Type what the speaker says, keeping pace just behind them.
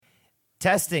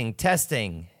Testing,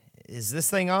 testing. Is this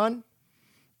thing on?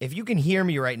 If you can hear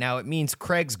me right now, it means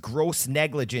Craig's gross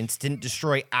negligence didn't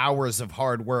destroy hours of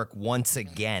hard work once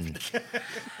again.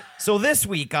 So this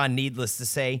week on Needless to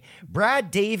Say,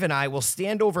 Brad, Dave, and I will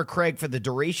stand over Craig for the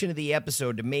duration of the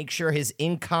episode to make sure his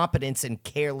incompetence and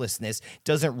carelessness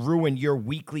doesn't ruin your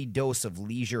weekly dose of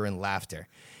leisure and laughter.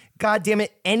 God damn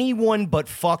it, anyone but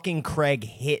fucking Craig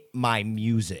hit my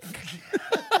music.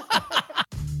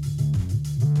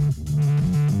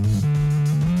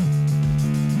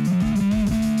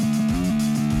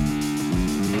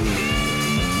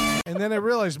 And then I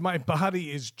realized my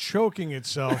body is choking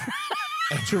itself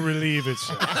to relieve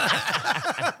itself.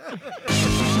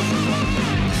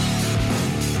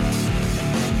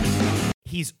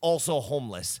 He's also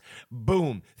homeless.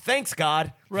 Boom. Thanks,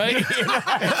 God. Right?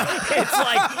 It's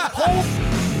like,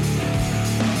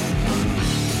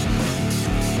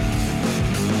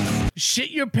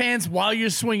 Shit your pants while you're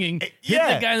swinging. Hit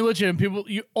Yeah. the guy in the wheelchair, and people,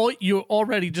 you're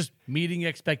already just meeting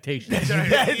expectations.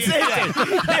 that's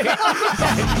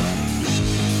it.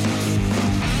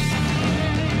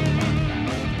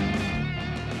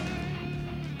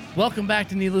 Welcome back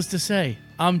to Needless to Say.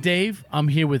 I'm Dave. I'm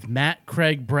here with Matt,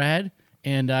 Craig, Brad,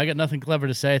 and I got nothing clever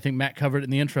to say. I think Matt covered it in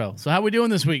the intro. So how we doing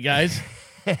this week, guys?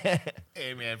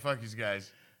 Hey, man, fuck these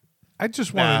guys. I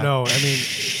just want to know, I mean,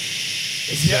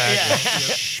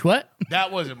 What?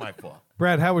 That wasn't my fault.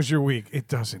 Brad, how was your week? It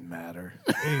doesn't matter.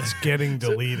 It's getting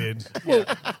deleted.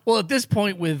 Well, at this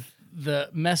point, with the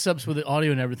mess ups with the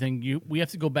audio and everything, we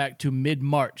have to go back to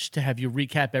mid-March to have you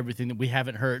recap everything that we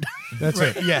haven't heard. That's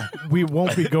it. Yeah. We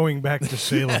won't be going back to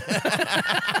Salem.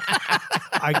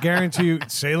 I guarantee you,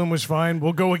 Salem was fine.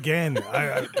 We'll go again.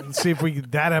 Let's see if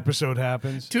that episode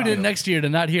happens. Tune in next year to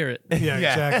not hear it. Yeah,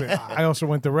 exactly. I also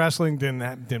went to wrestling.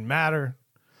 Didn't matter.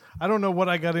 I don't know what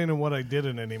I got in and what I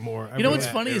didn't anymore. You know what's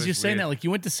Yeah, funny it is you're was saying weird. that, like,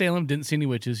 you went to Salem, didn't see any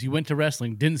witches. You went to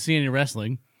wrestling, didn't see any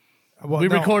wrestling. Well, We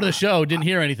no, recorded a show, didn't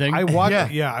hear anything. I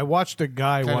watched. Yeah. I watched a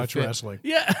guy Kinda watch fit. wrestling,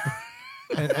 yeah.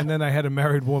 and then I had a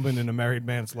married woman in a married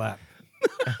man's lap.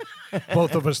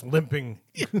 Both of us limping.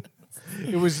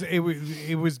 It was.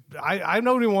 I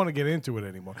don't even want to get into it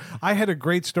anymore. I had a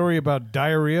great story about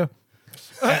diarrhea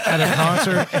at a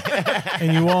concert,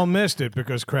 and you all missed it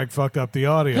because Craig fucked up the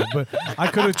audio. But I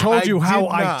could have told you how did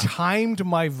I not. timed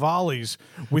my volleys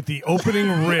with the opening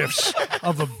riffs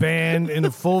of a band in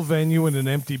a full venue in an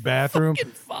empty bathroom.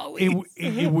 volleys.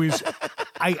 It was.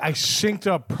 I synced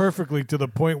up perfectly to the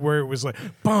point where it was like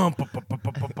bum, bum, bum, bum,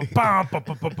 bum, bum, bum, bum,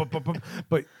 bum, bum, bum, bum,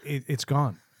 but it's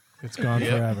gone. It's gone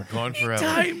forever. Gone forever.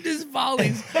 Timed his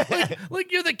volleys.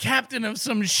 like you're the captain of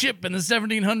some ship in the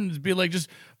 1700s, be like just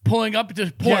pulling up to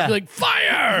port, Yeah. be like,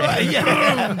 fire!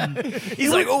 He's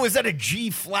like, oh, is that a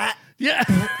G flat? Yeah.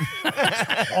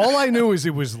 All I knew is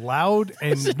it was loud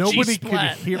and a nobody could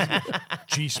G-splat. hear.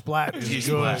 G-splat is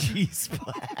good. G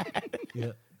splat.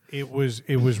 It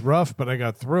was rough, but I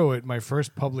got through it. My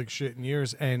first public shit in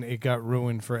years, and it got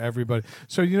ruined for everybody.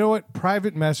 So you know what?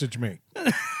 Private message me.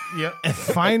 Yep.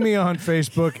 Find me on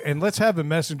Facebook, and let's have a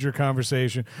messenger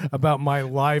conversation about my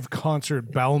live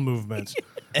concert bowel movements.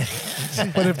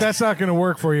 But if that's not going to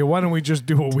work for you, why don't we just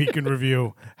do a week in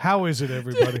review? How is it,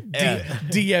 everybody?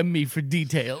 DM me for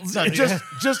details. No,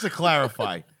 just to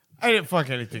clarify, I didn't fuck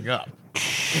anything up.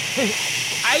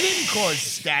 I didn't cause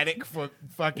static for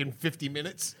fucking 50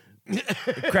 minutes.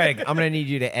 Craig, I'm going to need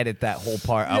you to edit that whole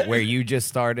part out where you just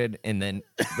started and then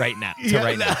right now.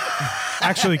 Right now.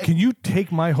 Actually, can you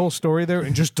take my whole story there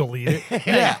and just delete it?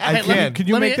 Yeah, I Hey, let me- can. Can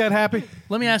you Let me- make that happy?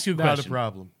 Let me ask you a Not a question.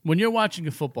 problem. When you're watching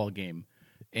a football game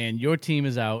and your team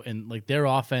is out and like their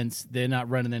offense, they're not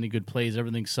running any good plays,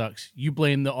 everything sucks, you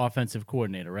blame the offensive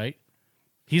coordinator, right?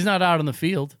 He's not out on the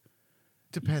field.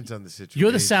 Depends on the situation.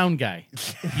 You're the sound guy.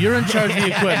 You're in charge of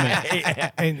the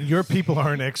equipment. And your people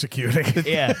aren't executing.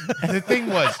 Yeah. The thing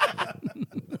was,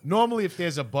 normally if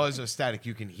there's a buzz or static,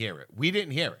 you can hear it. We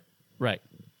didn't hear it. Right.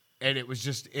 And it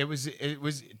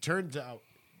turns out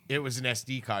it was an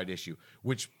SD card issue,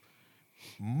 which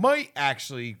might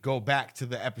actually go back to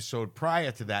the episode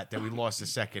prior to that we lost the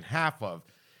second half of.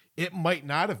 It might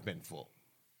not have been full.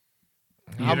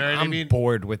 You know what I I'm mean?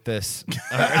 bored with this.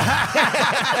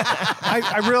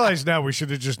 I realize now we should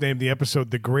have just named the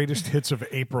episode "The Greatest Hits of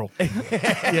April."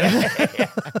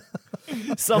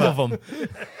 Some of them.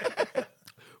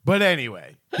 But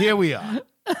anyway, here we are.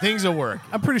 Things are working.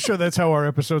 I'm pretty sure that's how our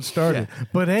episode started.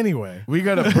 But anyway, We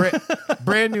got a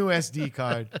brand new SD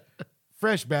card,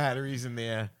 fresh batteries in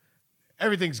there.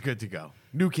 Everything's good to go.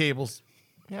 New cables.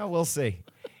 Yeah, we'll see.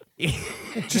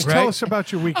 just Right? tell us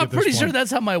about your week. I'm at this pretty sure point.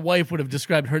 that's how my wife would have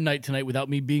described her night tonight without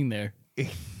me being there.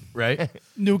 right?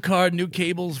 New card, new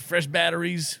cables, fresh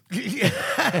batteries.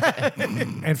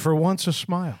 And for once, a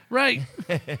smile. Right.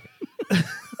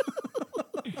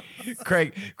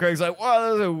 Craig's like,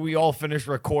 well, we all finished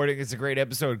recording. It's a great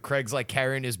episode. Craig's like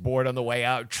carrying his board on the way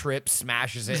out, trips,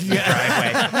 smashes it in the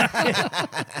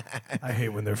driveway. I hate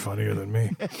when they're funnier than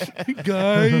me.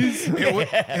 Guys.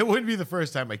 It wouldn't be the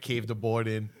first time I caved a board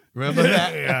in. Remember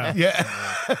that? Yeah. Yeah.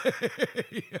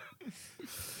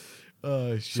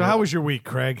 Oh shit. So how was your week,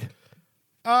 Craig?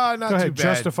 Not Go too ahead, bad.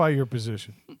 justify your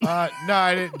position. No,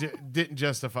 I didn't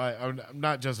justify. I'm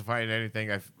not justifying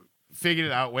anything. I figured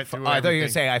it out. Went through. I thought you were everything. going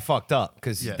to say I fucked up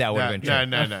because Yeah, that would have been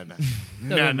true.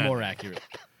 No, more accurate.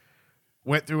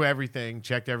 Went through everything.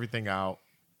 Checked everything out.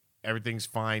 Everything's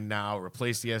fine now.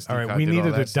 Replaced the SD All right, card. we did all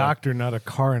needed that a stuff. doctor, not a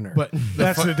coroner. But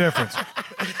that's the difference.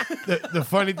 The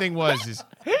funny thing was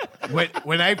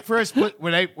when I first got,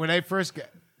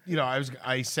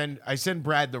 I send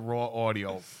Brad the raw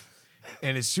audio,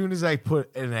 and as soon as I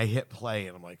hit play,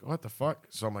 and I'm like, what the fuck?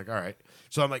 So I'm like, all right.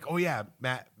 So I'm like, oh yeah,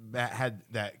 Matt had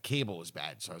that cable was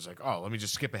bad. So I was like, oh, let me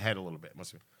just skip ahead a little bit. And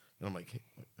I'm like, hey,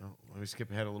 let me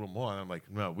skip ahead a little more. And I'm like,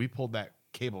 no, we pulled that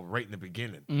cable right in the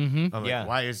beginning. I'm like, Yeah.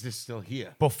 why is this still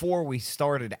here? Before we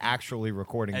started actually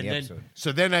recording the episode.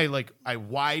 So then I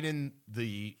widen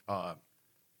the I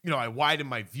widen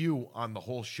my view on the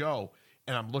whole show,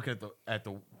 and I'm looking at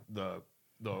the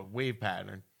wave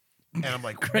pattern, and I'm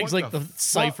like, Craig's what like the fuck?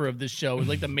 cipher of this show,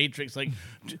 like the Matrix. Like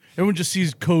everyone just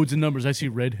sees codes and numbers. I see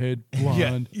redhead,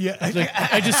 blonde. Yeah. It's like,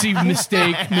 I just see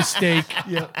mistake.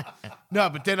 Yeah. No,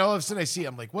 but then all of a sudden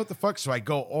I'm like, what the fuck? So I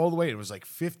go all the way. It was like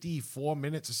 54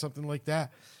 minutes or something like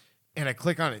that, and I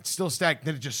click on it. It's still stacked.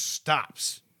 Then it just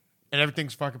stops, and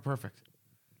everything's fucking perfect.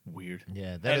 Weird.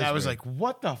 Yeah, And I was like,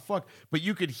 what the fuck? But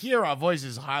you could hear our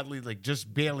voices hardly, like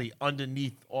just barely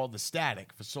underneath all the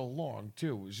static for so long,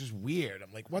 too. It was just weird.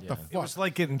 I'm like, what the It fuck? was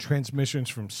like getting transmissions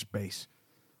from space.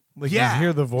 Like yeah. you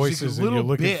hear the Just a voices and you're little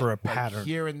looking bit, for a like, pattern.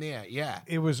 here and there. Yeah.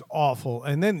 It was awful.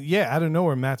 And then, out of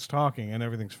nowhere, Matt's talking and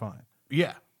everything's fine.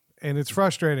 Yeah. And it's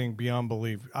frustrating beyond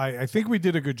belief. I think we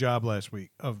did a good job last week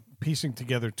of piecing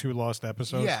together 2 lost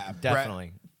episodes. Yeah.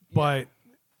 definitely. But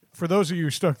for those of you who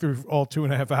stuck through all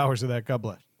 2.5 hours of that, God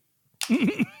bless.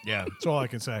 Yeah. That's all I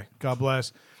can say. God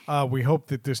bless. We hope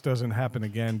that this doesn't happen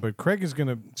again. But Craig is going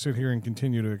to sit here and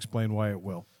continue to explain why it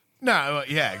will. No,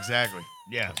 yeah, exactly.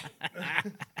 Yeah.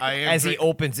 I am As he great-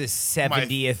 opens his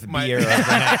 70th my- beer of the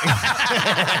night.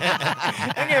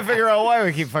 I can't figure out why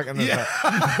we keep fucking this up.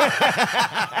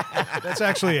 That's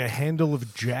actually a handle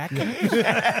of Jack.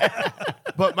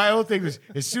 But my whole thing was,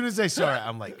 as soon as I saw it,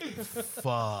 I'm like,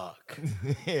 fuck.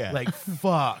 Yeah. Like,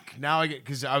 fuck. Now I get,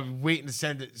 because I was waiting to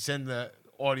send the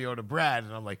audio to Brad,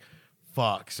 and I'm like,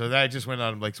 fuck. So then I just went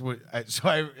on, I'm like,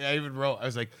 I even wrote, I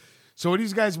was like, so what do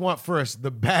you guys want first, the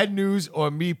bad news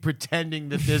or me pretending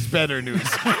that there's better news?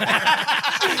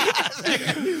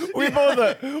 we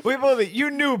both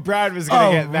you knew Brad was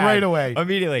gonna get mad right away.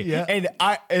 immediately. Yeah. And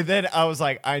then I was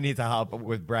like, I need to hop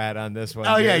with Brad on this one.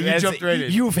 Oh, yeah, dude. you jumped right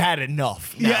in. You've had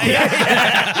enough. No. No.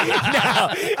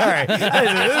 All right.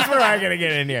 This is where I gotta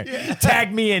get in here.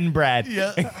 Tag me in, Brad.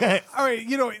 All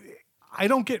right, I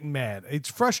don't get mad. It's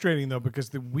frustrating, though,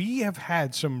 because we have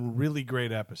had some really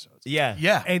great episodes. Yeah.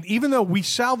 Yeah. And even though we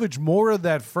salvaged more of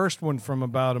that first one from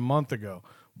about a month ago,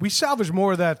 we salvaged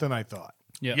more of that than I thought.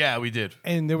 Yeah. Yeah, we did.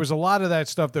 And there was a lot of that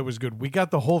stuff that was good. We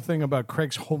got the whole thing about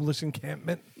Craig's homeless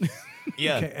encampment.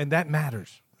 Yeah. Okay, and that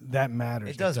matters. That matters.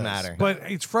 It does matter. But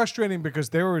it's frustrating because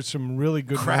there were some really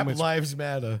good Crap moments. lives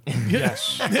matter.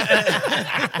 Yes.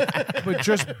 But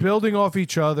just building off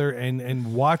each other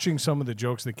and watching some of the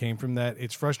jokes that came from that,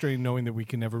 it's frustrating knowing that we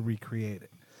can never recreate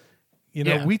it.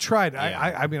 Yeah. We tried.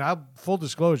 Yeah. I mean, full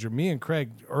disclosure, me and Craig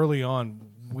early on,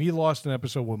 we lost an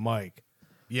episode with Mike,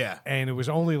 Yeah. and it was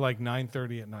only like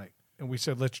 9:30 at night. And we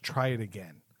said, let's try it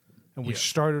again. And we Yeah.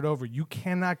 started over. You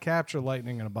cannot capture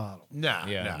lightning in a bottle. Nah.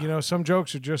 Yeah. Nah. Some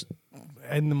jokes are just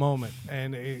in the moment,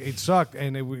 and it sucked,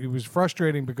 and it was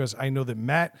frustrating because I know that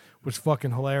Matt was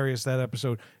fucking hilarious that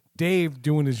episode. Dave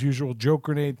doing his usual joke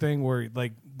grenade thing where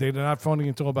like they're not funny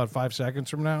until about 5 seconds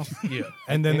from now, Yeah.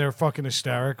 and then they're fucking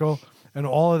hysterical, and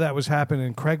all of that was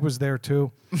happening. Craig was there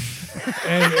too,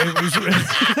 and it was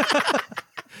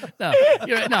No,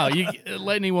 you're right. No,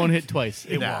 lightning won't hit twice.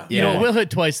 It No. won't. Yeah. It will hit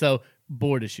twice though.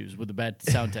 Board issues with the bad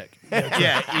sound tech.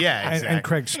 Yeah. Yeah. and Exactly.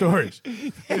 Craig's stories.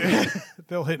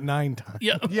 They'll hit 9 times.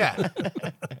 Yeah. Yeah.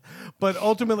 But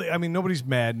ultimately, I mean, nobody's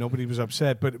mad. Nobody was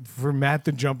upset. But for Matt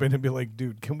to jump in and be like,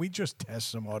 dude, can we just test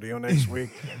some audio next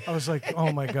week? I was like,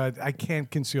 oh, my God, I can't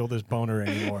conceal this boner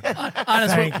anymore.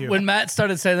 Honestly, Thank you. when Matt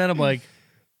started saying that, I'm like,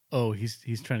 oh,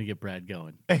 he's trying to get Brad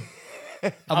going.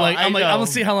 I'm know. gonna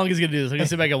see how long he's gonna do this. I'm gonna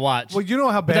sit back and watch. Well, you know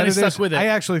how then bad he it stuck is? with it. I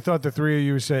actually thought the three of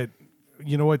you said,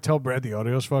 you know what, tell Brad the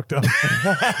audio's fucked up.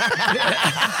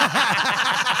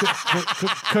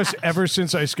 Because ever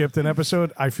since I skipped an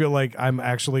episode, I feel like I'm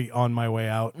actually on my way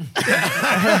out. Keep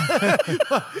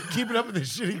it up in the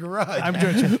shitty garage. I'm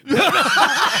doing.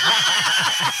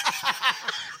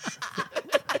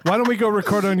 Why don't we go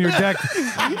record on your deck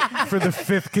for the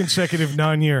 5th consecutive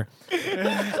non-year?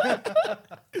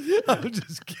 I'm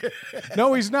just kidding.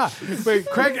 No, he's not. But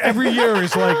Craig every year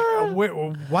is like, wait,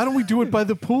 why don't we do it by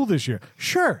the pool this year?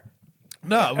 Sure.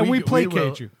 No, And we placate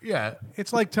will. you. Yeah.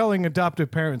 It's like telling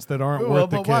adoptive parents that aren't Well, worth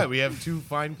the but kid. why? We have 2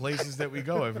 fine places that we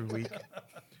go every week.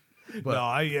 No,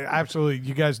 I absolutely.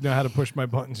 You guys know how to push my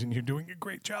buttons, and you're doing a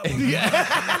great job.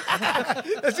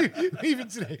 That's even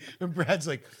today. And Brad's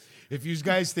like, if you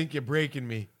guys think you're breaking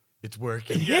me, it's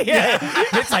working. Yeah.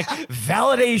 It's like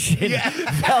validation.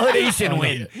 Validation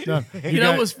win. No, You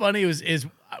know what was funny is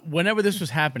whenever this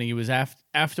was happening, it was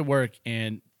after work,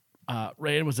 and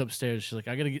Rayanne was upstairs. She's like,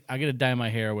 I gotta dye my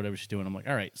hair or whatever she's doing. I'm like,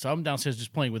 all right. So I'm downstairs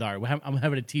just playing with Ari. I'm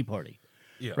having a tea party,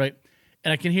 Yeah. right?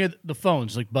 And I can hear the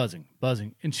phone's like buzzing,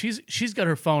 and she's got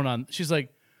her phone on. She's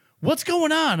like, what's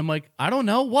going on? I'm like, I don't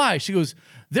know. Why? She goes,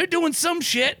 they're doing some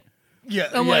shit. Yeah.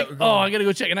 I'm like, oh, I gotta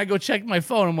go check, and I go check my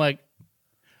phone. I'm like,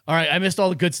 all right, I missed all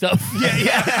the good stuff.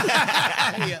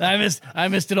 I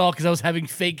missed it all because I was having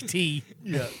fake tea.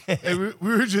 Yeah. And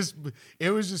we were just, it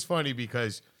was just funny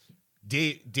because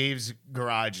Dave's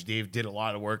garage, Dave did a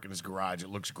lot of work in his garage. It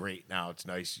looks great now. It's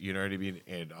nice. You know what I mean?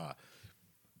 And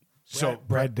so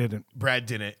Brad didn't. Brad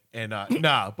didn't. And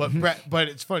no, but but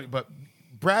it's funny. But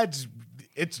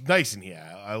it's nice in here.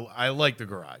 I like the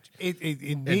garage. It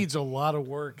needs a lot of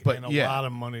work But and a yeah. lot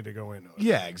of money to go into it.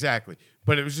 Yeah, exactly.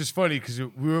 But it was just funny because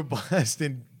we were blessed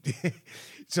and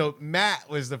so Matt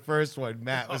was the first one.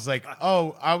 Matt was like,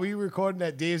 "Oh, are we recording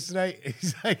at Dave's tonight?"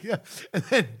 He's like, yeah. And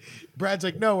then Brad's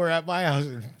like, "No, we're at my house."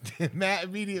 And Matt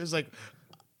immediately was like,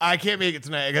 "I can't make it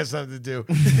tonight. I got something to do."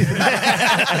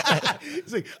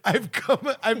 He's like, I've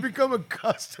become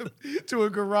accustomed to a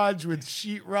garage with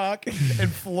sheetrock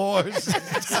and floors.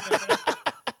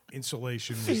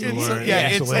 Insulation was the word.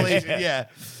 Yeah, insulation. Yeah.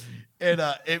 And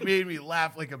it made me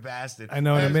laugh like a bastard. I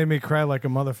know, and it made me cry like a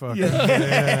motherfucker.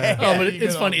 Oh, but you it's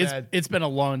get funny. all mad. It's been a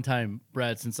long time,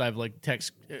 Brad, since I've like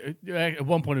text. At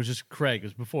one point, it was just Craig. It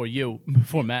was before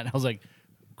Matt. I was like,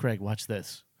 Craig, watch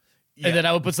this. Yeah. And then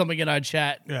I would put something in our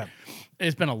chat. Yeah.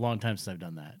 It's been a long time since I've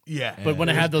done that. Yeah. But when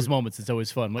I have those moments, it's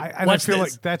always fun. Like, I watch feel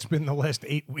this. like that's been the last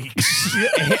 8 weeks.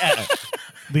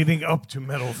 Leading up to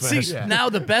Metal Fest. See, now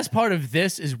the best part of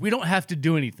this is we don't have to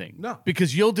do anything. No.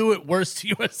 Because you'll do it worse to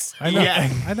yourself. I know. Yeah.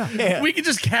 I know. We can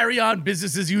just carry on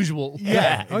business as usual.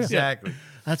 Yeah, Oh, yeah. exactly.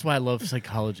 That's why I love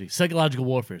psychology. Psychological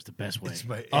warfare is the best way.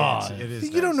 It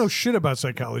is. You don't know shit about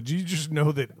psychology. You just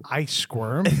know that I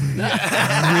squirm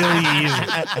really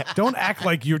easy. Don't act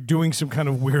like you're doing some kind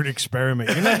of weird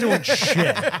experiment. You're not doing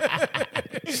shit.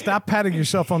 Stop patting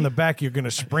yourself on the back. You're going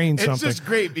to sprain It's something. just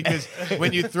great because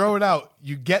when you throw it out,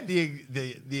 you get the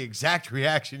exact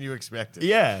reaction you expected.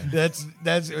 Yeah. That's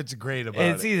what's great about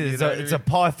It's it. easy. You It's know a, what I it's mean? a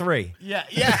par 3. Yeah.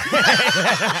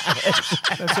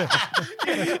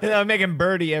 I'm making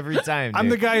birdie every time. I'm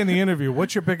the dude. guy in the interview.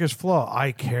 What's your biggest flaw?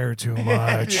 I care too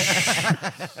much.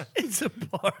 It's a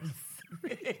par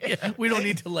 3. Yeah, we don't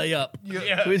need to lay up.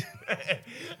 Yeah. I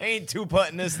ain't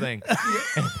 2-putting this thing.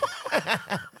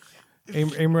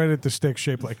 Aim right at the stick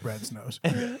shaped like Brad's nose.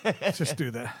 Just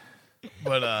do that.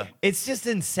 But It's just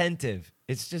incentive.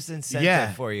 It's just incentive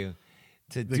Yeah. for you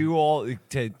to do all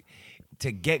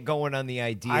to get going on the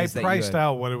ideas. I that priced you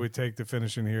out what it would take to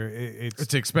finish in here.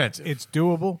 it's expensive. It's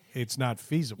doable. It's not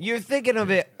feasible. You're thinking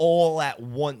of it all at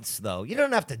once, though. You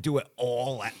don't have to do it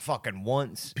all at fucking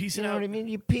once. Piece you it know out. what I mean?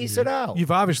 You piece it out.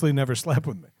 You've obviously never slept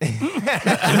with me.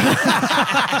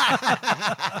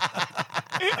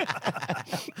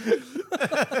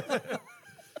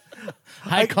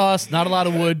 High cost, not a lot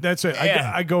of wood. That's it.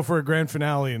 Yeah. I go for a grand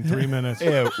finale in 3 minutes.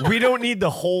 Yeah, we don't need the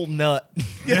whole nut.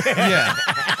 yeah.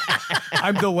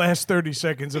 I'm the last 30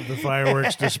 seconds of the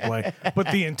fireworks display,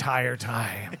 but the entire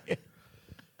time.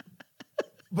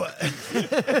 But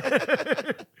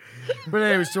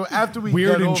anyway, so after we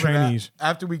Weird got in over Chinese.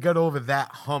 after we got over that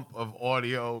hump of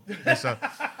audio and stuff,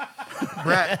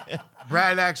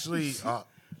 Brad actually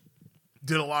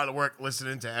did a lot of work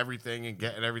listening to everything and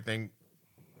getting everything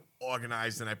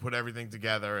organized, and I put everything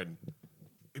together, and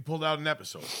we pulled out an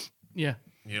episode. Yeah.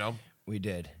 You know, We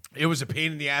did. it was a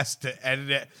pain in the ass to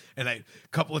edit it, and a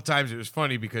couple of times it was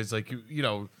funny because, like, you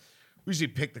know, we usually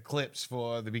pick the clips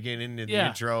for the beginning and the Yeah.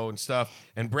 intro and stuff,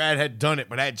 and Brad had done it,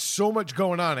 but I had so much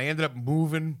going on. I ended up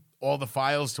moving all the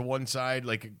files to one side,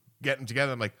 like get them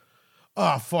together. I'm like,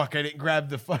 oh fuck, I didn't grab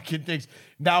the fucking things.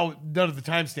 Now none of the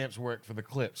timestamps work for the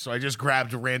clips, so I just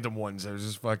grabbed random ones. I was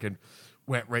just fucking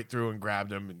went right through and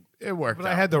grabbed them, and it worked. But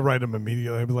out. I had to write them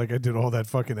immediately. I'd be like, I did all that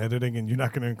fucking editing, and you're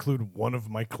not going to include one of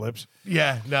my clips.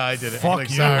 Yeah, no, I did it. Fuck like,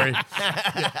 you. sorry,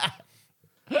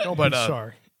 Don't But, be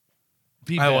sorry.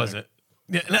 Be I better. wasn't.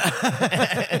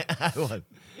 I was.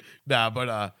 Nah,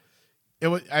 but it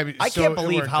was. I mean, I so can't it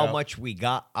believe worked how out. much we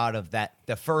got out of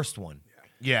the first one.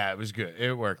 Yeah, it was good.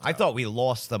 It worked. I out. thought we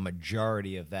lost the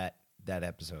majority of that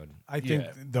episode. I think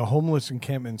Yeah. the homeless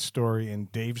encampment story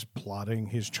and Dave's plotting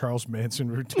his Charles Manson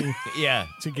routine Yeah.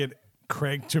 to get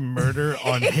Craig to murder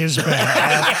on his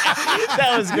behalf.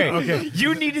 That was great. Okay.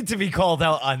 You needed to be called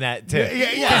out on that too.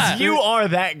 Yeah. Because you are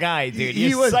that guy, dude.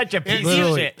 You're such a piece of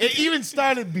literally- shit. It even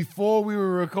started before we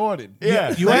were recording.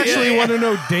 Yeah. You actually want to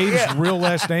know Dave's real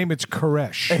last name? It's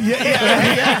Koresh.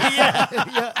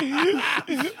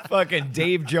 Fucking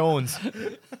Dave Jones.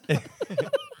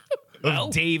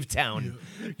 Of Dave Town.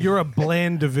 You're a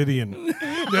bland Davidian.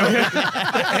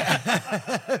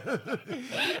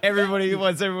 Everybody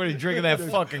wants everybody drinking that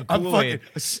fucking I'm Kool-Aid.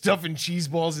 fucking stuffing cheese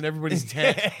balls in everybody's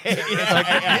tent.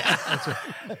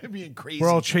 Being crazy. We're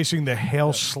all chasing the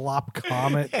Hail Slop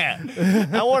Comet. Yeah.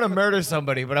 I want to murder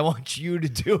somebody, but I want you to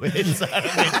do it so I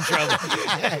don't get in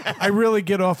trouble. I really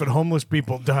get off at homeless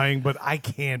people dying, but I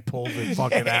can't pull the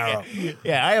fucking arrow.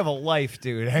 Yeah, I have a life,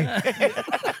 dude.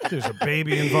 There's a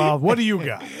baby involved. What do you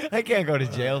got? I can't go to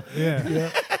jail. Yeah.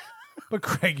 But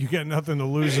Craig, you got nothing to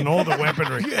lose in all the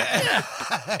weaponry.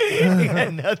 You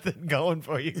got nothing going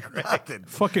for you, Craig.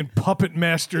 Fucking puppet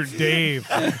master Dave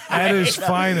at his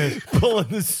finest. Pulling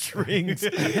the strings.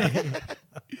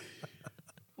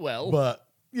 Well, but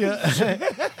yeah,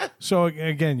 So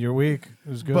again, your week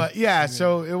was good. but yeah.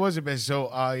 So it wasn't bad.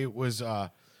 So it was. I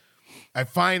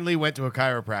finally went to a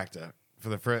chiropractor for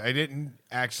the first. I didn't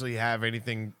actually have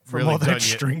anything from really all done that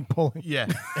yet. string pulling. Yeah.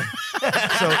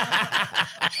 So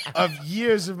of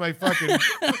years of my fucking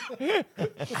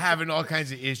having all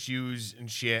kinds of issues and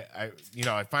shit, I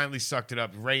finally sucked it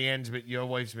up. Rayanne's but your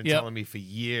wife's been Yep. telling me for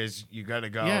years, you gotta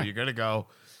go, Yeah. you gotta go.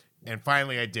 And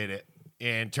finally I did it.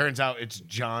 And turns out it's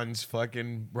John's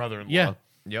fucking brother-in-law. Yeah.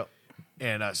 Yep.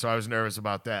 And so I was nervous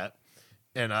about that.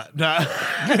 And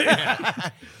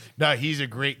no, he's a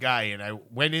great guy. And I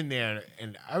went in there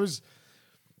and I was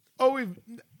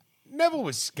Neville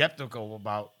was skeptical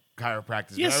about chiropractors.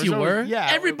 but yes, I was you always- were. Yeah.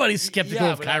 Everybody's skeptical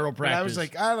of but chiropractors. but I was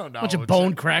like, I don't know. bunch of It's bone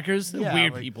like- crackers. They're Yeah,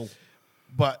 weird like- people.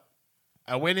 But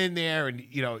I went in there and,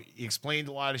 he explained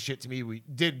a lot of shit to me. We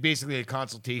did basically a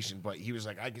consultation, but he was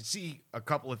like, I could see a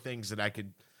couple of things that I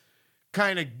could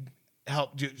kind of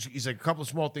help do. He's like, a couple of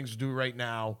small things to do right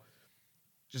now,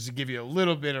 just to give you a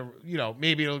little bit of,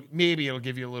 maybe it'll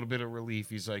give you a little bit of relief.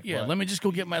 He's like, Yeah, but- let me just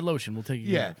go get my lotion. We'll take you.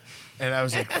 yeah. And I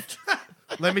was like,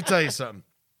 let me tell you something.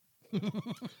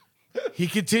 He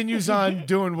continues on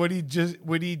doing what he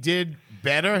did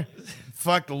better.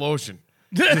 Fuck the lotion.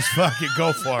 Just fucking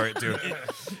go for it, dude.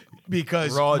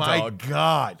 Because Raw my dog.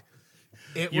 God.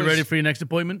 You ready for your next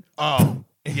appointment? Oh,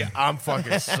 yeah, I'm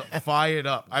fucking fired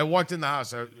up. I walked in the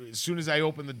house. As soon as I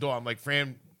opened the door, I'm like,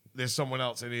 Fran, there's someone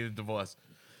else. I need a divorce.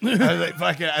 I was like,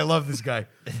 fucking, I love this guy.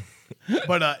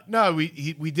 But no, we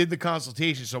did the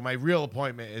consultation. So my real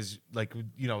appointment is like,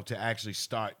 to actually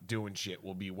start doing shit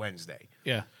will be Wednesday.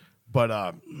 Yeah. But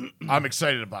I'm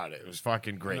excited about it. It was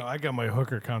fucking great. No, I got my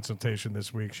hooker consultation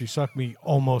this week. She sucked me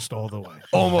almost all the way.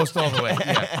 Almost all the way.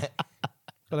 Yeah.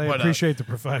 But I But, appreciate the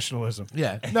professional-ism.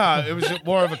 Yeah. No, it was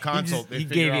more of a consult. They He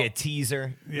figure gave you a out-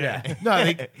 teaser. Yeah.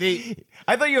 No, they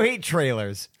I thought you hate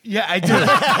trailers. yeah, I do.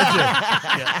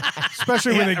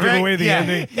 Especially when they give right? away the Yeah.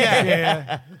 ending.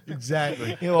 Yeah.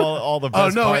 Exactly. You know, all the Oh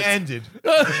best no, parts. it ended.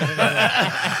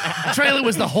 The trailer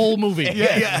was the whole movie.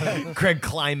 Yeah. Craig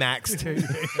climaxed.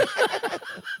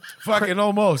 Fucking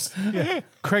almost.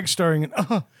 Craig starring in.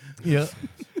 Yeah.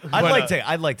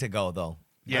 I'd like to go though.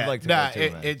 Yeah, I'd like to nah, go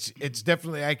too, man. it's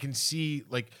definitely, I can see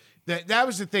like that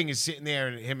was the thing, is sitting there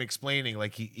and him explaining,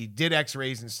 like he did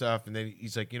x-rays and stuff, and then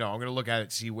he's like, I'm gonna look at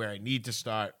it, see where I need to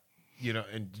start,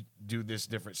 and do this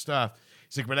different stuff.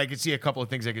 He's like, but I could see a couple of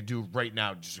things I could do right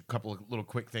now, just a couple of little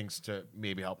quick things to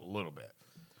maybe help a little bit.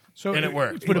 So And it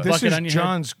worked. Put a This bucket is on your head.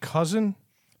 John's cousin.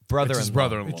 brother It's his and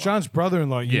brother-in-law. It's John's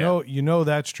brother-in-law. Yeah. You know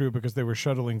that's true because they were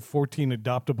shuttling 14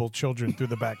 adoptable children through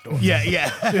the back door. Yeah.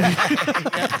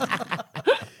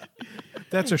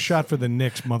 That's a shot for the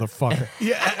Knicks, motherfucker.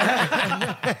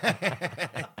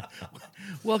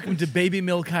 Welcome to Baby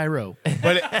Mill Cairo.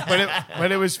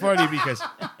 But it was funny because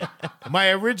my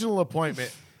original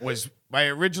appointment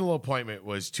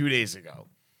was 2 days ago,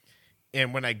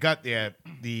 And when I got there,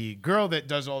 the girl that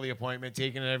does all the appointment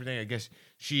taking and everything, I guess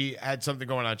she had something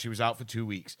going on. She was out for 2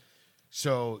 weeks.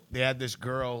 So they had this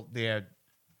girl there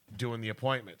doing the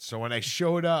appointment. So when I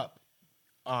showed up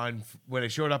on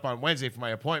Wednesday for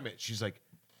my appointment, she's like,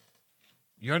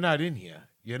 "You're not in here.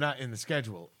 You're not in the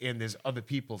schedule. And there's other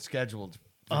people scheduled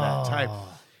for that time."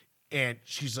 And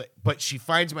she's like, but she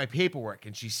finds my paperwork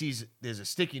and she sees there's a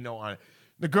sticky note on it.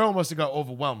 The girl must have got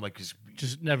overwhelmed, like, 'cause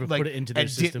Just never like, put it into their and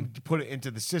system. didn't put it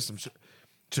into the system.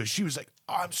 So she was like,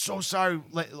 "Oh, I'm so sorry.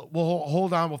 Well,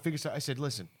 hold on. We'll figure it out." I said,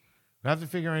 "Listen, we don't have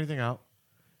to figure anything out.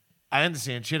 I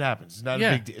understand. Shit happens. It's not a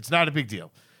big deal. It's not a big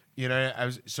deal." You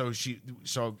know,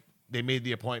 so they made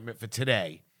the appointment for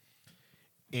today.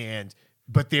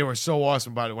 But they were so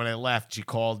awesome about it. When I left, she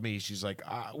called me. She's like,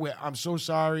 "I'm so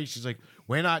sorry." She's like,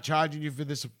 "We're not charging you for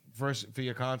this for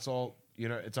your consult. You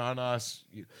know, it's on us."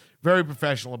 Very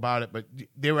professional about it, but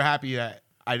they were happy that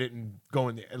I didn't go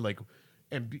in there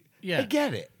I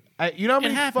get it. You know how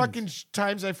many happens. fucking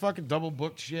times I fucking double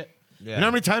booked shit? Yeah. You know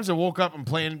how many times I woke up and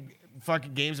playing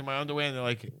fucking games in my underwear and they're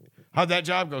like, "How'd that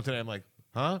job go today?" I'm like,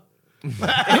 "Huh?"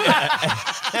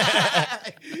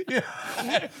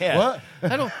 Yeah. What?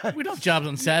 We don't have jobs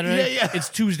on Saturday. Yeah. It's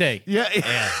Tuesday. Yeah.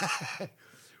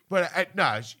 But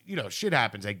shit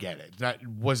happens. I get it. That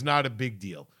was not a big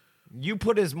deal. You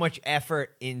put as much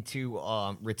effort into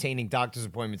retaining doctor's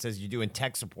appointments as you do in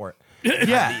tech support.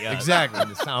 Yeah, exactly. On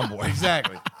the soundboard.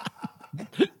 Exactly.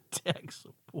 Tech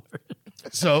support.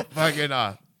 So fucking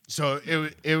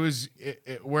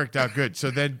it worked out good.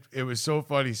 So then it was so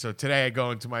funny. So today I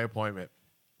go into my appointment.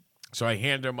 So I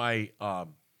hand her my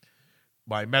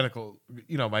my medical,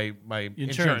 my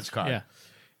insurance card. Yeah.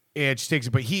 And she takes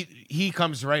it, but he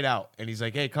comes right out and he's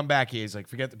like, "Hey, come back here." He's like,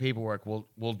 "Forget the paperwork.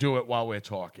 We'll do it while we're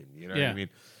talking." You know what I mean?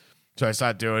 So I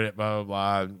start doing it, blah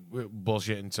blah blah,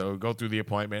 bullshitting. So go through the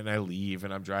appointment and I leave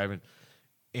and I'm driving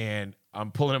and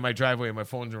I'm pulling in my driveway and my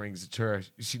phone rings. It's her.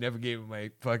 She never gave me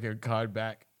my fucking card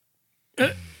back.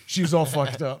 She was all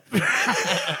fucked up.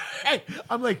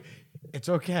 I'm like, "It's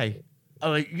okay."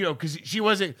 I'm like, because she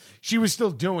was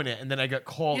still doing it, and then I got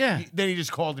called. Yeah. Then he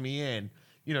just called me in.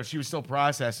 She was still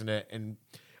processing it, and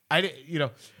I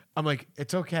didn't. I'm like,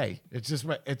 "It's okay. It's just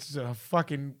it's a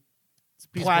fucking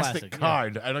piece of plastic plastic,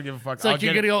 card. I don't give a fuck." It's like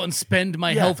you're gonna go out and spend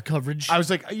my health coverage. I was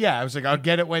like, "I'll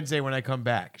get it Wednesday when I come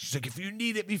back." She's like, "If you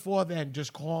need it before then,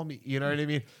 just call me." You know what I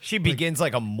mean? She begins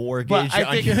like a mortgage But I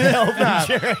on think- your health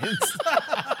insurance.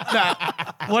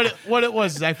 What it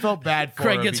was is I felt bad for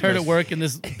Craig her gets hurt at because- work, and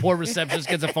this poor receptionist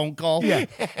gets a phone call. Yeah.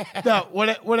 No, what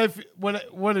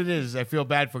it is, I feel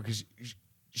bad for because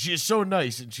she is so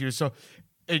nice and she was so,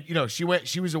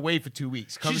 she was away for 2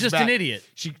 weeks. Comes She's just back- an idiot.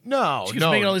 She keeps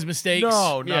making all these mistakes.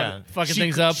 No, Yeah. Fucking she,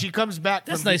 things up. She comes back.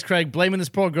 That's from nice, Craig. Blaming this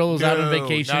poor girl who's out on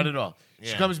vacation. Not at all.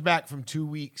 She Yeah. comes back from 2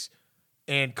 weeks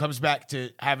and comes back to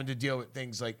having to deal with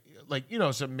things like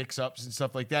some mix-ups and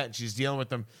stuff like that, and she's dealing with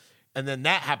them. And then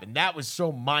that happened. That was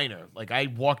so minor. Like, I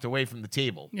walked away from the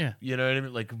table. Yeah. You know what I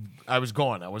mean? Like, I was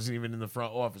gone. I wasn't even in the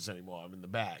front office anymore. I'm in the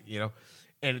back,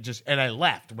 And I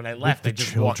left. When I left, I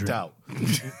just walked out.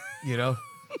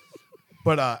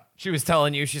 But She was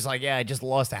telling you, she's like, "Yeah, I just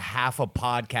lost a half a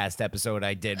podcast episode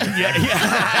I did."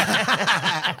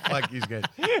 fuck these guys.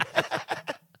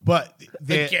 But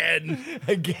they're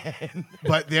Again.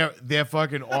 but they're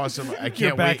fucking awesome. I Your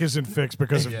can't back wait. isn't fixed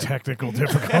because of technical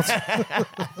difficulties.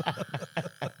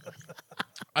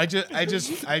 I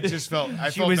just felt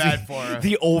She was bad for her.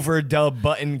 The overdub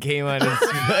button came on his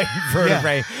like,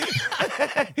 vertebrae.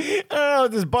 I don't know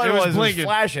what this button It was was. It was blinking.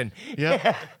 flashing.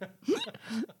 Yep.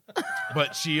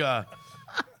 But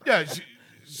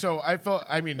so I felt.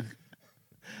 I mean,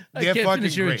 I they're can't fucking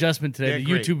finish your great. adjustment today. They're The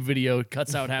great. YouTube video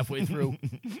cuts out halfway through.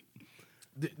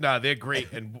 No, they're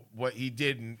great, and what he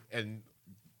did and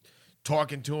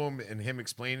talking to him and him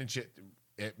explaining shit,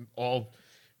 it all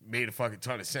made a fucking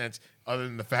ton of sense. Other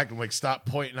than the fact I'm like, stop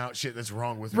pointing out shit that's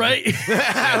wrong with me. Right?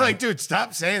 I'm like, dude,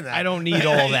 stop saying that. I don't need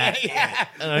all that. Yeah.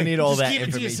 I don't need all Just that keep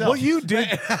it to information. yourself.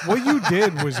 What you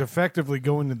did was effectively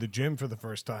going to the gym for the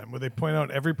first time, where they point out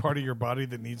every part of your body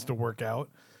that needs to work out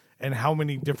and how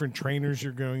many different trainers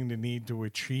you're going to need to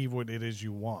achieve what it is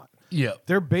you want. Yeah.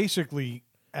 They're basically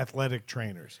athletic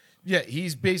trainers. Yeah,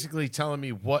 he's basically telling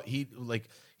me what he's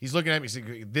looking at me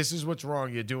saying, "This is what's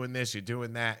wrong. You're doing this, you're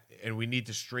doing that, and we need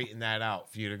to straighten that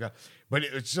out for you to go." But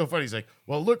it's so funny. He's like,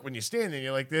 "Well, look, when you're standing,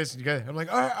 you're like this." And I'm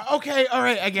like, "All right, okay, all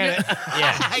right, I get it.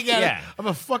 Yeah. I get Yeah. it. I'm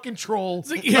a fucking troll."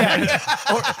 Yeah.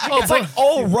 It's like,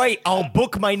 all right, I'll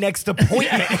book my next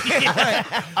appointment.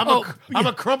 I'm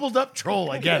a crumpled up troll.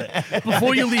 I get it.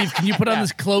 Before you leave, can you put on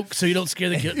this cloak so you don't scare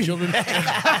the children?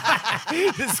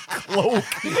 This cloak.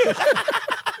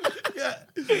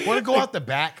 Want to go out the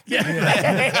back?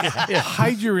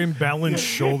 Hide your imbalanced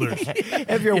shoulders.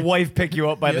 Have your wife pick you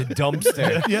up by the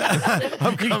dumpster.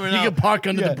 I'm coming You out. can park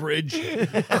under the bridge.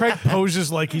 Craig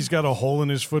poses like he's got a hole in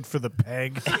his foot for the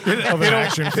peg of an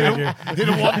action figure. They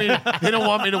don't want me. They don't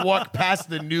want me to walk past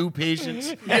the new patients.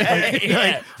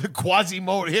 Like the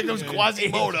Quasimodo. Here comes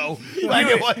Quasimodo.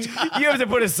 You have to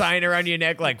put a sign around your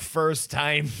neck like first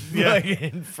time,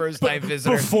 like, first time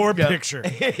visitor. Before picture.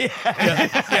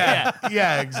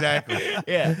 Yeah, exactly.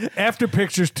 Yeah. After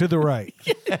pictures to the right.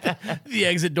 The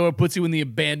exit door puts you in the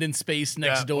abandoned space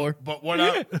next door. But what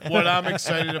I'm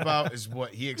excited about is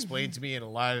what he explained to me and a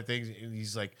lot of things. And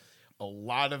he's like, a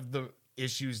lot of the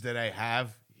issues that I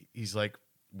have, he's like,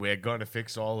 we're gonna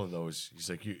fix all of those. He's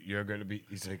like, you're gonna be.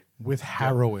 He's like, With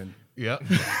heroin. yeah.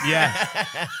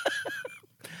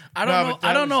 I No, don't know. but that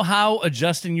I don't was- know how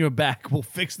adjusting your back will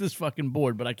fix this fucking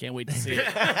board, but I can't wait to see it.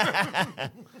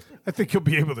 I think you'll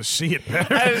be able to see it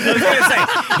better. I was gonna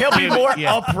say he'll be more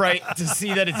upright to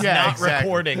see that it's Yeah, not exactly.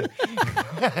 recording.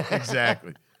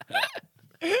 Exactly.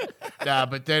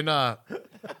 But then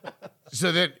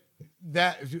so then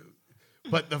that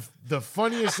but the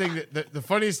funniest thing that the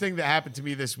funniest thing that happened to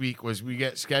me this week was we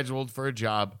get scheduled for a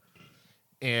job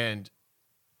and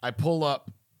we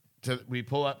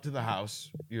pull up to the house.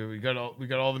 You know, we got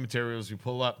all the materials, we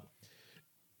pull up.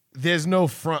 There's no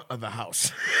front of the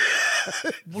house.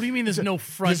 What do you mean? There's no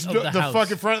front There's of no- the the house?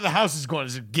 fucking front of the house is gone.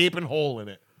 There's a gaping hole in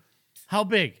it. How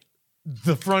big?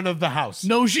 The front of the house.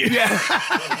 No shit.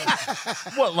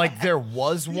 What, like there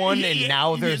was one and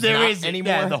now there's There not is-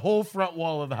 anymore? Yeah, the whole front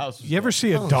wall of the house. You ever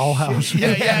see a dollhouse?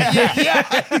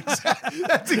 Yeah.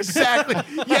 That's exactly.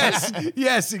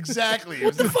 Yes, exactly.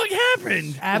 What the fuck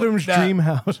happened? Adam's That- dream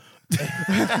house.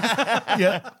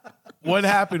 Yeah. What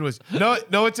happened was no.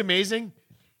 It's amazing.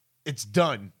 It's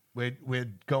done. We're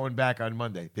going back on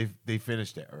Monday. They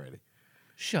finished it already.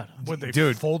 Shut up. What, they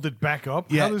Dude. folded back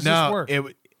up? Yeah. How does this work?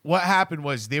 What happened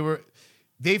was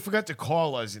they forgot to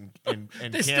call us and They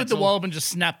stood the cancel. wall up and just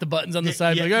snapped the buttons on the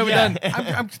side. yeah, Like, oh, we're yeah. done.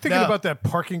 I'm thinking No. about that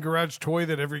parking garage toy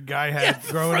that every guy had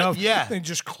growing front- up. yeah. They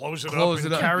just close it Close up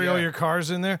and it up, carry all yeah. your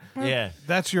cars in there. Yeah.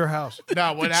 That's your house.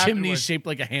 No, what The happened chimney was shaped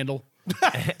like a handle.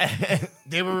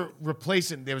 they were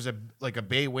replacing. There was a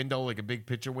bay window, like a big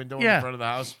picture window in Yeah. the front of the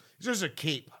house. It's just a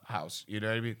Cape house, you know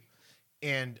what I mean?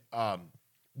 And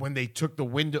when they took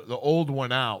the old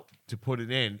one out to put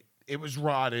it in, it was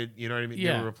rotted. You know what I mean? They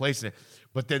Yeah. were replacing it,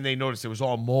 but then they noticed it was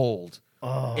all mold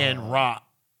and rot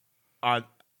on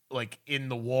like in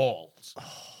the walls.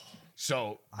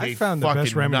 So I they found the best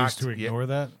fucking remedies knocked- to ignore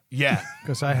that Yeah,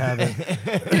 because I have it.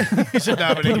 No,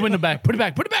 but Put the window back. Put it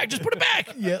back. Put it back. Just put it back.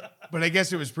 yeah. But I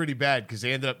guess it was pretty bad because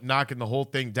they ended up knocking the whole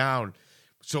thing down.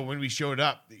 So when we showed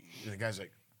up, the guy's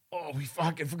like, "Oh, we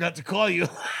fucking forgot to call you,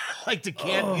 like to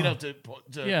to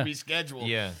Yeah. reschedule."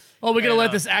 Yeah. Oh, we're gonna And,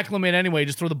 let this acclimate anyway.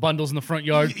 Just throw the bundles in the front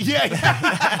yard. Yeah,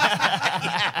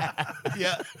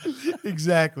 yeah,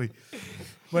 exactly.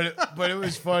 But it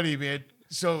was funny, man.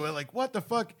 So we're like, "What the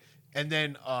fuck?" And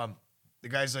then the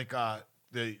guy's like,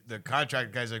 the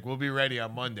contract guy's like, "We'll be ready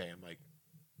on Monday." I'm like,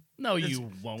 No,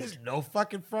 you won't. "There's no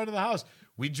fucking front of the house."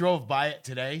 We drove by it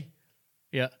today.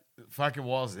 Yeah. The fucking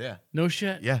wall's there. No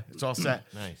shit. Yeah, it's all set.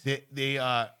 Nice. They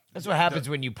That's what happens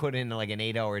when you put in like an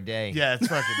 8-hour day. yeah, it's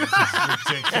fucking it's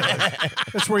ridiculous.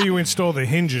 That's where you install the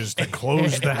hinges to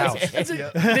close the house.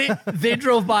 They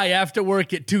drove by after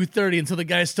work at 2:30 until the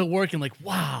guy's still working. Like,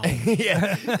 wow,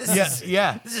 Yeah. This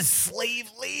Yeah. This is slave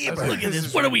labor. look at This this.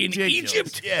 is What are we in ridiculous.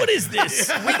 Egypt? Yeah. What is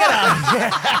this?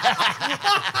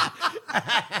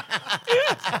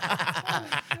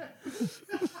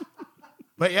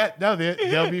 But yeah, no,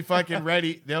 they'll be fucking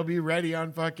ready. They'll be ready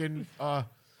on fucking.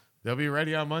 They'll be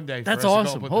ready on Monday. for That's us to go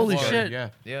awesome. put the Holy floor in. shit. Yeah.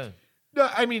 Yeah. No,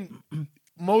 I mean,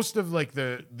 most of like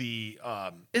the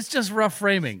It's just rough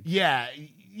framing. yeah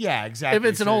exactly. If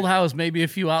it's an So- old house, maybe a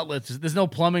few outlets. There's no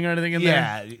plumbing or anything in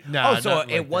there. yeah, no. Oh, so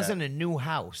it wasn't a new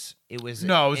house. It was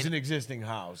No, it was in, an existing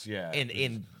house. Yeah,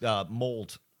 in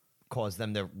mold caused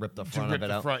them to rip the to front rip of it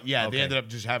the out. front. Yeah, Okay. they ended up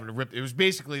just having to rip. It was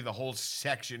basically the whole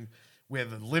section where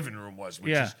the living room was,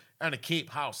 which Yeah. is on a Cape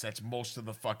house. That's most of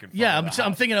the fucking. Front Yeah, of the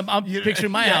I'm house. thinking. I'm You know,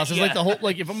 picturing my yeah, house. It's like yeah. the whole.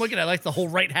 Like if I'm looking at it, like the whole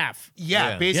right half.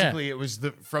 Yeah, Yeah. basically it was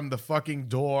from the fucking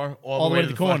door all the way to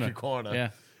the corner. fucking corner.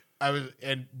 Yeah.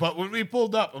 But when we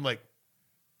pulled up, I'm like,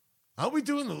 how we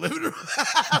doing the living room?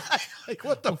 Like,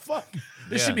 what the fuck?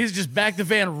 This Yeah. should be just back the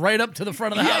van right up to the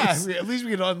front of the house. At least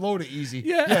we can unload it easy.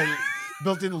 Yeah.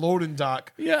 Built-in loading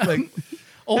dock. Yeah. Like,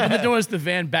 Open the doors to the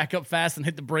van, back up fast, and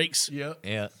hit the brakes. yeah.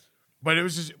 Yeah. But it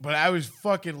was just, but I was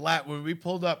fucking laughing. When we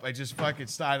pulled up, I just fucking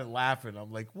started laughing.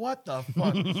 I'm like, what the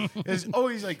fuck? There's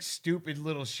always like stupid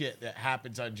little shit that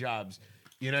happens on jobs.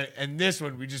 You know, and this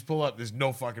one we just pull up. There's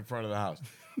no fucking front of the house.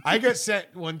 I got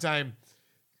sent one time.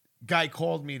 Guy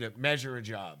called me to measure a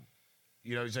job.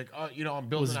 You know, he's like, oh, you know, I'm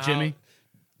building Was a it Jimmy?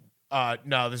 house.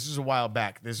 No, this is a while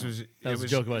back. This was That was a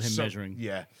joke about him measuring.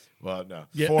 Yeah. Well, no.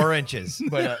 Yeah. 4 inches.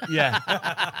 But yeah.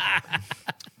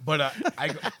 But I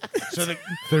go, so the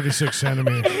 36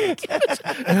 centimeters.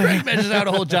 Greg measures out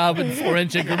a whole job in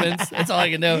 4-inch increments. That's all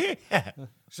I can do.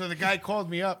 So the guy called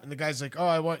me up, and the guy's like, "Oh,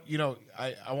 I want, you know,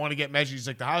 I want to get measured." He's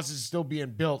like, "The house is still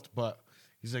being built, but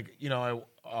he's like, you know,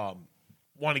 I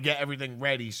want to get everything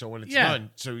ready so when it's done."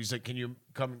 So he's like, "Can you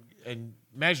come and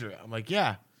measure it?" I'm like,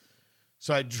 "Yeah."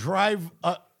 So I drive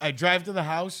to the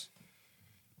house.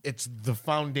 It's the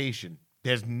foundation.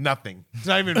 There's nothing. It's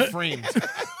not even framed.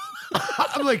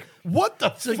 I'm like, "What the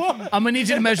fuck?" I'm gonna need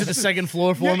you to measure the second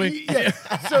floor for me. Yeah.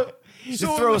 So Just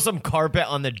throw some carpet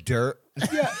on the dirt.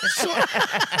 Yeah. So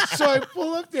I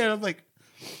pull up there and I'm like,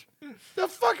 the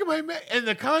fuck am I? And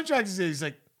the contractor's there. He's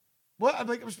like, what? I'm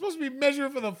like, I'm supposed to be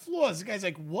measuring for the floors. The guy's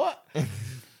like, what?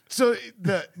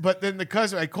 But then the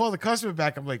customer, I call the customer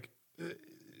back. I'm like,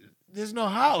 there's no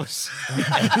house.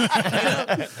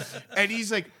 And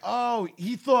he's like, oh,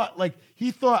 he thought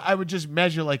I would just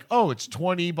measure like, oh, it's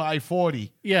 20 by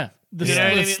 40. Yeah. The You know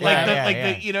what I mean? split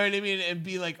slab. You know what I mean? And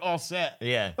be like all set.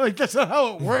 Yeah. Like, that's not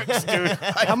how it works, dude.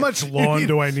 How much lawn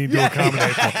do I need to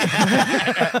accommodate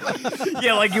for?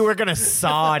 Yeah, like you were going to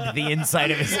sod the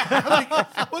inside of his Like,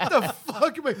 what the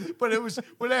fuck am I? But it was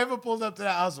when I ever pulled up to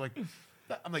that house,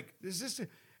 I'm like, is this?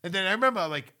 And then I remember,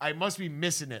 like, I must be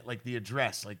missing it, like the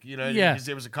address, like, you know, Yeah. because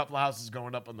there was a couple of houses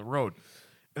going up on the road.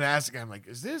 And I asked the guy, I'm like,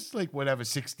 is this like whatever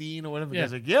 16 or whatever? The Yeah.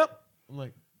 guy's like, yep. I'm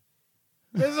like,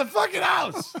 there's a fucking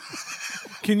house.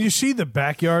 Can you see the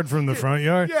backyard from the front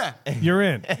yard? Yeah. You're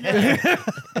in. The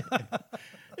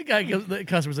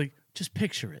customer's like, just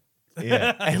picture it.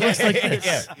 Yeah. It looks like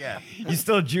this. Yeah. You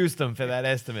still juiced them for that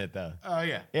estimate, though. Oh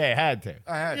yeah. Yeah, you had to.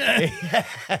 I had. Yeah,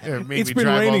 it made It's me been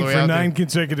drive all the raining way for out there. 9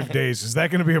 consecutive days. Is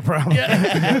that going to be a problem?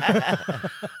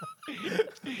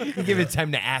 You give it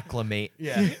time to acclimate.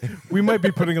 Yeah. We might be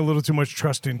putting a little too much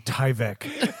trust in Tyvek.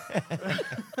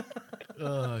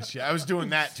 Oh shit! I was doing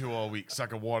that too all week,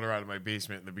 sucking water out of my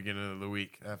basement in the beginning of the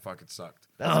week. That fucking sucked.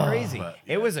 That's crazy. But,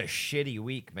 It was a shitty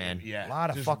week, man. Yeah, A lot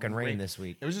of just fucking rain this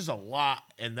week. It was just a lot,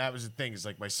 and that was the thing. Is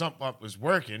like my sump pump was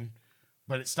working,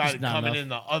 but it started not coming enough. in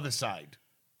the other side.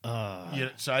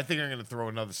 So I think I'm gonna throw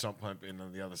another sump pump in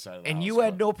on the other side of the house. And you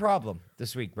had no problem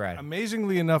this week, Brad.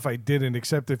 Amazingly enough, I didn't,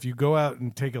 except if you go out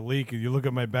and take a leak and you look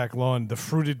at my back lawn, the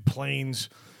fruited plains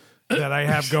that I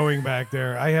have going back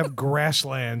there, I have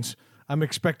grasslands. I'm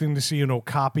expecting to see an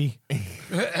okapi.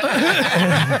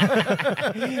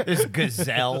 This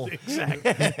gazelle.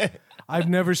 I've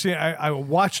never seen. I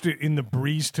watched it in the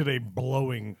breeze today,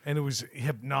 blowing, and it was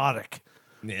hypnotic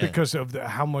because of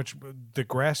how much the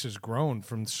grass has grown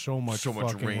from so much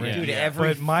much rain. Dude, Yeah. every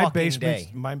But my fucking basement,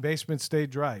 day. my basement stayed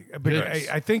dry. But Yes.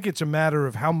 I think it's a matter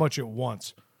of how much it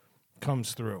wants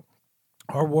comes through.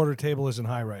 Our water table isn't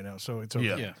high right now, so it's okay.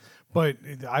 Yeah. Yeah. But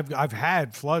I've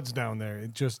had floods down there.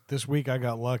 It just this week I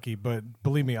got lucky, but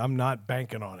believe me, I'm not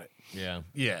banking on it. Yeah.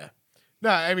 Yeah. No,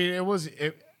 I mean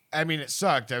it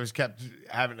sucked. I was kept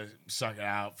having to suck it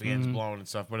out, fans blowing and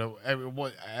stuff. But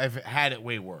I've had it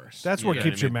way worse. That's You what know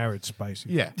keeps I your mean? marriage spicy.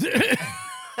 Yeah.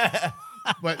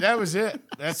 But that was it.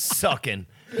 Sucking.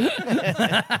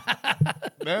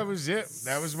 That was it.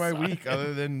 That was my week.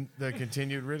 Other than the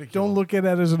continued ridicule. Don't look at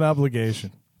it as an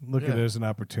obligation. Look at Yeah. it as an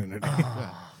opportunity.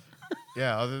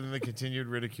 Yeah. Other than the continued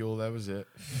ridicule, that was it.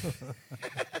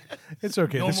 It's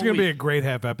okay. This is Normal going to be week. a great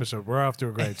half episode. We're off to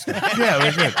a great start. Yeah, it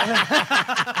was good.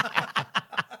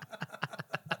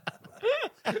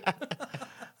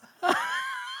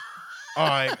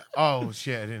 Oh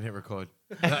shit! I didn't hit record.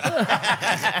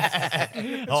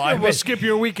 We'll skip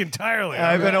your week entirely.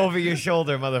 I've been over your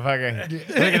shoulder, motherfucker.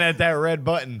 Looking at that red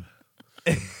button.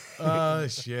 Oh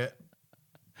shit!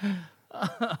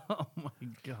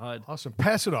 God. Awesome.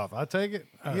 Pass it off. I'll take it.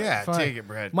 All right, Yeah, fine. take it,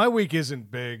 Brad. My week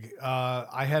isn't big.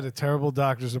 I had a terrible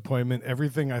doctor's appointment.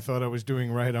 Everything I thought I was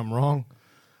doing right, I'm wrong.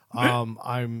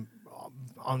 I'm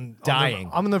Dying.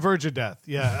 I'm on the verge of death.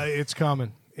 Yeah, it's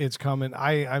coming. It's coming.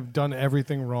 I've done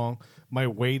everything wrong. My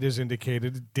weight is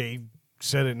indicated. Dave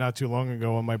said it not too long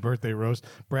ago on my birthday roast.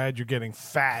 Brad, you're getting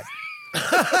fat.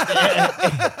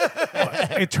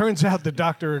 It turns out the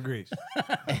doctor agrees.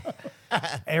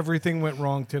 Everything went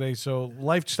wrong today, so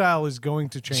lifestyle is going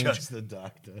to change. Just the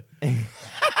doctor. You're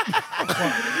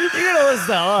gonna listen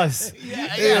to us.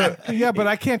 Yeah, but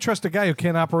I can't trust a guy who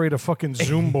can't operate a fucking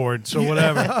Zoom board, so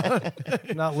whatever.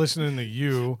 Not listening to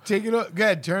you. Take it up. Go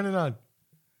ahead. Turn it on.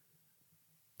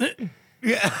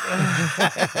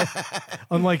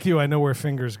 Unlike you, I know where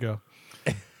fingers go.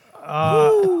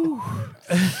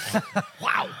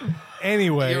 Wow.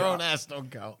 Anyway, Your own ass don't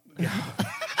count.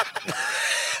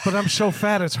 but I'm so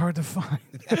fat it's hard to find.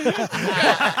 I'm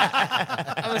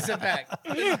gonna sit back.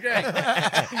 This is great.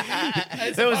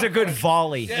 That was a good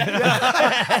volley.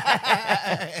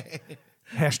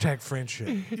 Hashtag friendship.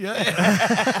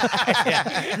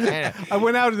 I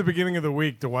went out at the beginning of the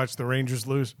week to watch the Rangers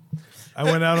lose. I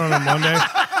went out on a Monday.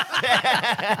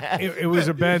 It was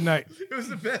a bad night. It was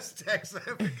the best text I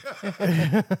ever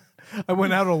got. I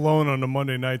went out alone on a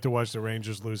Monday night to watch the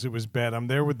Rangers lose. It was bad. I'm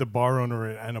there with the bar owner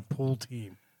and a pool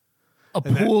team. A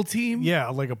pool team? Yeah,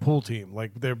 like a pool team.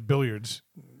 Like they're billiards.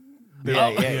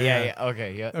 Yeah.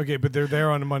 Okay, yeah. Okay, but they're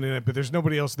there on a Monday night, but there's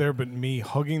nobody else there but me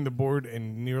hugging the board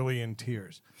and nearly in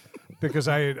tears. Because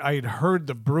I had heard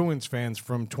the Bruins fans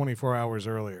from 24 hours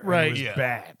earlier. And Right. It was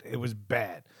bad. It was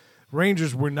bad.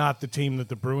 Rangers were not the team that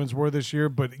the Bruins were this year,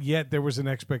 but yet there was an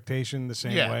expectation the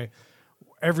same way.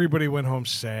 Everybody went home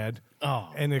sad. Oh.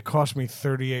 And it cost me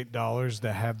 $38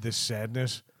 to have this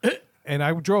sadness. And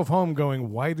I drove home going,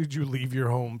 why did you leave your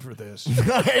home for this?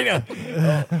 I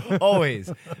know.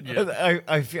 Always. I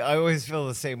always feel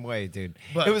the same way, dude.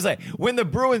 But- it was like when the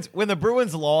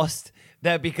Bruins lost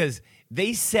that because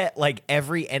they set like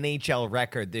every NHL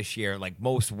record this year, like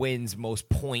most wins, most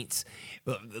points,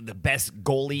 the best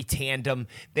goalie tandem.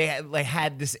 They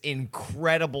had this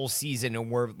incredible season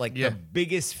and were like the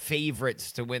biggest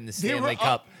favorites to win the Stanley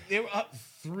Cup. They were up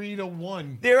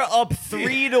 3-1. They're up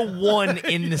 3-1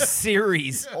 in the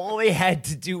series. All they had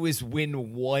to do was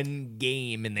win one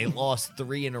game, and they lost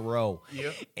 3 in a row.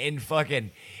 Yep. And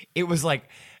fucking, it was like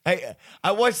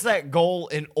I watched that goal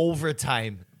in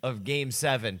overtime of Game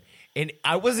 7. And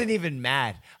I wasn't even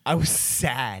mad. I was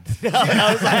sad.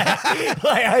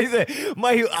 I was like,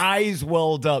 my eyes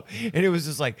welled up, and it was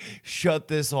just like, shut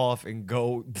this off and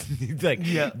go. Like,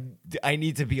 I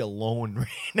need to be alone right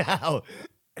now.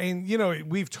 And, you know,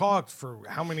 we've talked for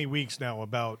how many weeks now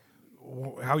about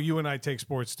how you and I take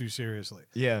sports too seriously.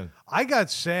 Yeah. I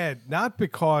got sad, not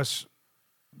because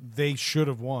they should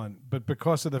have won, but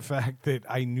because of the fact that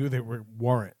I knew they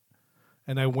weren't.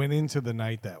 And I went into the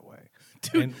night that way.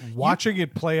 Dude, and watching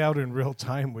it play out in real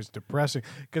time was depressing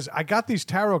because I got these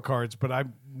tarot cards, but I've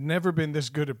never been this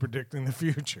good at predicting the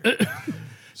future.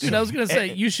 Dude, I was going to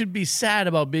say, you should be sad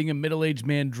about being a middle-aged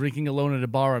man drinking alone at a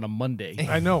bar on a Monday.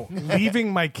 I know.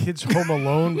 Leaving my kids home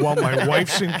alone while my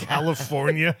wife's in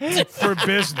California for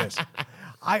business.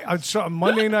 I saw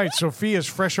Monday night, Sophia's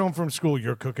fresh home from school.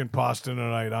 You're cooking pasta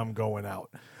tonight. I'm going out.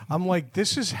 I'm like,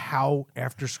 this is how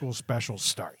after-school specials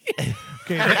start.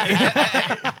 Okay,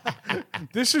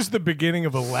 this is the beginning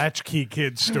of a latchkey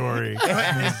kid story.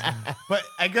 But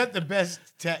I got the best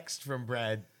text from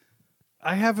Brad.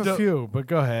 I have a few, but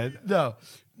go ahead.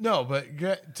 No, but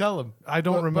tell him. I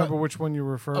don't remember but which one you're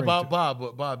referring about to. Bob,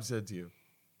 what Bob said to you.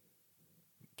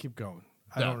 Keep going.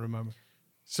 I No. don't remember.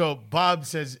 So Bob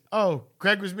says, "Oh,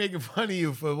 Craig was making fun of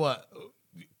you for what?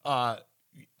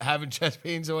 Having chest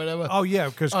pains or whatever." Oh yeah,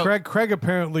 because Craig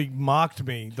apparently mocked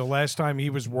me the last time he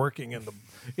was working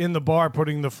in the bar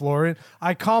putting the floor in.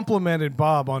 I complimented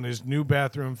Bob on his new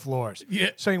bathroom floors,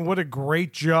 saying what a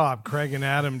great job Craig and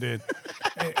Adam did.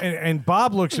 and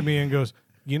Bob looks at me and goes,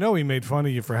 "You know he made fun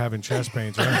of you for having chest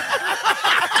pains, right?"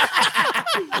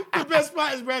 The best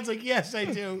part is Brad's like, "Yes, I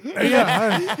do.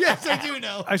 Yeah, Yes, I do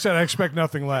know." I said I expect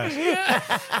nothing less.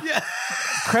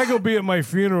 Craig will be at my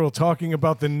funeral talking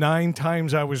about the 9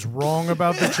 times I was wrong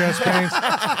about the chest pains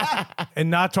and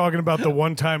not talking about the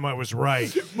one time I was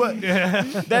right. But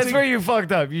That's where you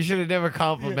fucked up. You should have never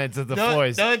complimented the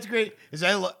floors. No, it's great. Is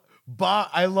Bob?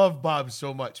 I love Bob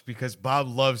so much because Bob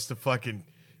loves to fucking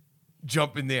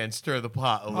jump in there and stir the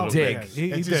pot a little dig. bit.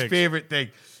 He It's his digs. favorite thing.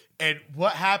 And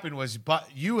what happened was,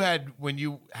 you had when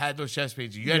you had those chest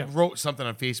pains, you had wrote something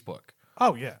on Facebook,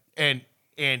 Oh yeah.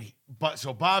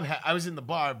 so Bob, I was in the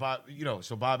bar, Bob,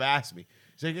 so Bob asked me,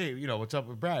 he's like, "Hey, what's up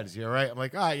with Brad? Is he all right?" I'm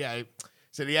like, "Ah, yeah." He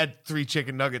said he had 3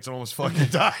 chicken nuggets and almost fucking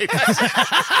died.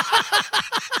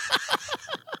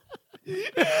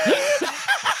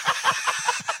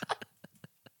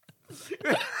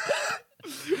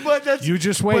 But that's You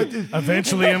just wait.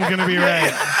 Eventually, I'm going to be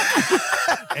right.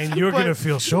 And you're going to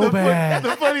feel so bad.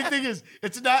 The funny thing is,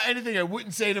 it's not anything I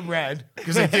wouldn't say to Brad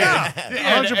because I did. Yeah,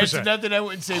 And 100%. It's nothing I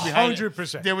wouldn't say behind.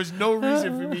 100%. There was no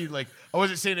reason for me, like I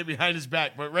wasn't saying it behind his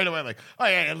back, but right away, like, "Oh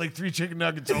yeah, I had like 3 chicken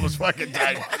nuggets, almost fucking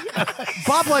died."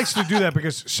 Bob likes to do that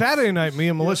because Saturday night, me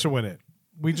and Melissa went in.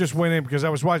 We just went in because I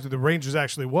was watching. The Rangers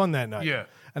actually won that night. Yeah.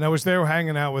 And I was there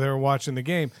hanging out with her watching the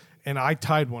game, and I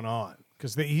tied one on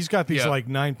because he's got these Yeah. like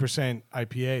 9%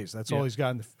 IPAs. That's all he's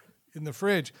got. in the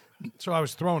fridge. So I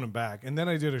was throwing them back. And then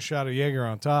I did a shot of Jaeger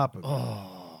on top of it.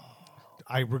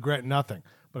 I regret nothing,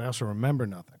 but I also remember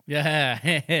nothing. Yeah.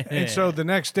 And so the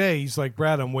next day, he's like,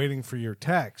 Brad, I'm waiting for your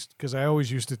text. Because I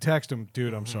always used to text him,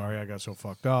 dude, I'm sorry, I got so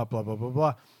fucked up, blah, blah, blah,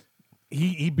 blah.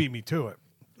 He beat me to it.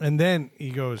 And then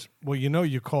he goes, well, you know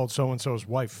you called so-and-so's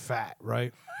wife fat,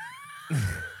 right?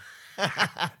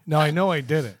 Now, I know I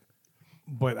didn't,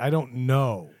 but I don't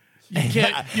know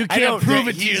You can't prove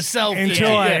it to yourself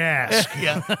until I ask.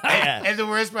 And the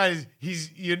worst part is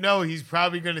he's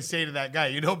probably going to say to that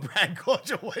guy, Brad called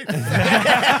your wife.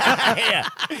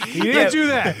 He didn't do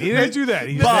that. He didn't do that.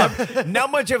 He's Bob,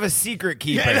 not much of a secret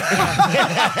keeper.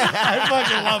 I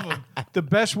fucking love him. the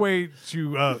best way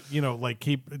to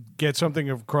get something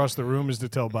across the room is to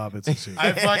tell Bob it's a secret.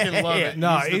 I fucking love it.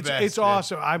 No, He's the best, it's man.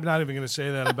 awesome. I'm not even going to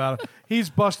say that about him. He's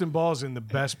busting balls in the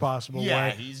best possible Yeah,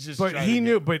 way. he's just But trying he to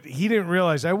knew. But he didn't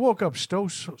realize I woke up so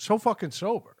fucking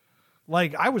sober.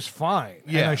 Like I was fine,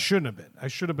 and Yeah. I shouldn't have been. I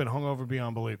should have been hungover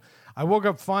beyond belief. I woke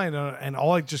up fine, and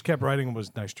all I just kept writing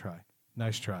was "nice try,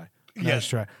 nice try, nice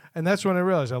try," and that's when I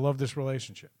realized I love this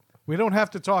relationship. We don't have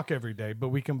to talk every day, but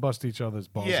we can bust each other's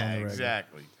balls. Yeah, on the regular.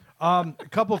 exactly. A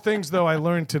couple things though I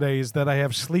learned today is that I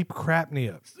have sleep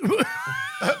crapnea.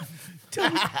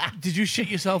 Did you shit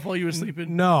yourself while you were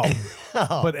sleeping? No,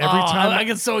 but every time I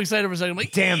get so excited for a second. I'm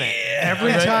like, Damn it.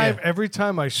 every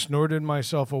time I snorted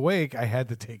myself awake, I had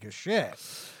to take a shit.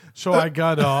 So I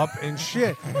got up and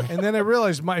shit, and then I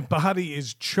realized my body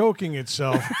is choking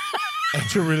itself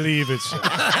to relieve itself.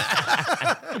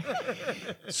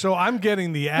 So I'm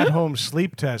getting the at-home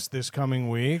sleep test this coming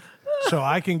week, so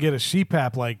I can get a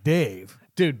CPAP like Dave.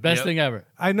 dude, best thing ever.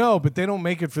 I know, but they don't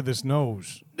make it for this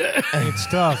nose. It's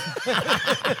tough.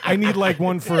 I need like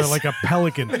one for like a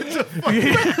pelican. Brad's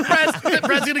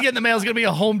gonna get in the mail. It's gonna be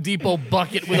a Home Depot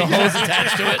bucket with a hose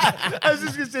attached to it. I was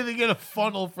just going to say they get a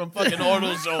funnel from fucking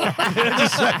AutoZone.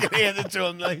 Just fucking hand it to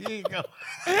him. Like, here you go.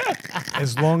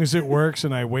 As long as it works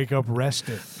and I wake up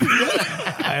rested.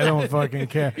 I don't fucking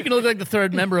care. You can look like the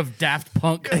third member of Daft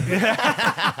Punk.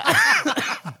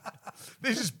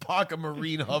 They just park a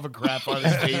marine hovercraft on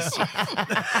his face.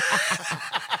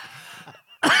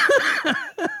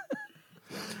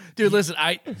 Dude, listen,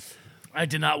 I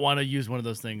did not want to use one of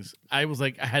those things. I was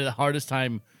like, I had the hardest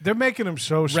time They're making them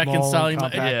so small reconciling.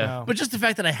 and compact now. But just the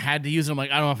fact that I had to use it, I'm like,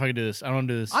 I don't know if I can do this. I don't want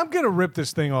to do this. I'm going to rip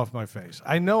this thing off my face.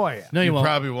 I know I am. No, you won't.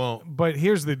 Probably won't. But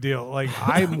here's the deal. Like,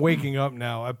 I'm waking up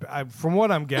now. From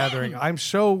what I'm gathering, I'm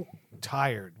so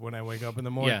tired when I wake up in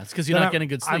the morning. Yeah, it's 'cause you're that not getting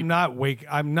good sleep.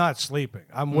 I'm not sleeping.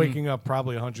 I'm waking up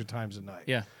probably 100 times a night.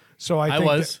 Yeah. So I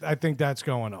was. I think that's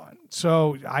going on.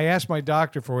 So I asked my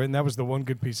doctor for it, and that was the one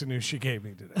good piece of news she gave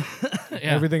me today. Yeah.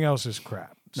 Everything else is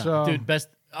crap. No, so, dude, best,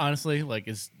 honestly, like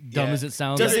as dumb Yeah. as it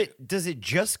sounds. Does it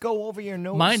just go over your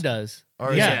nose? Mine does.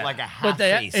 Or is yeah. it like a half But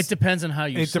face? it depends on how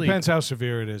you it sleep. depends how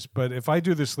severe it is. But if I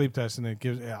do the sleep test and it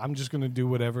gives, I'm just going to do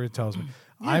whatever it tells me.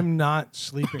 I'm not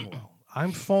sleeping well.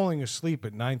 I'm falling asleep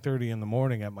at 9:30 in the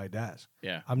morning at my desk.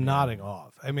 Yeah. I'm nodding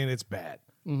off. I mean, it's bad.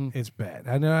 It's bad.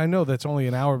 I know that's only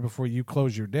an hour before you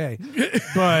close your day,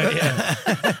 but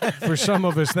for some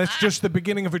of us, that's just the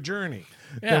beginning of a journey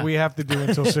Yeah. that we have to do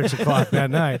until 6 o'clock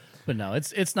that night. But no,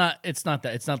 it's not that.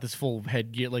 It's not this full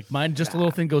head gear. Like mine, just a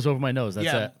little thing goes over my nose. That's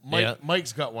Yeah, it.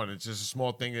 Mike's got one. It's just a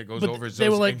small thing that goes But over his they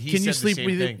were nose, like, and he "Can you said the sleep same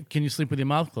with thing. Can you sleep with your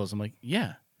mouth closed?" I'm like,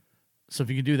 "Yeah." So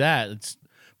if you can do that, it's.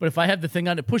 But if I have the thing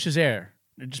on, it pushes air.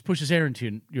 It just pushes air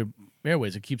into your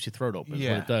airways. It keeps your throat open. Is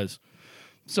Yeah. what it does.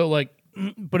 So like,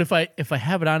 but if I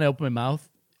have it on, I open my mouth.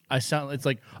 I sound. It's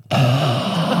like,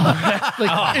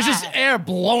 like it's just air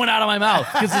blowing out of my mouth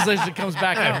because it comes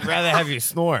back I'd out. rather have you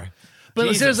snore. But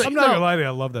Jesus. seriously, I'm not gonna lie to you.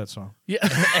 I love that song. Yeah.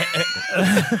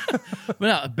 But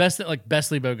no, best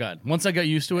sleep I've gotten. Once I got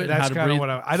used to it, and how That's to kind breathe, of what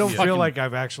I don't fucking- feel like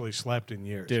I've actually slept in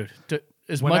years. dude.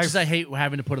 As When much I- as I hate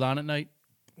having to put it on at night,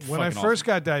 When I fucking first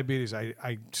got diabetes,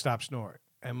 I stopped snoring.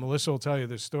 And Melissa will tell you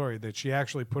this story that she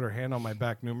actually put her hand on my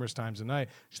back numerous times a night.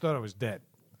 She thought I was dead.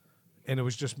 And it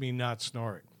was just me not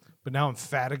snoring. But now I'm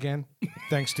fat again,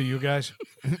 thanks to you guys.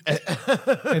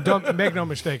 And don't make no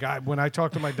mistake, when I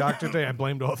talked to my doctor today, I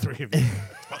blamed all three of you.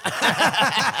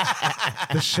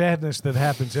 The sadness that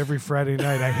happens every Friday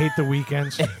night. I hate the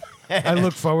weekends. I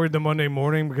look forward to Monday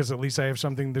morning because at least I have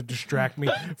something to distract me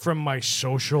from my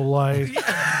social life.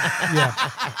 Yeah.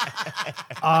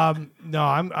 No,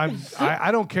 I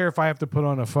don't care if I have to put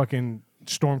on a fucking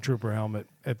stormtrooper helmet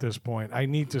at this point. I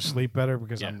need to sleep better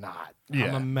because I'm not.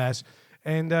 I'm a mess.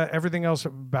 And everything else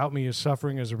about me is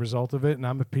suffering as a result of it, and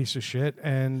I'm a piece of shit.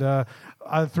 And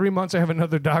 3 months, I have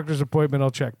another doctor's appointment.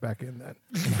 I'll check back in then.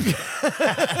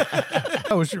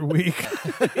 How was your week?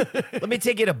 Let me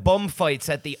take you to bum fights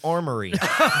at the Armory. The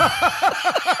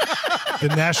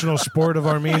national sport of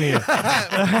Armenia.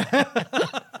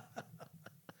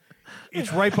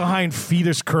 It's right behind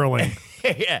fetus curling.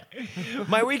 Yeah.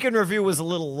 My weekend review was a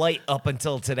little light up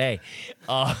until today.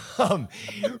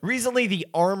 Recently, the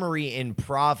Armory in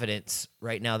Providence,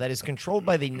 right now, that is controlled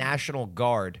by the National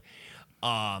Guard.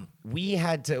 We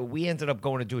ended up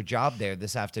going to do a job there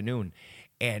this afternoon,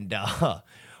 and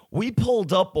we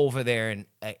pulled up over there, and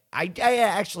I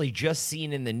actually just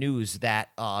seen in the news that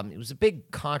it was a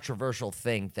big controversial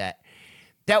thing that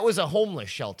was a homeless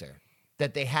shelter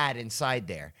that they had inside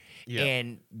there. Yeah.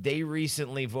 And they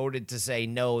recently voted to say,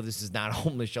 no, this is not a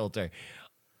homeless shelter.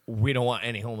 We don't want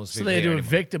any homeless So people they had here to anymore.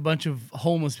 evict a bunch of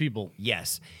homeless people.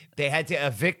 Yes. They had to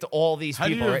evict all these How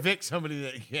do people you right? evict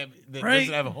somebody that Right.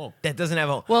 doesn't have a home? that doesn't have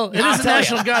a home. Well, it I'll is the tell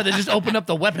National you. Guard. They just opened up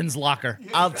the weapons locker.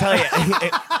 I'll tell you.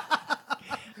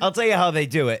 I'll tell you how they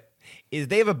do it. Is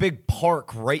they have a big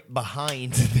park right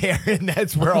behind there, and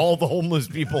that's where all the homeless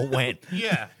people went.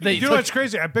 Yeah. They You know took- what's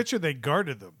crazy? I bet you they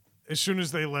guarded them as soon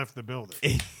as they left the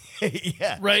building.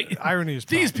 Yeah. right. Irony is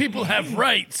These probably- people have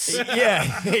rights,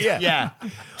 Yeah. Yeah. Yeah.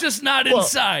 just not Well,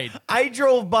 inside. I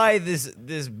drove by this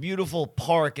beautiful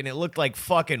park, and it looked like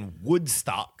fucking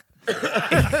Woodstock.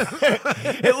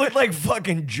 It looked like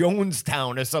fucking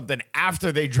Jonestown or something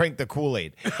after they drank the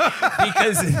Kool-Aid.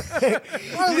 Because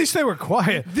Well, at least they were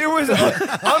quiet. there was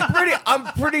I'm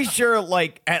pretty sure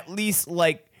like at least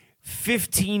like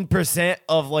 15%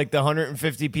 of like the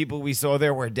 150 people we saw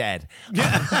there were dead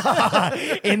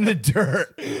in the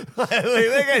dirt. Like,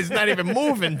 that guy's not even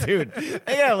moving, dude. That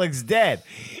guy looks dead,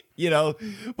 you know.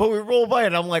 But we roll by it,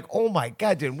 and I'm like, oh my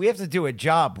god, dude, we have to do a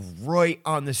job right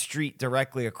on the street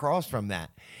directly across from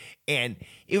that. And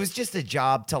it was just a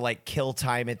job to like kill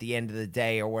time at the end of the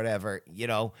day or whatever, you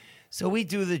know. So we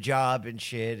do the job and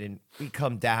shit, and we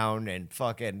come down and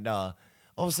fucking all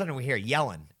of a sudden we hear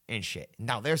yelling and shit.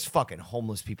 Now there's fucking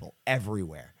homeless people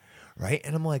everywhere, right?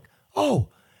 And I'm like,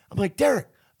 Derek,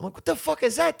 I'm like, what the fuck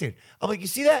is that, dude? I'm like, you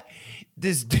see that?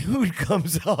 This dude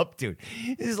comes up, dude.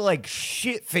 This is like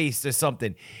shit faced or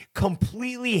something.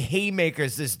 Completely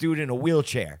haymakers this dude in a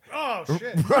wheelchair. Oh,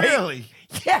 shit. Right? Really?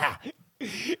 Yeah.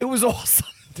 It was awesome.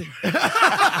 dude.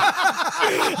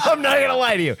 I'm not gonna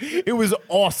lie to you. It was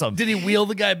awesome. Did he wheel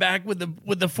the guy back with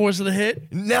the force of the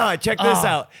hit? No, check this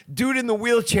out. Dude in the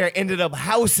wheelchair ended up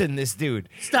housing this dude.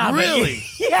 Stop it. Really?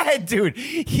 Yeah, dude.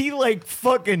 He like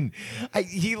fucking.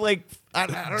 He like. I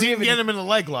don't Didn't even get him in the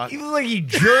leg lock. He was like he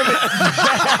German.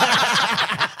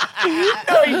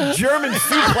 No, he German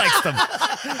suplexed him.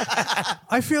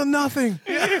 I feel nothing.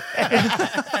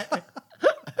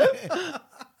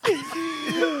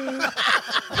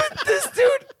 This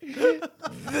dude,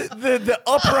 the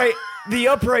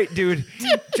upright dude,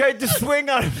 tried to swing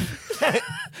on him.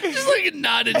 Just like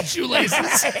knotted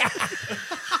shoelaces.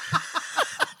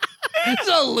 It's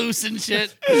all loose and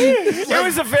shit. It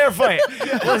was a fair fight.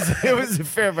 It was a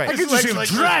fair fight. I could just see him.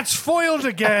 Drat's foiled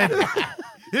again.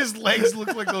 His legs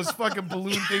look like those fucking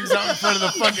balloon things out in front of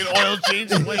the fucking oil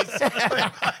change place.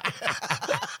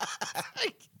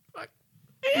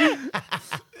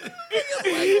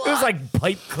 It was like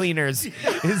pipe cleaners.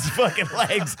 His fucking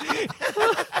legs.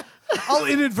 I'll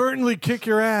inadvertently kick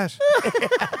your ass.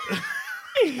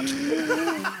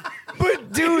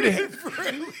 But dude,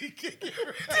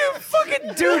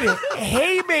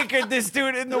 haymaker this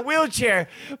dude in the wheelchair.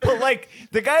 But like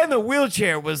the guy in the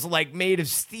wheelchair was like made of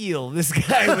steel. This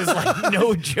guy was like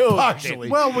no joke. Partially.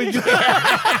 Well, when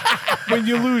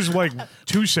you lose like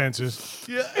 2 senses.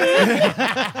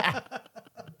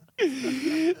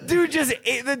 Dude just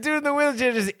ate, the dude in the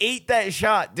wheelchair just ate that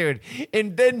shot, dude,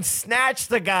 and then snatched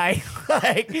the guy,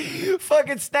 like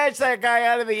fucking snatched that guy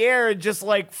out of the air and just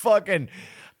like fucking,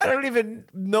 I don't even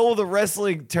know the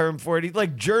wrestling term for it. He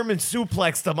like German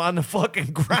suplexed him on the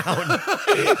fucking ground.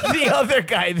 The other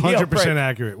guy, the 100% upright.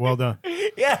 accurate. Well done.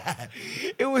 Yeah,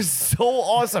 it was so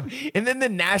awesome. And then the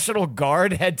National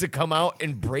Guard had to come out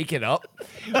and break it up,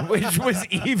 which was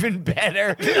even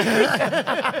better. He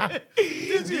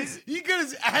got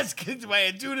his ass kicked by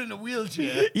a dude in a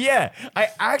wheelchair. Yeah, I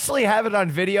actually have it on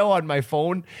video on my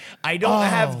phone. I don't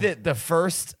have the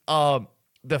first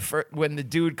when the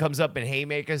dude comes up and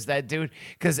haymakers that dude,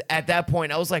 because at that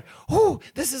point I was like, "Oh,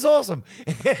 this is awesome!"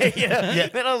 Yeah.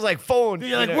 Then I was like, "Phone."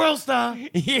 You're like, world star.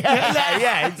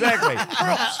 Yeah, exactly.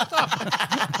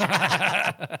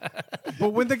 But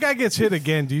when the guy gets hit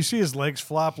again, do you see his legs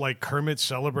flop like Kermit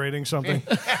celebrating something?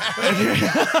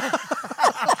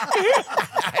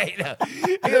 You know,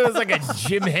 it was like a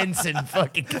Jim Henson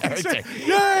fucking character.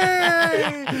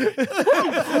 Yay!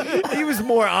 He was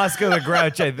more Oscar the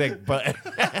Grouch, I think, but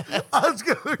I was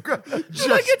gonna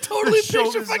I can totally picture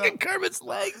shoulders fucking up. Kermit's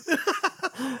legs.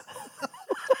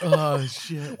 Oh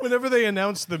shit! Whenever they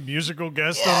announce the musical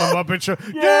guest on the Muppet Show,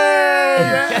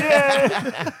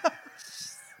 yay!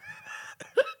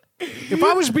 If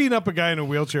I was beating up a guy in a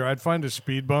wheelchair, I'd find a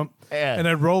speed bump Yeah. and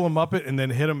I'd roll him up it and then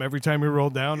hit him every time he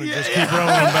rolled down and just keep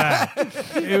rolling him back.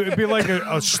 It would be like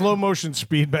a slow motion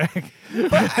speed bag.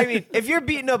 But I mean, if you're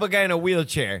beating up a guy in a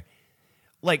wheelchair,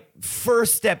 like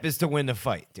first step is to win the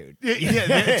fight, dude. Yeah,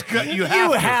 it's good. You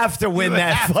have to win You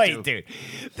that have fight, to. dude.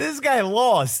 This guy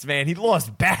lost, man. He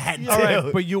lost bad, All too.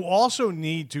 right, but you also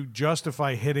need to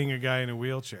justify hitting a guy in a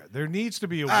wheelchair. There needs to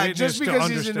be a witness Just to because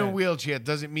understand. he's in a wheelchair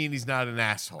doesn't mean he's not an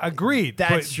asshole. Agreed.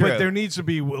 That's but, true. But there needs to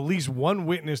be at least one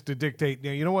witness to dictate,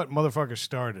 you know what, motherfucker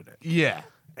started it. Yeah.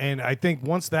 And I think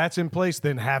once that's in place,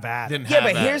 then have at it. Then Yeah, have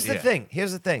but that, here's the yeah. thing.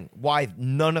 Here's the thing. Why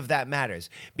none of that matters.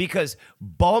 Because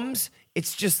bums,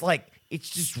 it's just like, it's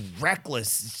just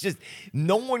reckless. It's just,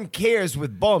 no one cares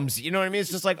with bums. You know what I mean?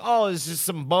 It's just like, oh, it's just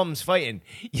some bums fighting.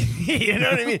 You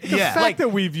know what I mean? The fact Like,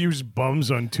 that we've used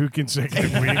bums on 2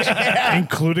 consecutive weeks,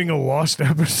 including a lost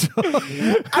episode.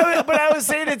 but I was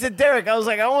saying it to Derek. I was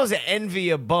like, I almost envy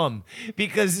a bum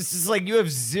because it's just like you have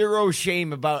zero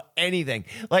shame about anything.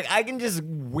 Like I can just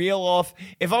wheel off.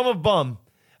 If I'm a bum,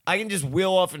 I can just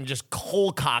wheel off and just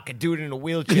cold cock a dude in a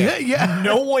wheelchair. Yeah.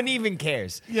 No one even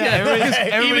cares. everybody's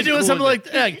Even doing cool something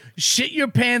with like shit your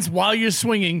pants while you're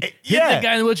swinging, hit Yeah. the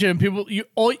guy in the wheelchair, and people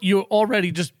you're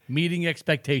already just meeting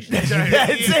expectations. That's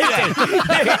it.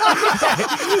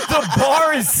 The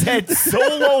bar is set so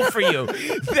low for you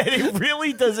that it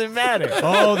really doesn't matter.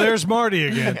 Oh, there's Marty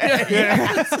again.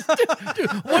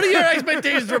 What are your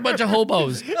expectations for a bunch of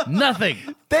hobos? Nothing.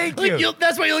 Thank Like, you.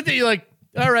 that's why you looked at you like,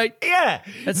 all right, Yeah.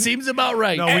 that seems about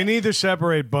right. No, we need to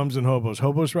separate bums and hobos.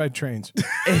 Hobos ride trains.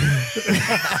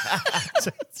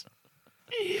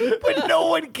 But no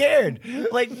one cared.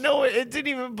 Like, no, it didn't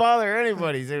even bother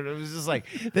anybody. Dude. It was just like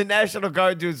the National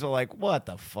Guard dudes were like, what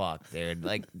the fuck, dude?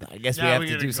 Like, I guess we Now have we're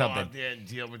to gonna do go something. out there and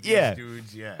deal with Yeah. these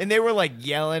dudes. Yeah. And they were like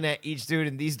yelling at each dude,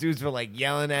 and these dudes were like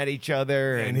yelling at each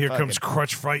other. And here fucking- comes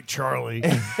Crutch Fight Charlie.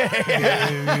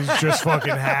 He's just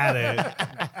fucking had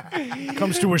it.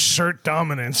 Comes to assert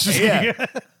dominance. Yeah.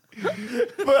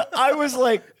 But I was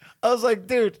like,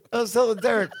 dude, I was telling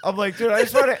Derek, I'm like, dude, I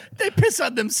just want to. They piss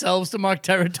on themselves to mark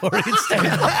territory instead.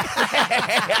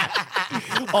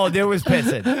 Oh, there was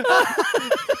pissing.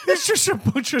 It's just a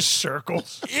bunch of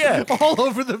circles. Yeah. All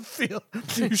over the field.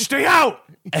 You stay out.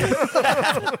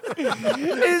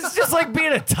 It's just like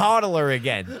being a toddler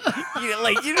again. You know,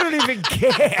 like, you don't even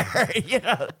care. You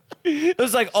know? It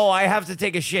was like, oh, I have to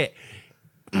take a shit.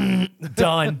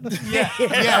 Done.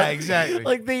 Yeah, exactly.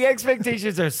 Like, the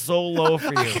expectations are so low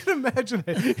for I you. can imagine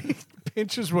it. He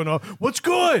pinches one off. What's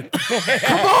good? But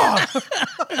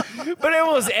I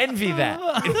almost envy that.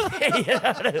 You know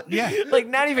what I mean? Yeah. Like,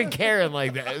 not even caring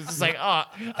like that. It's just like, oh,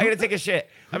 I gotta take a shit.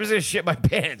 I'm just gonna shit my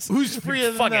pants. Who's freer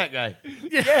than Fuck that it. guy?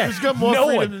 Yeah. Who's got more No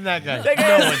freedom one. than that guy?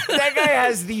 That guy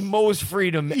has the most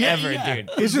freedom ever, yeah. dude.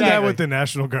 Isn't that what the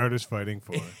National Guard is fighting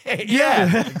for?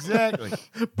 Yeah. Exactly.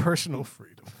 Personal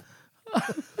freedom.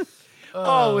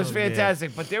 Oh, it was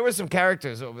fantastic. But there were some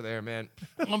characters over there, man.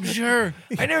 I'm sure.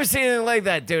 I never seen anything like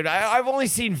that, dude. I've only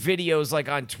seen videos like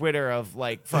on Twitter of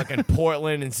like fucking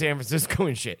Portland and San Francisco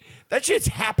and shit. That shit's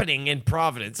happening in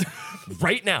Providence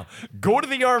right now. Go to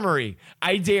the Armory.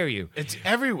 I dare you. It's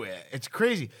everywhere. It's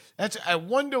crazy. I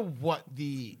wonder what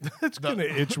the It's going to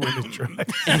itch when it dries.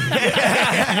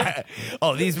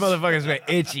 Oh, these motherfuckers were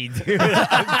itchy, dude.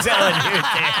 I'm telling you.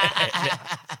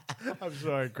 I'm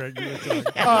sorry, Craig. You were talking.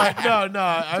 no.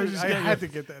 I was just I getting had to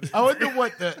get that in. I wonder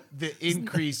what the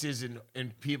increase is in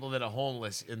people that are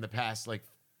homeless in the past like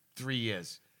 3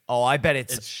 years. Oh, I bet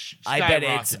it's. It's I bet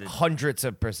it's skyrocketed. hundreds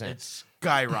of percent. It's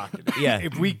skyrocketed. Yeah.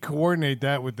 If we coordinate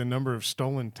that with the number of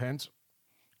stolen tents,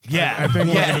 Yeah. I think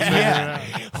we're yeah. going to yeah.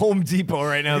 figure it out. Home Depot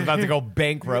right now is about to go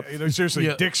bankrupt. You know, seriously,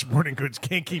 Yeah. Dick's Sporting Goods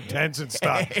can't keep tents in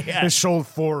stock. They sold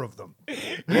 4 of them.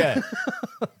 Yeah.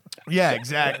 Yeah,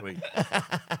 exactly.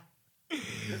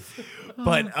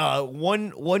 But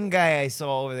one guy I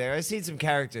saw over there, I seen some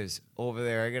characters over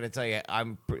there. I gotta tell you,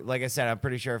 like I said, I'm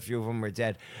pretty sure a few of them are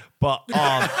dead. But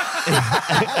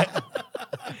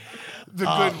The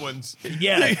good ones.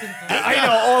 yeah, I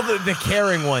know all the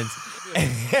caring ones.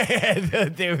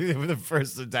 They were the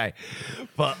first to die.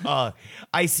 But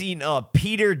I seen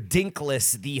Peter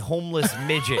Dinkless, the homeless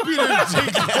midget.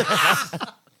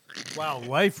 Wow,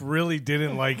 life really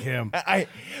didn't like him.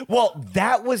 Well,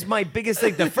 that was my biggest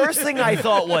thing. The first thing I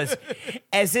thought was,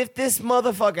 as if this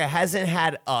motherfucker hasn't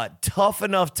had a tough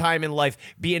enough time in life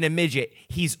being a midget,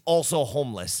 he's also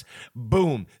homeless.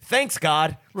 Boom. Thanks,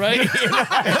 God. Right? You know?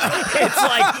 It's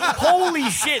like, holy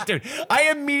shit, dude.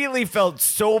 I immediately felt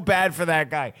so bad for that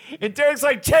guy. And Derek's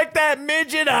like, check that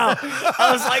midget out.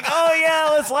 I was like, oh yeah,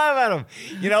 let's laugh at him.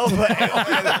 You know,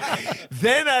 but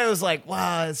then I was like,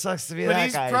 wow, it sucks to be But that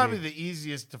he's guy. probably dude. the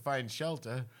easiest to find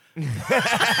shelter. He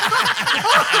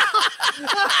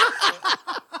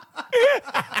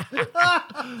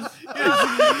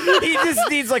just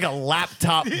needs like a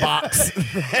laptop box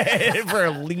for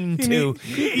a lean-to.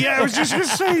 Yeah, I was just gonna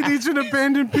say he needs an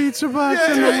abandoned pizza box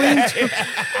and a lean-to.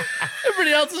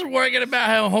 Everybody else is worrying about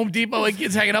how Home Depot and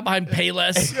kids hanging up behind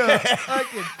Payless.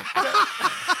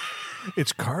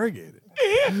 It's corrugated.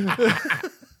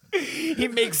 He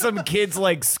makes some kids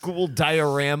like school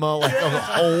diorama, like a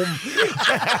home.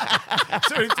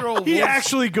 So he throw a He wolf-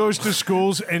 actually goes to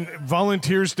schools and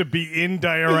volunteers to be in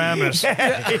dioramas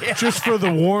just for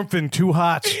the warmth and two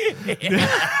hots.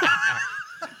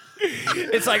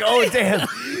 It's like, oh damn,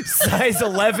 size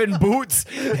 11 boots.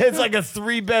 It's like a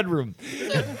 3-bedroom.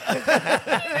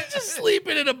 Just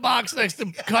sleeping in a box next to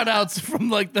cutouts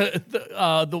from like the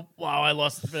wow, I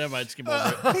lost it. Never mind, skip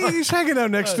over it. He's hanging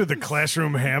out next to the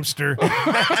classroom hamster.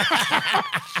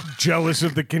 Jealous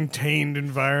of the contained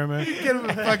environment. Get him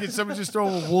a fucking someone just throw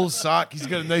him a wool sock. He's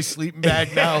got a nice sleeping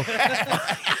bag now.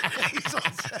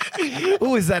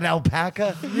 Ooh, is that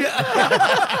alpaca?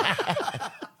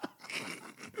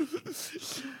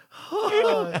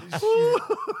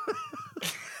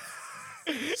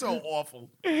 So awful.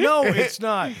 No, it's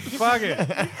not. Fuck it.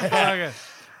 Fuck it.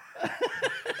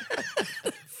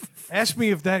 Ask me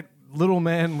if that little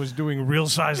man was doing real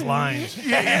size lines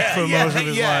for most of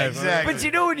his life. Exactly. But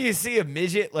you know when you see a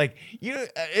midget, like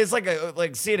it's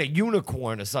like seeing a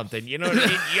unicorn or something. You know what I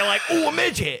mean? You're like, oh, a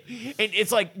midget, and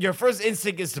it's like your first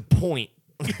instinct is to point.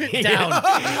 Down.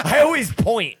 I always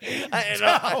point.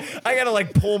 I gotta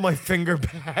like pull my finger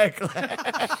back.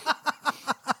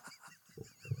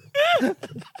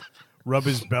 Rub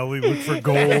his belly, look for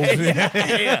gold.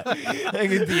 Yeah, like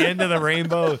at the end of the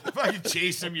rainbow. If I can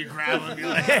chase him, you grab him. You're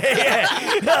like,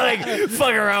 Yeah, like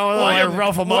fuck around with him, like,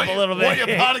 rough him up a little bit. Want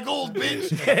your pot of gold,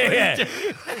 bitch? Yeah.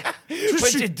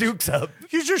 Put your dukes up.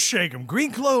 You just shake them.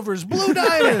 Green clovers, blue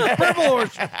diamonds, purple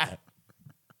horse.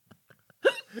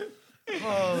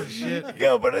 Oh shit!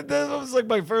 Yeah, but that was like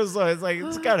my first thought. It's like,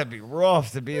 it's gotta be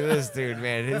rough to be this dude,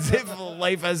 man. As if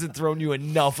life hasn't thrown you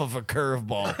enough of a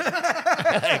curveball.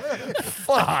 Like,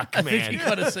 fuck, I think he man.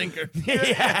 cut a sinker.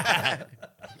 Yeah.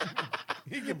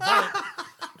 He can bunt.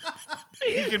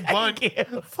 He can bunt.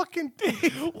 Fucking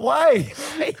Why?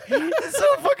 It's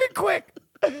so fucking quick.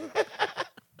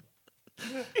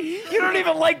 You don't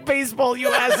even like baseball,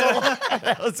 you asshole.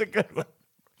 That was a good one.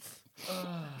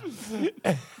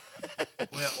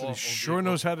 He sure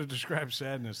knows how to describe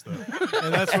sadness, though.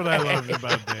 And that's what I loved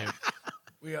about Dave.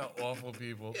 We are awful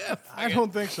people. I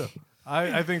don't think so.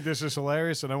 I think this is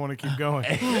hilarious, and I want to keep going.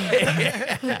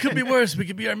 It could be worse. We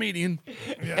could be Armenian.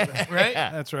 Right?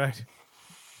 That's right.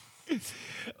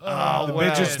 Oh, The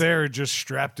midgets there are just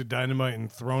strapped to dynamite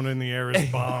and thrown in the air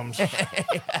as bombs.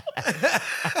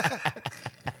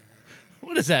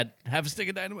 What is that? Half a stick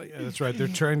of dynamite? That's right. They're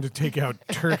trying to take out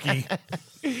Turkey.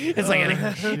 It's like an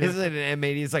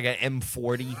M80. It's like an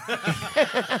M40.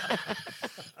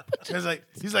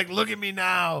 He's like, look at me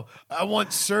now. I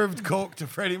once served coke to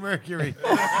Freddie Mercury.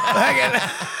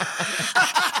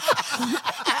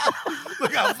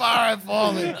 Look how far I've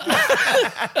fallen.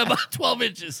 About 12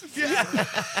 inches.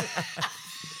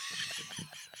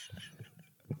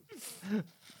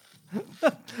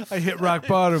 I hit rock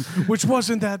bottom, which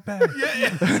wasn't that bad.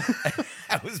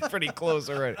 That was pretty close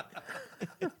already.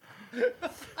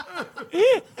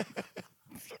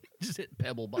 Just hit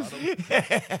pebble bottom.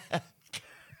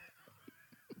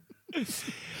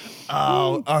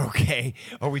 Oh, okay.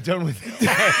 Are we done with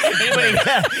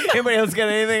anybody else got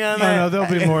anything on No, that? no,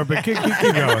 there'll be more, but keep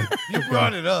going. You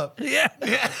brought it up. Yeah.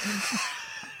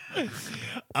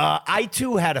 I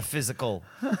too had a physical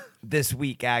this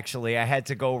week, actually. I had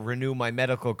to go renew my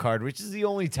medical card, which is the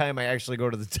only time I actually go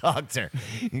to the doctor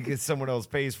because someone else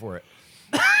pays for it.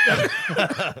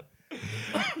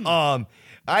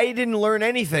 I didn't learn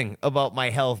anything about my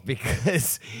health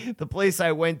because the place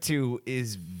I went to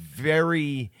is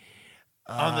very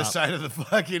on the side of the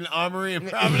fucking armory in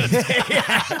Providence.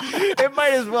 It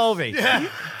might as well be.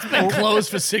 It's been closed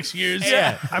for 6 years.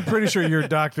 Yeah. I'm pretty sure your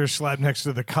doctor slapped next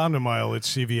to the condom aisle at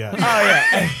CVS.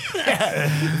 Oh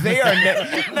yeah. They are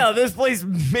no. This place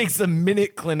makes the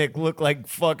Minute Clinic look like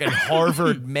fucking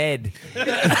Harvard Med.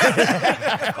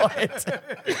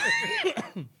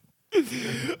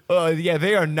 Yeah,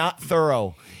 they are not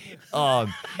thorough.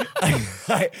 I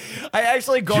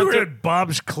actually gone You were through. at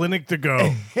Bob's Clinic to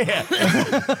go.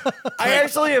 I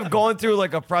actually have gone through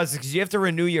like a process because you have to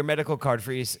renew your medical card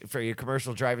for your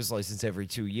commercial driver's license every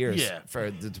 2 years Yeah.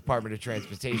 for the Department of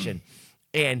Transportation,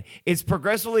 and it's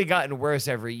progressively gotten worse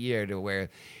every year to where.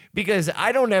 Because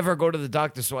I don't ever go to the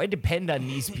doctor, so I depend on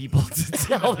these people to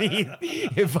tell me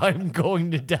if I'm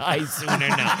going to die soon or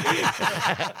not.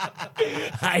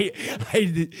 I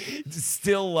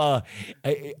still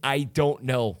I don't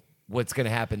know what's going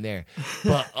to happen there,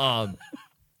 but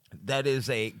that is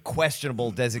a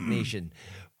questionable designation.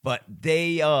 But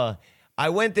I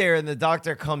went there and the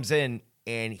doctor comes in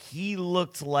and he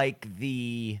looked like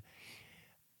the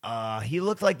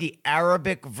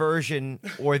Arabic version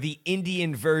or the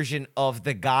Indian version of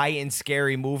the guy in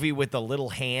Scary Movie with the little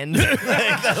hand, like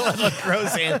the little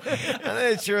crow's hand.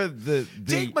 I'm not sure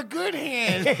Take my good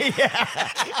hand.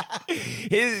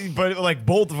 but like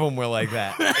both of them were like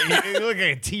that. You look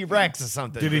like a T-Rex or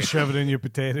something. Did he shove it in your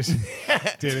potatoes?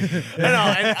 Did he? No,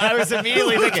 and I was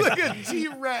immediately thinking, like a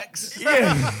T-Rex.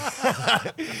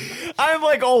 yeah. I'm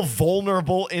like all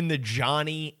vulnerable in the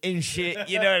Johnny and shit.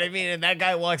 You know what I mean? And that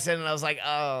guy walks in and I was like,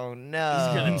 oh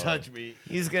no. He's gonna touch me.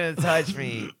 He's going to touch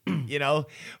me, you know?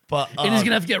 But And he's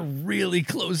gonna have to get really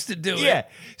close to do it. yeah.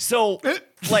 So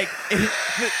like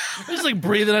He's like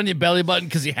breathing on your belly button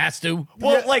because he has to.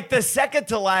 well, like the second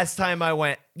to last time I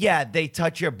went, yeah, they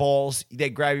touch your balls, they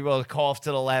grab your balls, cough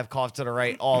to the left, cough to the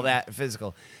right, all that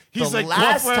physical. He's the like,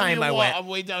 last "Cough wherever time you I want. went, I'm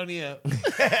way down here.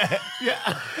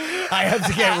 I have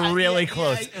to get really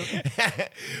close.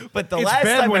 But the It's last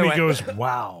bad time when I he went, goes,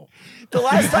 wow. the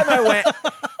last time I went,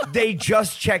 they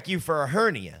just check you for a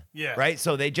hernia. Yeah. Right?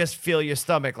 So they just feel your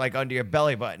stomach like under your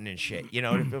belly button and shit, you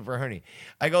know, to feel for a hernia.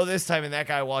 I go this time and that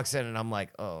guy walks in and I'm like,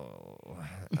 oh.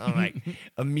 I'm like,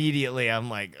 immediately I'm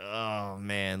like, oh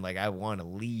man, like I want to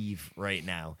leave right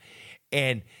now.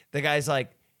 And the guy's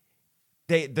like,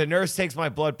 the nurse takes my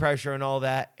blood pressure and all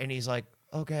that, and he's like,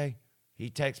 okay. He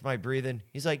takes my breathing.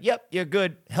 He's like, yep, you're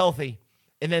good, healthy,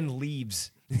 and then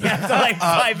leaves. After like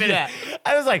 5 minutes.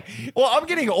 I was like, well, I'm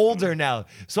getting older now.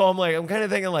 So I'm kind of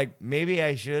thinking like, maybe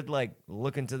I should like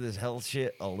look into this health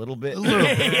shit a little bit. A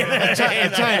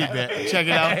tiny bit. Check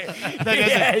it out.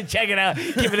 Yeah, check it out.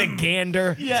 Give it a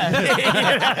gander.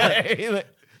 Yeah.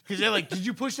 Because they're like, did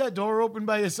you push that door open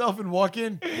by yourself and walk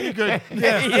in? You're good.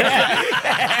 Yeah.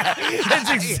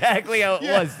 That's exactly how it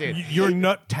was, dude. You're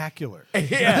nut-tacular.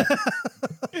 Yeah.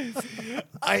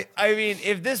 I mean,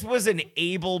 if this was an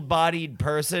able-bodied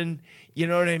person, you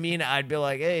know what I mean? I'd be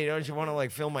like, hey, don't you want to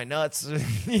like feel my nuts?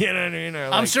 You know what I mean? Or,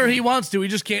 like, I'm sure he wants to. He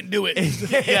just can't do it.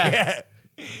 Yeah.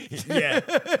 Yeah.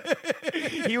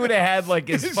 He would have had like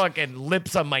his fucking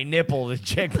lips on my nipple to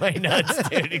check my nuts,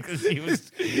 dude, because he's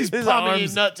his Probably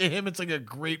arms. nut to him. It's like a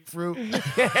grapefruit.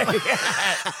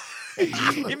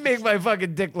 You make my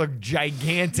fucking dick look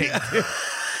gigantic. Dude.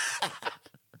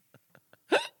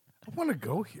 I want to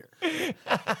go here.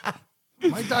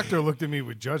 My doctor looked at me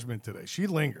with judgment today. She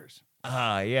lingers.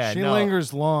 Yeah. She no.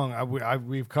 lingers long.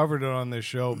 We've covered it on this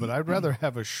show, but I'd rather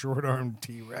have a short-armed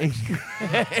T-Rex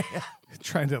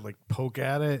trying to like poke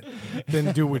at it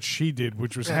than do what she did,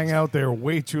 which was hang out there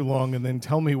way too long and then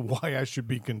tell me why I should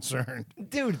be concerned.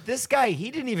 Dude, this guy, he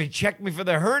didn't even check me for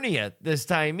the hernia this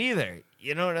time either.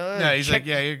 You know, No, he's like,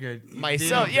 yeah, you're good.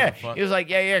 myself. He didn't Yeah, give a fuck. he was like,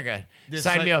 yeah, you're good. This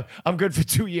Sign like- me up. I'm good for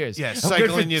 2 years. Yeah, I'm good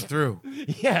cycling for you through.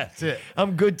 Yeah, it.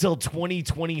 I'm good till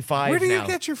 2025 Where do you now.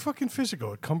 get your fucking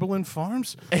physical? At Cumberland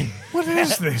Farms? What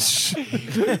is this?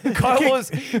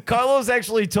 Carlos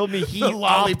actually told me he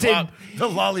opted. The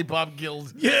lollipop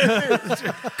guild.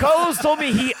 Carlos told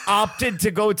me he opted to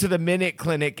go to the Minute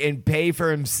Clinic and pay for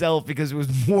himself because it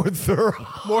was more thorough.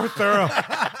 More thorough.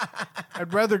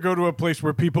 I'd rather go to a place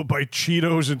where people buy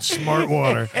Cheetos and Smart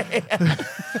Water.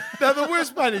 Now the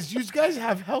worst part is you guys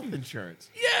have health insurance.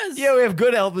 Yes. Yeah, we have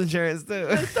good health insurance too.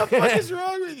 What the fuck is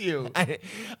wrong with you?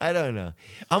 I don't know.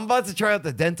 I'm about to try out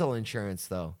the dental insurance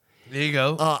though. There you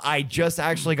go. I just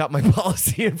actually got my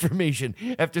policy information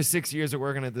after 6 years of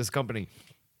working at this company.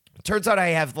 Turns out I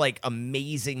have like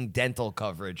amazing dental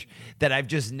coverage that I've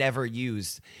just never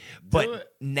used. Do But it.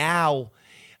 now,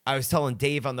 I was telling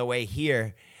Dave on the way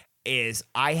here, is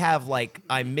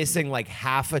I'm missing like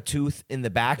half a tooth in the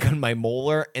back on my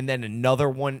molar, and then another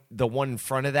one, the one in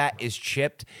front of that is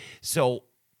chipped. So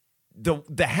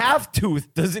the half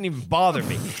tooth doesn't even bother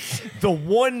me. The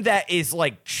one that is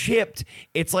like chipped,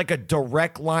 it's like a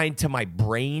direct line to my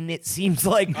brain. It seems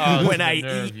like when I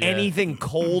eat anything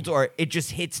cold, or it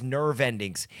just hits nerve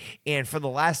endings. And for the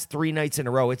last 3 nights in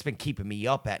a row, it's been keeping me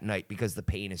up at night because the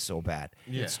pain is so bad.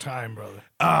 It's time, brother.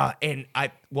 And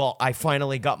I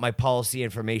finally got my policy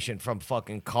information from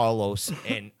fucking Carlos,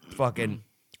 and fucking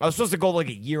I was supposed to go like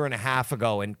a year and a half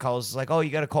ago, and Carlos was like, "Oh,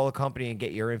 you got to call the company and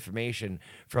get your information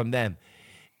from them."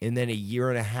 And then a year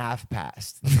and a half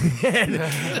passed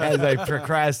as I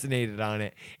procrastinated on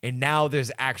it, and now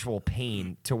there's actual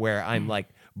pain to where I'm like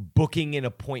booking an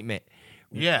appointment.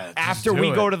 Yeah. After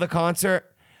we go to the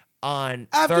concert on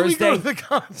After Thursday. we go to the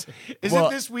concert. Is it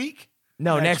this week?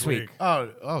 No, next week.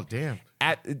 Oh, damn.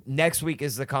 Next week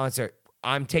is the concert.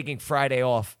 I'm taking Friday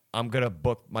off. I'm going to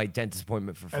book my dentist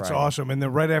appointment for Friday. That's awesome. And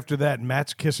then right after that,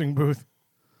 Matt's kissing booth.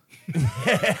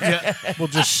 We'll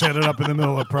just set it up in the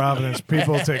middle of Providence.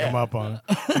 People take him up on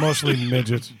it. Mostly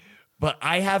midgets. But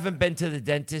I haven't been to the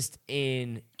dentist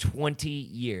in 20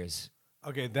 years.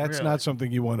 Okay, that's Really? not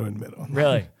something you want to admit on.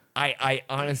 Really? I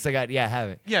honestly I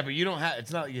haven't. Yeah, but you don't have.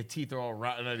 It's not like your teeth are all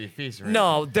rotten out of your face, right?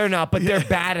 No, they're not, but they're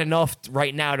bad enough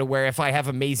right now to where if I have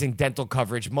amazing dental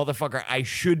coverage, motherfucker, I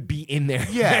should be in there.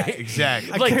 Yeah,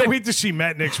 exactly. I Like can't the- wait to see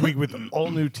Matt next week with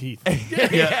all new teeth.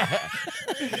 Yeah.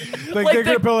 Like, Like they're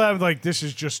gonna the- pull out like this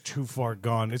is just too far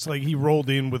gone. It's like he rolled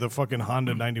in with a fucking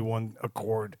Honda 91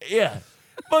 Accord. Yeah.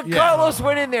 But Carlos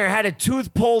went in there, had a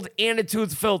tooth pulled and a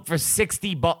tooth filled for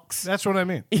 $60. That's what I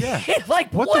mean. Yeah.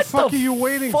 Like What the fuck are you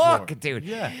waiting fuck, for? dude?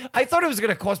 Yeah. I thought it was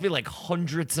gonna cost me like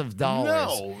hundreds of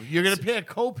dollars. No, you're gonna pay a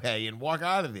copay and walk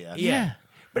out of there. Yeah.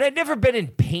 But I'd never been in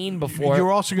pain before.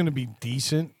 You're also going to be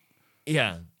decent.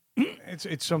 yeah.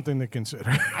 It's something to consider.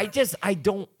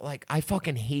 I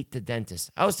fucking hate the dentist.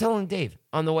 I was telling Dave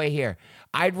on the way here,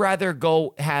 I'd rather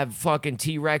go have fucking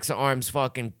T-Rex arms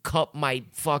fucking cup my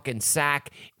fucking sack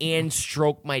and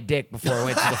stroke my dick before I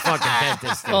went to the fucking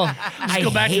dentist. dude. Well, just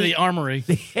go back to the armory.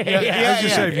 As you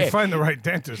said, if you find the right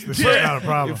dentist, this is not a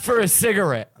problem. For a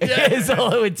cigarette is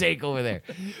all it would take over there.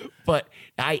 But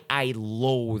I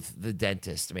loathe the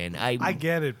dentist, man. I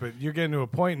get it, but you're getting to a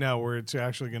point now where it's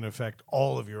actually going to affect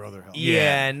all of your other health.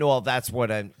 yeah, and well, that's where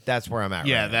I'm at.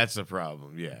 Yeah, right now. that's the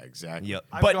problem. Yeah, exactly. Yep.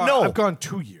 I've But gone, no, I've gone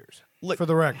 2 years. Look- For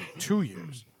the record, 2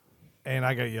 years. And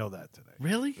I got yelled at today.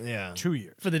 Really? yeah. 2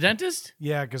 years. For the dentist?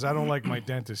 Yeah, because I don't like my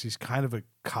dentist. He's kind of a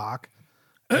cock.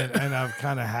 And I've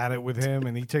kind of had it with him,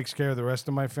 and he takes care of the rest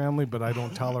of my family, but I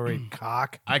don't tolerate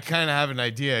cock. I kind of have an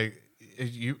idea.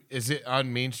 Is it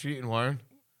on Main Street in Warren?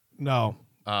 No.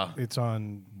 It's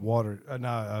on Water.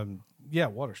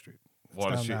 Water Street. It's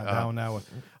Water down Street, down that way.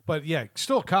 But yeah,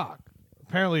 still cock.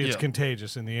 Apparently, it's Yeah.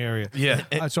 contagious in the area.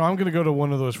 Yeah. So I'm gonna go to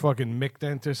one of those fucking Mick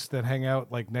dentists that hang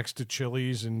out like next to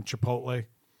Chili's and Chipotle.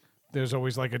 There's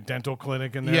always like a dental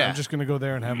clinic in there. Yeah. I'm just gonna go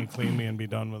there and have him clean me and be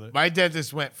done with it. My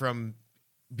dentist went from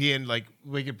being like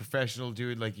wicked professional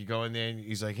dude, like you go in there and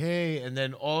he's like, hey, and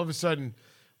then all of a sudden,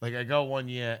 like I go one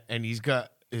year and he's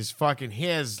got his fucking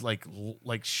hairs like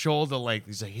shoulder length.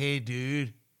 He's like, hey,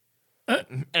 dude,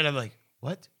 and I'm like,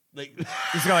 what? Like,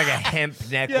 He's got like a hemp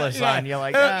necklace yeah. on. You're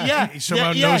like, yeah, He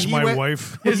somehow yeah, knows he my went-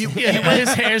 wife. His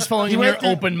hair's falling he in your went through-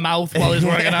 open mouth while he's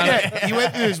working on it. Yeah, he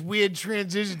went through this weird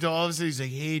transition to all of a sudden he's like,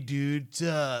 hey, dude, what's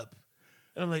up?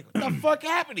 And I'm like, what the fuck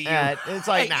happened to you? it's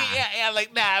like, nah. Yeah,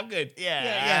 like, nah, I'm good.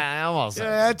 Yeah, I'm all set.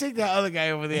 Yeah, I'll take that other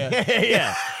guy over there.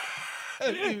 yeah.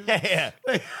 yeah.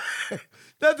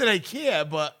 Not that I care,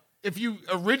 but if you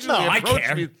No, originally I approached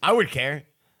care. me, I would care.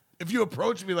 if you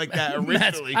approached me like that That's-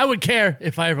 originally, I would care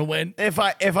if I ever went. If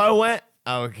I went,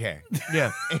 I would care.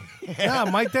 yeah, Nah,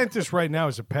 my dentist right now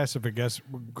is a passive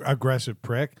aggressive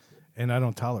prick, and I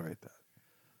don't tolerate that.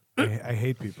 I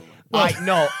hate people. Like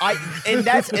and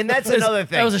that's another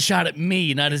thing. That was a shot at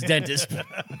me, not his dentist.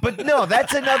 But no,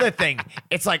 that's another thing.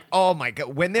 It's like, oh my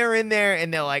God, when they're in there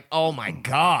and they're like, oh my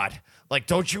God, like,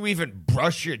 don't you even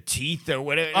brush your teeth or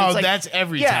whatever? And Oh, it's like, that's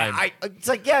every yeah, time. It's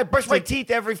like, yeah, I brush my teeth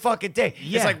every fucking day.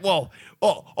 Yeah. It's like, whoa,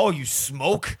 oh, you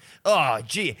smoke? Oh,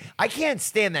 gee, I can't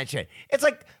stand that shit. It's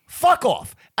like, fuck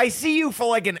off. I see you for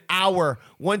like an hour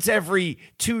once every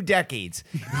 2 decades.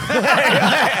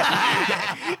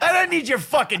 I don't need your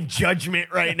fucking judgment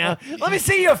right now. Let me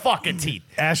see your fucking teeth.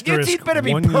 Asterisk, your teeth better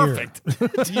be 1 year.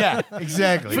 perfect. yeah,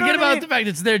 exactly. Forget what I about mean? the fact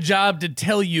it's their job to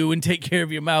tell you and take care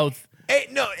of your mouth.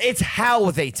 No, it's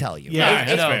how they tell you. Yeah, Alright,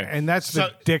 that's fair. and that's the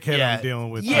So- dickhead yeah. I'm dealing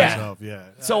with Yeah. myself. Yeah.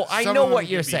 So I Some know of them what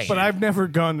you're give me saying. But I've never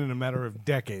gone in a matter of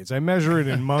decades. I measure it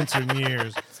in months and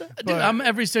years. Dude, I'm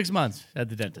every 6 months at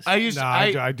the dentist. I used No,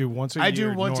 to, I do once a year. I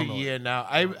do once normally. a year now.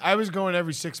 I was going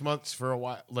every 6 months for a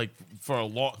while, like for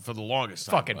the longest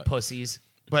time. Fucking pussies.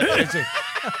 But it's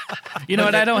You know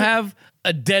what? I don't have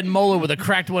a dead molar with a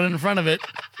cracked one in front of it.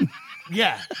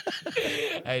 yeah.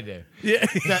 I do.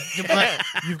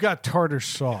 You've got tartar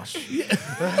sauce.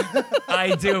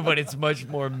 I do, but it's much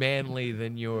more manly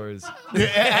than yours.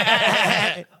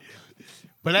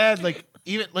 But I had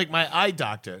even my eye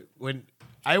doctor when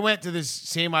I went to this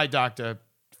same eye doctor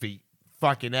for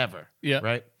fucking ever. Yeah.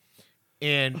 Right.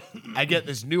 And I get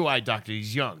this new eye doctor.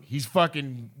 He's young. He's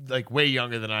fucking way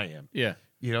younger than I am. Yeah.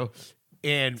 You know.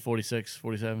 And 46,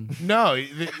 47. no,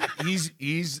 he's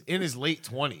in his late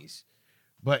 20s,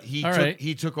 but he All took, right.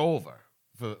 he took over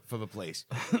for the place.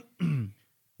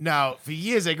 Now, for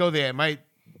years I go there, and my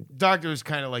doctor was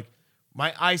kind of like,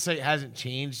 my eyesight hasn't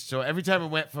changed, so every time I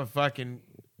went for fucking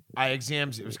eye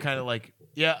exams, it was kind of like,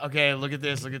 yeah, okay, look at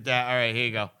this, look at that. All right, here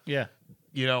you go. Yeah.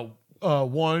 You know,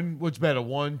 one, what's better?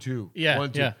 1, 2. Yeah,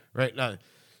 1, 2. yeah. Right now.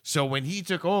 So when he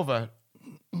took over,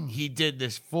 he did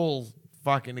this full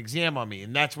fucking exam on me,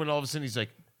 and that's when all of a sudden he's like,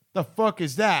 the fuck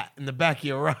is that in the back of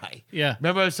your eye? Yeah.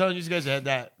 Remember I was telling you guys I had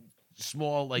that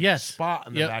small Yes. spot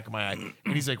in the Yep. back of my eye?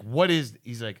 And he's like, what is,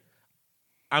 he's like,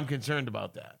 I'm concerned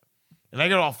about that. And I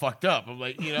got all fucked up. I'm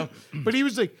like, but he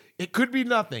was like, it could be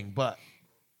nothing, but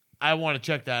I want to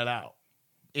check that out.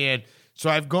 And so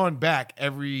I've gone back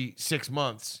every 6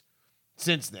 months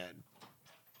since then.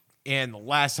 And the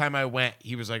last time I went,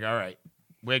 he was like, all right,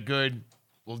 we're good.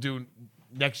 We'll do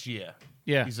next year.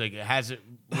 Yeah. He's like, it hasn't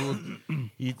moved.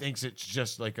 He thinks it's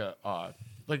just like a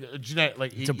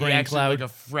genetic, It's a brain he actually cloud. like a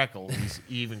freckle.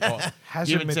 He even called.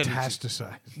 Hasn't he even said it's-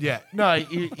 metastasized. yeah, no,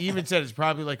 he even said it's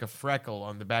probably like a freckle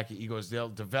on the back. He goes, they'll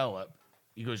develop.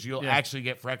 He goes, you'll Yeah. actually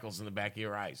get freckles in the back of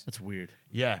your eyes. That's weird.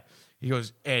 Yeah. He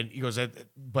goes,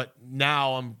 but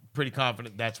now I'm pretty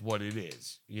confident that's what it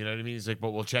is. You know what I mean? He's like,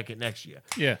 but we'll check it next year.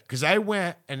 Yeah. Because I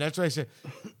went, and that's what I said.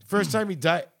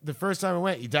 The first time I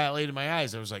went, he dilated my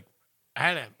eyes. I was like, I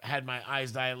hadn't had my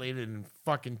eyes dilated in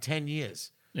fucking 10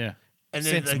 years. Yeah. And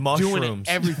then Since doing it mushrooms.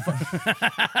 and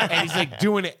he's like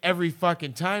doing it every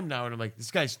fucking time now. And I'm like,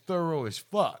 this guy's thorough as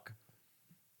fuck.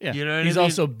 Yeah. You know what I He's mean?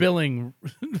 also billing.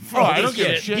 For Oh, all I this don't give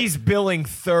a shit. shit. He's billing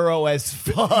thorough as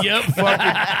fuck. Yep.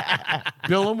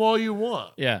 Bill him all you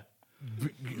want. Yeah.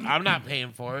 I'm not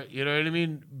paying for it. You know what I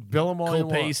mean? Bill him all you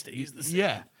Copay want. stays the same.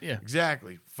 Yeah. Yeah.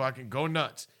 Exactly. Fucking go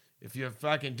nuts. If you're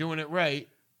fucking doing it right,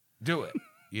 do it.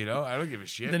 You know, I don't give a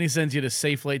shit. Then he sends you to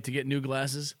Safe Late to get new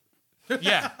glasses.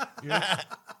 Yeah. You know?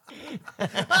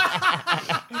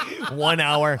 1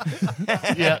 hour.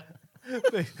 Yeah.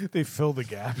 They fill the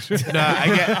gaps. No,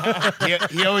 I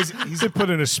get. He always. They put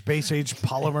in a space age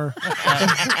polymer.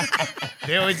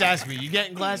 They always ask me, "You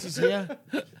getting glasses here?"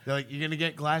 They're like, "You gonna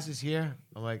get glasses here?"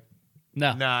 I'm like,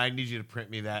 No. "Nah, I need you to print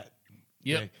me that."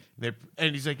 Yep.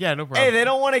 And he's like, "Yeah, no problem." Hey, they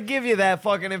don't want to give you that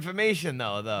fucking information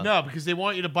though. no, because they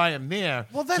want you to buy them there.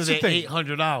 Well, that's so the thing.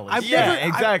 $800. Yeah,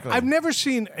 exactly. I've never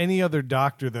seen any other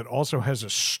doctor that also has a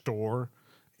store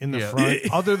in the Yeah. front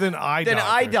other than eye Then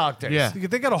doctor. eye doctors. Yeah.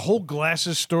 They got a whole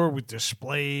glasses store with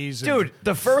displays. and- Dude,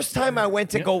 the first time I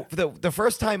went to go, the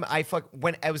first time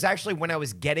when I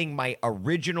was getting my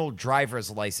original driver's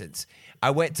license,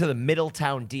 I went to the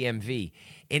Middletown DMV,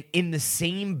 and in the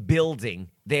same building,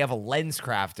 they have a Lens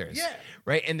Crafters. Yeah.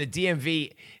 Right? And the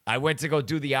DMV, I went to go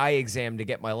do the eye exam to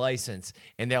get my license,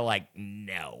 and they're like,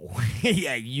 no.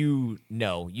 Yeah, you Could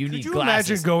need you glasses.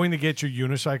 imagine going to get your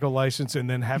unicycle license and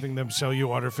then having them sell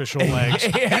you artificial legs?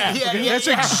 Yeah. That's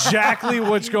exactly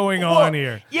what's going on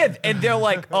here. Yeah, and they're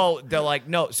like,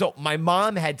 no. So my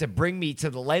mom had to bring me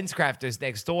to the Lens Crafters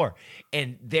next door,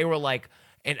 and they were like,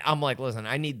 and I'm like, listen,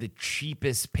 I need the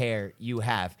cheapest pair you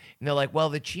have. And they're like, well,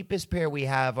 the cheapest pair we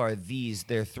have are these.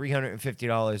 They're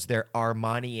 $350. They're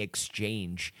Armani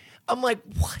Exchange. I'm like,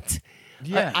 what?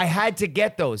 Yeah. I had to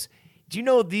get those. Do you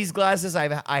know these glasses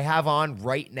I have on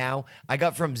right now? I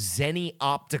got from Zenni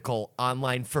Optical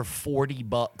online for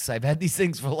 $40. I've had these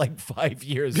things for like 5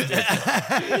 years.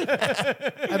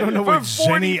 I don't know For what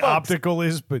 40 Zenni bucks. Optical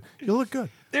is, but you look good.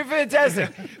 They're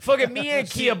fantastic. Fucking me and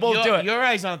Kia both do it. Your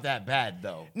eyes aren't that bad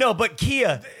though. No, but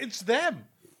Kia, It's them.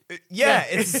 yeah,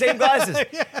 it's the same glasses.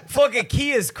 Fucking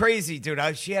Kia's crazy, dude.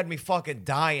 She had me fucking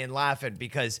dying laughing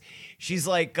because she's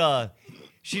like,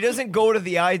 She doesn't go to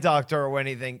the eye doctor or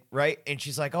anything, right? And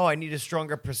she's like, "Oh, I need a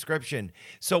stronger prescription."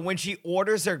 So when she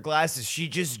orders her glasses, she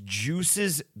just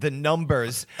juices the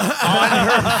numbers on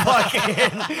her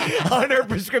fucking on her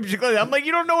prescription glasses. I'm like,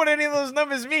 you don't know what any of those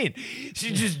numbers mean.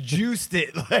 She just juiced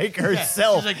it like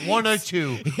herself. She's like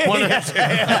 102. 102.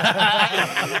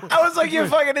 I was like, you're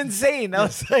fucking insane. I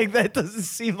was like, that doesn't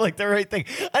seem like the right thing.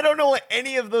 I don't know what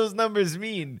any of those numbers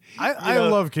mean. I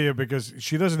love Kia because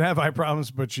she doesn't have eye problems,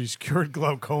 but she's cured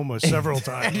glaucoma several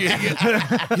times.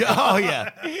 Oh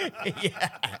yeah. Yeah.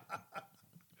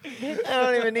 I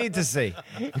don't even need to see.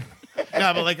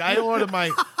 No, but like I order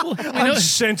my. I'm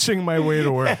sensing my way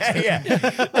to work. Yeah.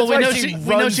 That's Well, why she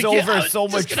runs over so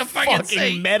much gonna fucking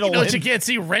say, metal. You know, she and- can't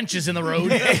see wrenches in the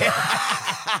road.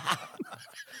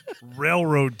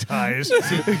 Railroad ties.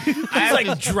 It's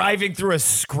like driving through a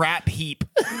scrap heap.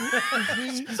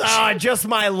 Just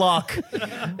my luck.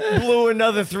 Blew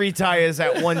another 3 tires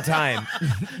at one time.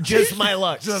 Just my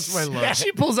luck. Just my luck.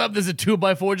 She pulls up. There's a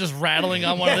 2x4 just rattling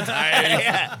on one of the tires.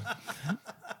 Yeah.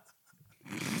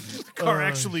 Car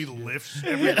actually lifts.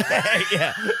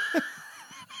 Yeah.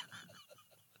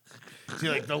 See,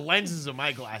 like the lenses of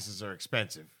my glasses are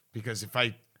expensive because if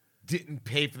I didn't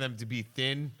pay for them to be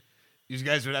thin, you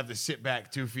guys would have to sit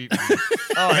back 2 feet.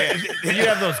 Oh, yeah. You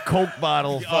have those Coke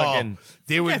bottle fucking.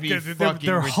 They would be they're fucking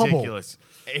Hubble. ridiculous.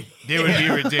 They would be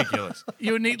ridiculous.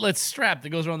 You would need strap that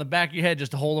goes around the back of your head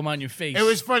just to hold them on your face. It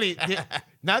was funny.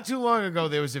 Not too long ago,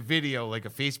 there was a video, like a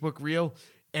Facebook reel,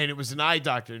 and it was an eye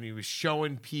doctor, and he was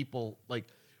showing people like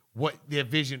what their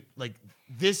vision, like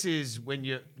this is when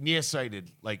you're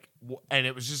nearsighted, like, and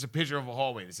it was just a picture of a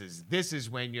hallway. It says this is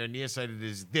when you're nearsighted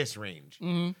is this range,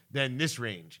 then this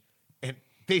range, and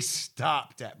they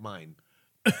stopped at mine.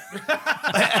 I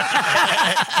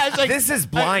was like, This is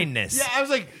blindness. yeah, I was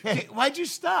like, hey, why'd you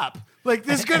stop? Like,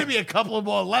 there's gonna be a couple of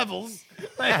more levels.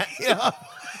 Like, you know.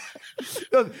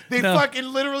 No, they fucking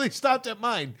literally stopped at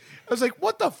mine. I was like,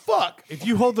 what the fuck? If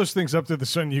you hold those things up to the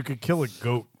sun, you could kill a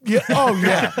goat. Yeah. Oh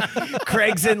yeah.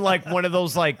 Craig's in like one of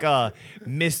those like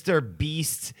Mr.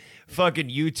 Beast fucking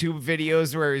YouTube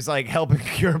videos where he's like helping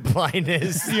cure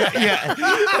blindness. Yeah.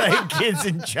 Like kids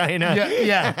in China.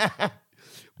 Yeah.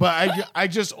 But I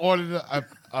just ordered a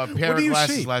pair What of do you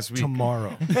glasses see? last week.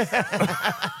 Tomorrow.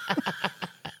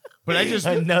 But I just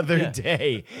Another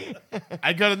day.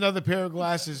 I got another pair of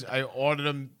glasses. I ordered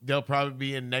them. They'll probably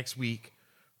be in next week.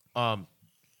 And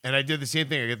I did the same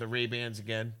thing. I got the Ray-Bans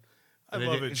again. And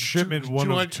love did- it. Shipment one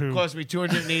of 200 two. Cost me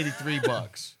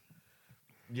 $283.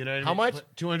 You know what I mean? How much?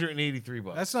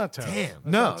 $283. That's not terrible. Damn. That's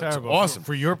No, not it's terrible. awesome.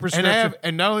 For your and prescription.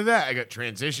 and not only that, I got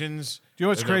transitions. Do you know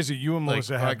what's I got, crazy? You and like,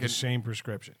 Melissa have the fucking- same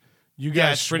prescription. You Yeah,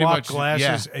 guys it's pretty swapped much-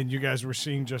 glasses, yeah. and you guys were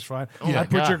seeing just fine. my I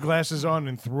put God. your glasses on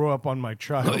and threw up on my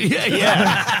child.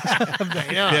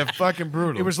 Yeah. They're fucking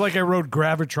brutal. It was like I rode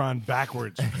Gravitron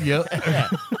backwards. Yep.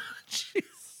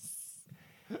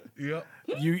 Yep.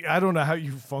 I don't know how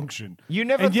you function. You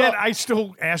never and yet thought- I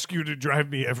still ask you to drive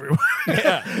me everywhere.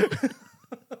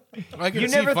 I can You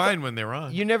see never fine when they're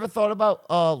on. You never thought about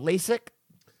LASIK?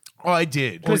 Oh, I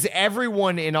did. Because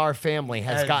everyone in our family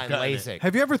has Has gotten gotten it. LASIK.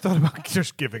 Have you ever thought about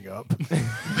just giving up?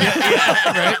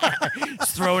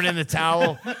 Just throw it in the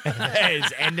towel.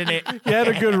 It's ending it. You had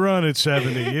a good run at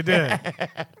 70. You did.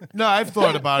 No, I've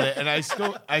thought about it, and I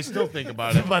still think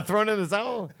about it. But thrown in the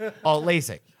towel? Oh,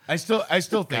 LASIK. I still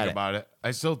think Got it. about it.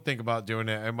 I still think about doing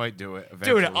it. I might do it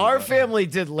eventually. Dude, our but- family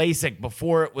did LASIK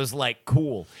before it was like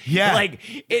cool. Yeah. like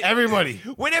Everybody.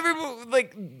 Whenever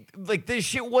like this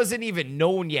shit wasn't even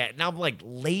known yet, and I'm like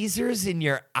lasers in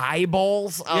your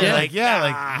eyeballs. I'm Yeah. like, Yeah,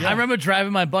 like- ah. I remember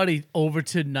driving my buddy over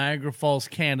to Niagara Falls,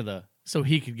 Canada, so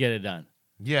he could get it done.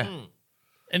 Yeah.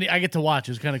 And I get to watch.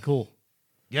 It was kind of cool.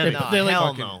 Yeah. They, No, they like,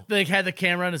 hell no. They like, had the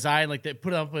camera on his eye and like they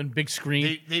put it up on big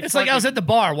screen. They It's like I was fucking- at the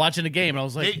bar watching the game and I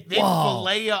was like, They whoa.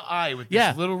 fillet your eye with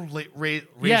Yeah. this little razor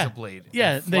Yeah. blade.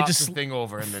 Yeah, and they flop just the thing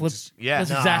over and then flip. just, yeah.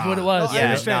 That's exactly what it was. I Yeah.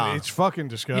 understand. nah. It's fucking Yeah,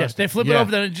 disgusting. they flip it Yeah.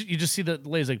 over, then you just see the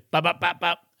laser like bop, bop, bop,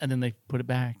 bop, and then they put it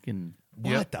back. And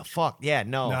What the fuck? Yeah,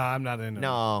 no. No, I'm not into it.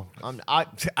 No. I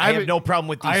have no problem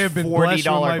with these I have been $40 blessed with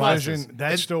my glasses. vision.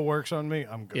 That still works on me.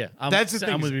 I'm good. yeah, That's the thing.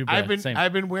 I'm with you, I've Brad. been Same.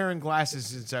 I've been wearing glasses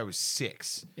since I was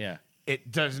 6. yeah.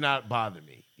 It does not bother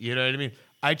me. You know what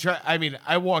I mean?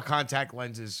 I wore contact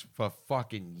lenses for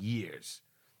fucking years.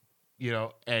 You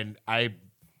know, and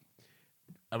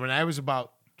when I was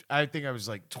about, I think I was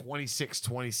like 26,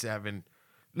 27.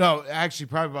 No, actually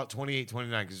probably about 28,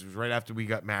 29, because it was right after we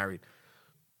got married.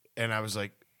 And I was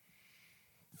like,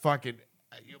 fucking,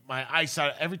 my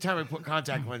eyesight, every time I put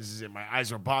contact lenses in, my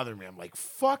eyes were bothering me. I'm like,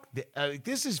 fuck,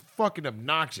 this is fucking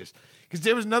obnoxious. Because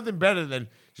there was nothing better than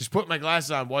just put my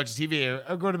glasses on, watch TV.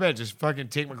 I'll go to bed. Just fucking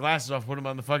take my glasses off, put them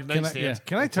on the fucking nightstand.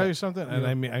 Can I tell you something? And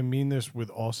I mean this with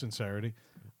all sincerity.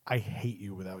 I hate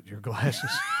you without your glasses.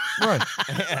 Right.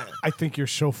 I think you're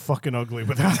so fucking ugly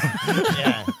without them.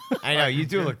 Yeah. I know. You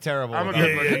do look terrible. I'm a without good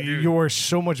it. looking dude. You are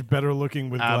so much better looking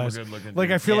with I'm a glasses. good-looking Like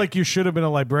dude. I feel like you should have been a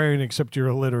librarian, except you're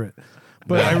illiterate.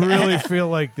 But I really feel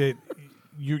like that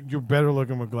you're better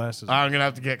looking with glasses. I'm gonna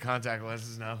have to get contact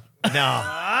lenses now. No.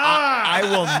 I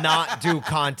will not do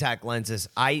contact lenses.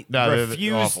 I No, they're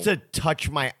refuse awful. to touch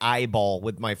my eyeball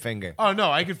with my finger. Oh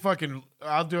no, I could fucking.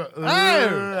 I'll do it. Oh,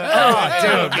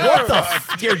 dude, what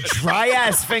the your dry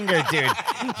ass finger, dude.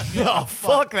 No,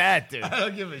 fuck that, dude. I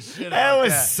don't give a shit. That about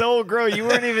was so gross. You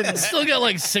weren't even. Still got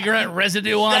like cigarette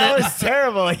residue on That it. was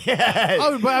terrible. Yeah.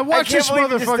 Oh, but I watched can't this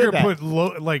believe you just did motherfucker that.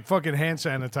 put like fucking hand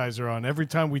sanitizer on every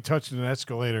time we touched an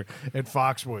escalator at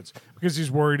Foxwoods because he's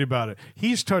worried about it.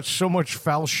 He's touched so much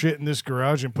foul shit in this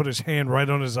garage and put his hand right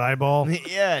on his eyeball. You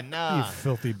Yeah, nah.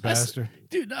 filthy bastard.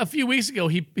 Dude, a few weeks ago,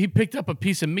 he picked up a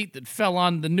piece of meat that fell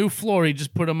on the new floor he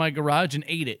just put in my garage and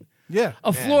ate it. Yeah.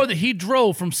 A floor that he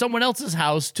drove from someone else's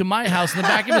house to my house in the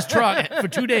back of his truck for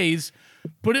 2 days,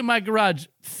 put it in my garage,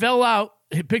 fell out,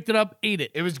 he picked it up, ate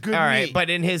it. It was good. All right, meat. but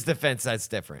in his defense, that's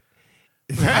different.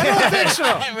 I don't think so.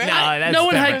 No, that's No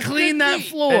one had different. cleaned that That's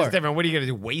floor. different. What are you gonna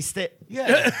do? Waste it?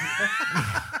 yeah,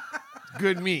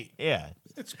 good meat. Yeah,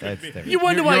 that's different. You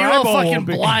wonder why your you're all eyeball fucking won't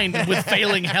be- blind with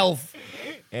failing health.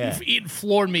 Yeah. Eating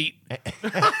floor meat.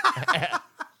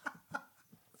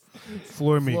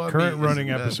 Floor meat. Floor Current meat is running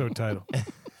bad. episode title.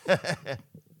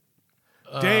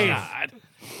 Dave, God.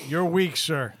 your week,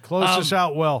 sir. Close this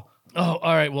out well. Oh,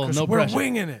 all right. Well, 'Cause no we're pressure.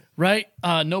 winging it. Right?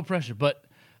 No pressure. But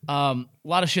a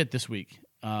lot of shit this week.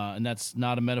 And that's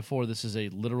not a metaphor. This is a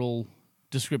literal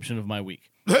description of my week.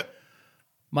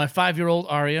 My 5-year-old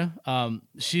Aria,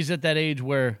 she's at that age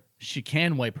where she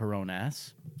can wipe her own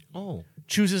ass, Oh,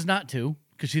 chooses not to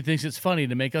because she thinks it's funny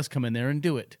to make us come in there and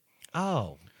do it.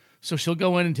 oh, So she'll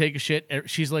go in and take a shit.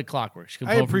 She's like clockwork. She comes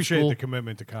I home from appreciate school. the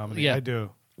commitment to comedy. Yeah. I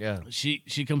do. yeah. She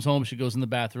comes home, she goes in the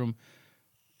bathroom,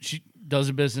 she does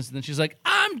her business, and then she's like,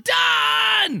 "I'm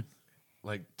done!"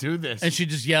 Like, do this. And she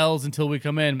just yells until we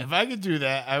come in. if I could do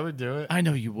that, I would do it. I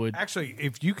know you would. Actually,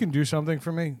 if you can do something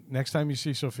for me next time you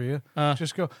see Sophia, Uh.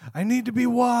 just go, I need to be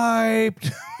wiped.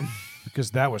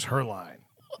 Because that was her line.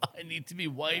 I need to be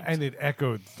wiped. And it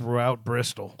echoed throughout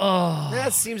Bristol.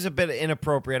 That seems a bit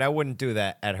inappropriate. I wouldn't do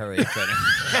that at her age.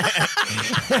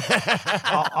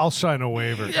 I'll sign a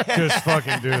waiver. Just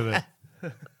fucking do that.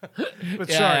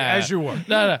 But sorry, as you were.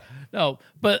 No.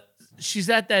 But she's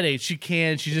at that age. She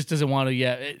can. She just doesn't want to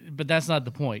yet. But that's not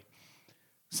the point.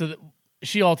 So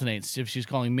she alternates if she's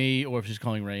calling me or if she's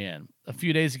calling Rayanne. A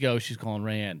few days ago, she's calling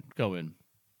Rayanne. Go in.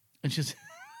 And she's...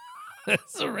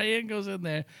 So Rayanne goes in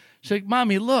there. She's like,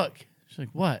 "Mommy, look." She's like,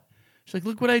 "What?" She's like,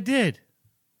 "Look what I did."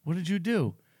 "What did you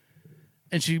do?"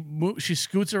 And she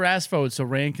scoots her ass forward so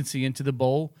Rayanne can see into the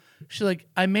bowl. She's like,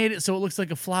 "I made it so it looks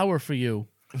like a flower for you."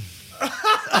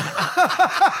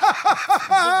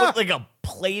 Look like a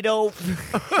Play-Doh.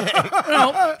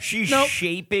 No, She's Nope.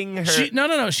 shaping her.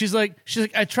 no. She's like,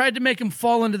 I tried to make him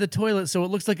fall into the toilet so it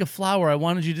looks like a flower. I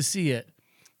wanted you to see it.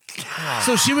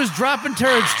 So she was dropping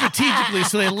turds strategically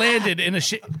so they landed in a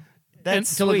shape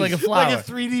That's to look like a sweet. flower. Like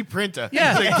a 3D printer.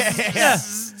 Yeah. Yeah.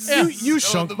 You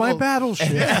sunk my battleship.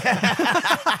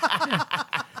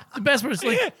 The best part is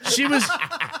like she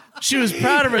was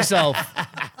proud of herself,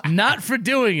 not for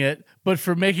doing it, but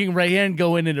for making Rayanne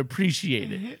go in and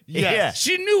appreciate it. Yeah.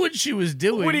 She knew what she was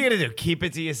doing. What are you gonna do? Keep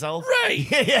it to yourself? Right.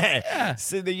 Yeah.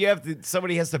 So that you have to.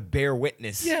 Somebody has to bear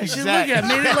witness. Yeah, she's Exactly.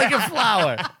 looking at made it like a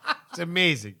flower. It's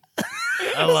amazing.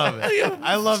 I love it.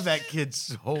 I love that kid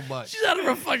so much. She's out of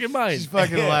her fucking mind. She's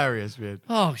fucking hilarious, man.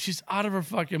 Oh, she's out of her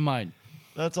fucking mind.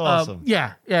 That's awesome.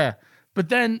 Yeah. But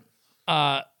then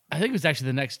I think it was actually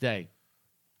the next day.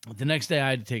 The next day I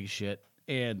had to take a shit,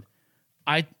 and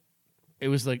it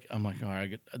was like, I'm like, all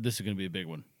right, this is gonna be a big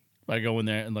one. I go in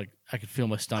there and like I could feel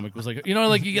my stomach was like,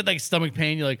 like you get like stomach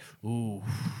pain. You're like, ooh,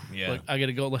 Yeah. like I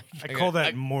gotta go like. I call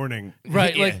that morning.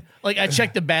 Right, Yeah. like I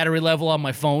checked the battery level on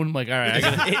my phone. I'm like, all right, I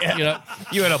gotta,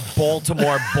 You had a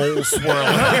Baltimore bowl swirl.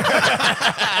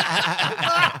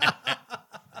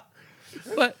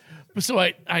 But so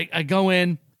I go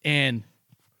in and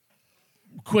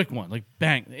quick one, like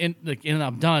bang, in and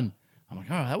I'm done. I'm like,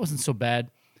 oh, that wasn't so bad.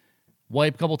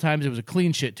 Wipe a couple times. It was a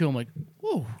clean shit too. I'm like,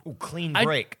 whoa. Ooh, clean I-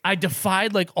 break. I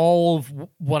defied like all of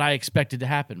what I expected to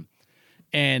happen.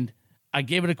 And I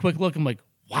gave it a quick look. I'm like,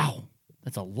 wow,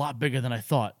 that's a lot bigger than I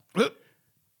thought.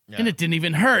 And it didn't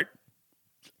even hurt.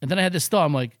 And then I had this thought.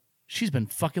 I'm like, she's been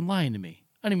fucking lying to me.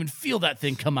 I didn't even feel that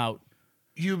thing come out.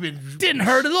 You've been Didn't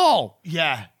hurt at all.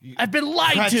 Yeah. I've been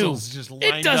lied Pretzels to. just It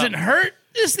lined doesn't up. hurt.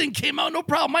 This thing came out no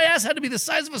problem. My ass had to be the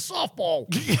size of a softball.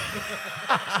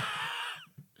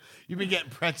 You've been getting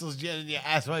pretzels jammed in your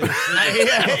ass while you're sleeping.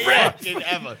 Fucking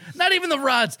ever. Not even the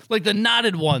rods, like the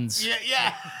knotted ones.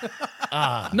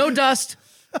 Yeah. No dust.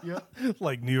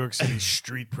 Like New York City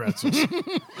street pretzels,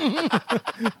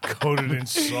 coated in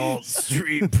salt.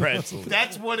 Street pretzels.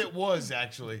 That's what it was,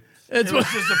 actually. It's It was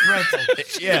just a pretzel.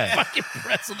 Yeah. fucking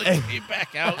pretzel that came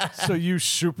back out. So you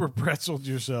super pretzeled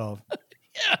yourself.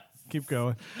 Yeah. Keep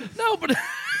going. No, but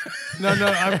No,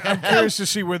 I'm curious to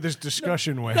see where this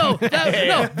discussion went. no,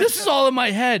 this is all in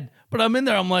my head. But I'm in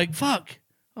there. I'm like, fuck.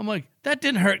 I'm like, that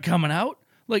didn't hurt coming out.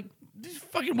 Like, these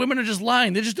fucking women are just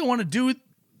lying. They just don't want to do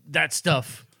that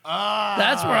stuff.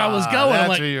 That's where I was going. I'm that's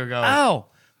like, where you were going. Ow.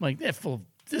 I'm like, this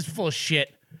is full of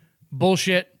shit.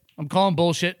 Bullshit. I'm calling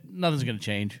bullshit. Nothing's gonna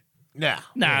change. Nah.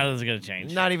 Nah, nothing's gonna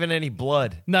change. Not even any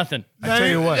blood. Nothing. I tell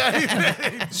you what,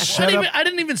 I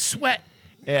didn't even sweat.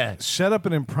 Yeah. set up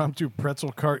an impromptu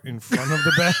pretzel cart in front of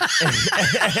the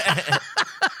bed.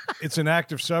 It's an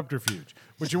act of subterfuge.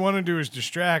 What you want to do is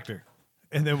distract her.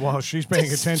 And then while she's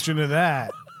paying attention to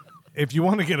that, if you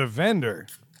want to get a vendor,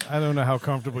 I don't know how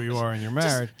comfortable you are in your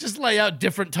marriage. Just lay out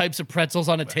different types of pretzels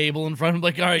on a table in front of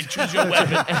like, all right, choose your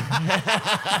weapon.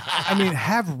 I mean,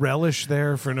 have relish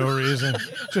there for no reason.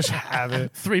 Just have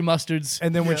it. 3 mustards.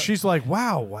 And then when she's like,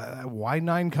 wow, why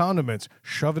 9 condiments?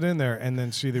 Shove it in there and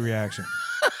then see the reaction.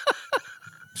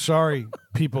 Sorry,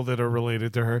 people that are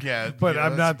related to her. Yeah, but yeah,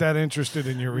 I'm not that interested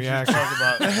in your reaction. Talk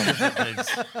about different things.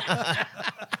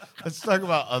 Let's talk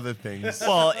about other things.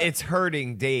 Well, it's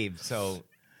hurting Dave, so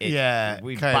we kinda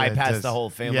bypassed does. the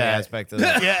whole family Yeah. aspect of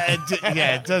that.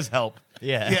 It does help.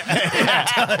 Yeah.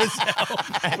 But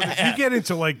if you get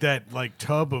into like that like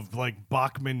tub of like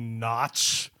Bachman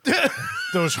knots,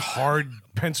 those hard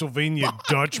Pennsylvania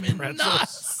Dutch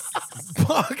pretzels,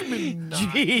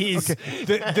 Jeez.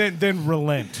 then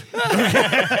relent.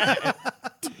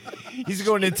 He's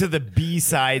going into the B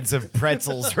sides of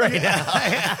pretzels right now.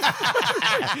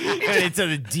 Going into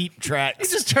the deep He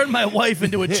tracks. just turned my wife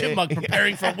into a chipmunk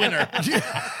preparing for winter.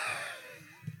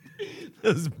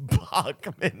 Those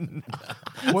Bachman.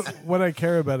 What I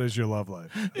care about is your love life.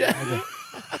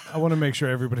 I want to make sure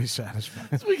everybody's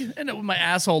satisfied. We can end up with my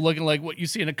asshole looking like what you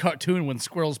see in a cartoon when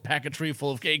squirrels pack a tree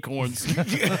full of acorns. Did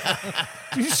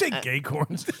you say gay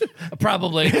corns?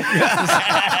 Probably.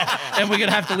 And we're going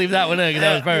to have to leave that one in. 'Cause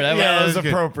that was perfect. That was good.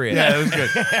 appropriate. Yeah, it was good.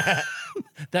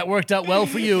 That worked out well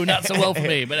for you, not so well for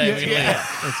me. But anyway,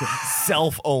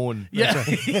 Self-own. yeah.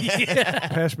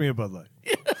 Pass me a Bud Light.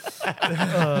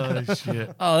 Oh,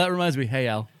 shit. Oh, that reminds me. Hey,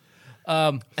 Al.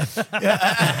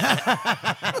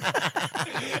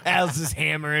 Al's just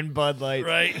hammering Bud Light.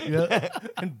 Right?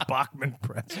 And Bachman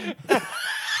pretzel.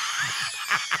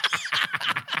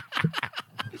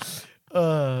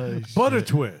 Butter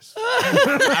twist.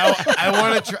 I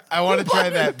want to try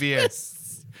that beer.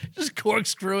 Just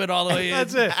corkscrew it all the way in.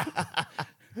 That's it.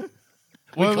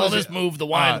 We What call was this it? move the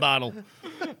wine bottle.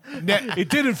 It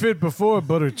didn't fit before,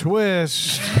 butter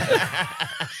twist.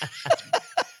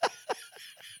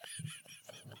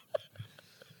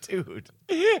 Dude.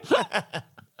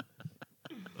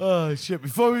 Oh, shit.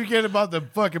 Before we forget about the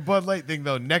fucking Bud Light thing,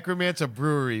 though, Necromancer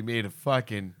Brewery made a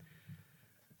fucking...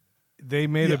 They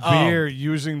made a Yeah, beer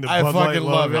using the I Bud Light fucking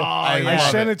love logo. it. I I love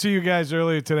sent it. it to you guys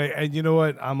earlier today, and you know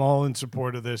what? I'm all in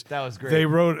support of this. That was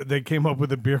great. They came up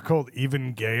with a beer called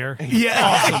Even Gayer.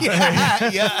 Yeah.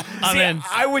 Yeah. I'm See, in.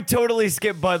 I would totally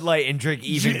skip Bud Light and drink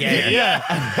Even Gayer.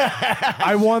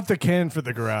 I want the can for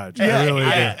the garage. I really do.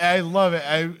 I love it.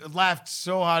 I laughed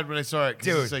so hard when I saw it. 'Cause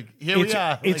Dude, it's like, here we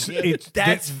are. It's Like,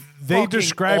 That's they fucking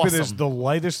describe it as awesome. the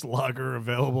lightest lager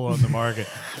available on the market.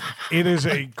 It is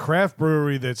a craft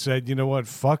brewery that said, you know what,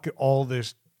 fuck all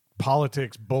this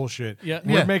politics bullshit. Yeah.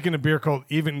 We're Yeah. making a beer called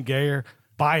Even Gayer.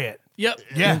 Buy it. Yep.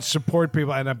 Yeah. And support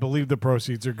people. And I believe the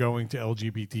proceeds are going to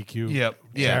LGBTQ Yep.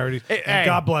 Yeah. charities. Hey, and hey.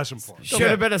 God bless them for it. Should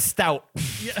have been a stout.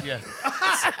 yeah.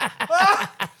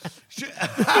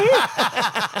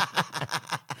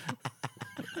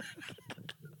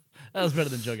 That was better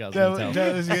than Joe Gals. That was good.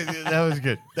 That was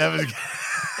good. That was good.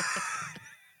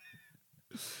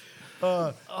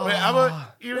 Wait, how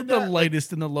about even The that?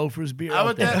 lightest in the loafers beer. How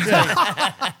out about there.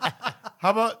 that thing? How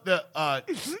about the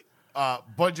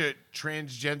bunch of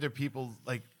transgender people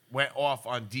like went off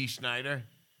on Dee Schneider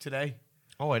today?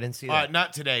 Oh, I didn't see that.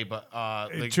 Not today, but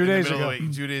like 2 in the days middle ago. of the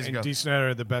week, 2 days And ago. Dee Snyder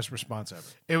had the best response ever.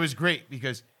 It was great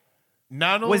because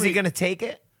not only Was he going to take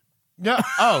it? No.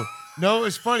 No,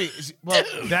 it's funny. Well,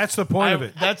 That's the point of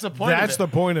it. That's the point. That's of it. the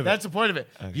point of it. That's the point of it.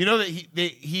 You know that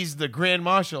he's the Grand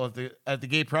Marshal at the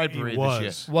Gay Pride Parade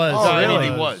this year. Was. Oh, really?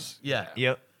 He was. Yeah.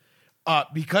 Yep.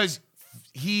 Because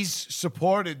he's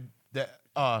supported the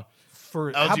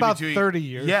For how about LGBT 30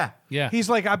 years? Yeah. Yeah. He's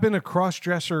like, I've been a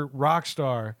cross-dresser rock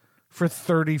star for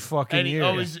 30 fucking And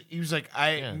years. he was like,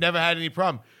 I never had any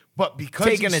problem. But because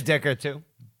Taking he's- a dick or two.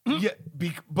 Yeah,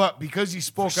 but because he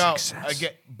spoke out success.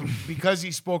 again, because he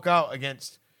spoke out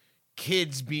against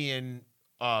kids being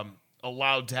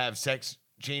allowed to have sex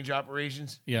change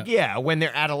operations. Yeah. Yeah, when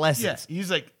they're adolescents. He's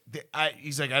like, I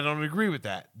don't agree with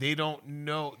that. They don't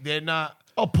know. They're not.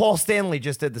 Oh, Paul Stanley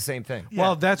just did the same thing.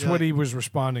 Well, that's what he was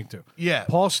responding to. Yeah.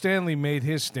 Paul Stanley made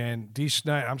his stand. D.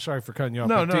 Snyder, I'm sorry for cutting you off.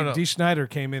 No, but no. D. Snyder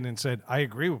came in and said, I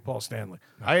agree with Paul Stanley.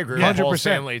 I agree with Paul 100%.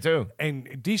 Stanley too.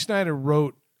 And D. Snyder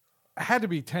wrote, had to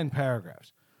be 10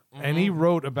 paragraphs. And he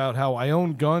wrote about how I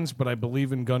own guns, but I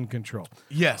believe in gun control.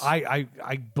 Yes. I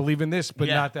believe in this, but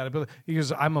Yeah. not that. He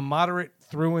goes, I'm a moderate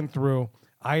through and through.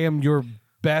 I am your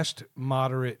best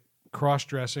moderate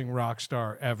cross-dressing rock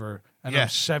star ever. And I'm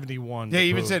Yes. 71. Yeah, he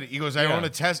even Boo. said it. He goes, I own a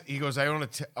Tesla. He goes, I own a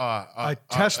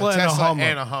Tesla and a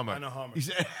Hummer. and a Hummer. He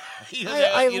said,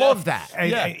 I love that.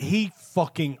 And, Yeah. and he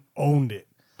fucking owned it.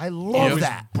 I It love was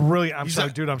that. brilliant. I'm sorry,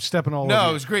 like- dude. I'm stepping all over No, you.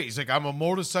 it was great. He's like, I'm a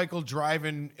motorcycle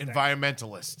driving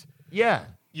environmentalist. Yeah.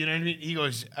 You know what I mean? He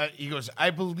goes,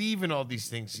 I believe in all these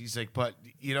things. He's like, but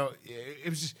you know,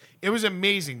 it was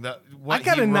amazing. What I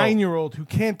got he a wrote. 9-year-old who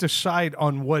can't decide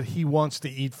on what he wants to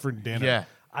eat for dinner. Yeah.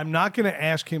 I'm not going to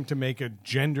ask him to make a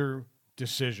gender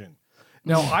decision.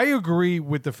 Now, I agree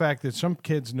with the fact that some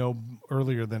kids know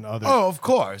earlier than others. Oh, of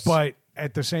course. But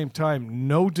at the same time,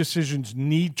 no decisions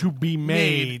need to be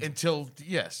made until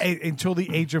yes. until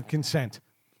the age of consent.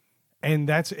 And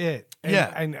that's it. And,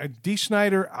 Yeah. And D.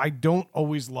 Snyder, I don't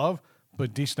always love,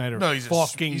 but D. Snyder No,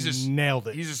 fucking nailed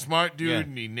it. He's a smart dude, Yeah.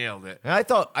 and he nailed it. And I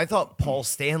thought Paul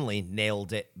Stanley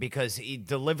nailed it because he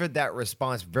delivered that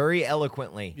response very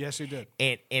eloquently. Yes, he did.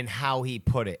 And how he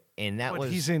put it. And that But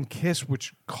was he's in Kiss,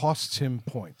 which costs him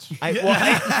points.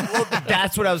 well,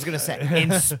 that's what I was gonna say.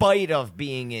 In spite of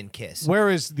being in Kiss.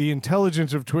 Whereas the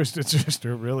intelligence of Twisted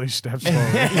Sister really steps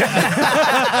forward.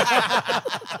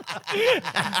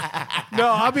 No,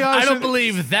 I'll be I honest. don't with-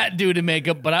 believe that dude in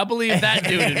makeup, but I believe that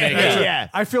dude in makeup. Yeah.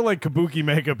 I feel like Kabuki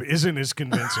makeup isn't as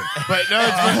convincing. But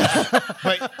no,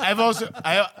 but I've also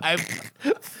I've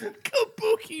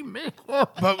Kabuki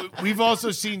makeup. but we've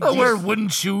also seen I wear wooden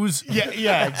shoes.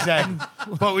 yeah, exactly.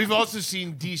 But we've also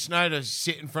seen D. Snyder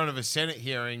sit in front of a Senate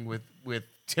hearing with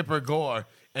Tipper Gore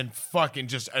and fucking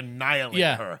just annihilate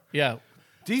Yeah, her. yeah.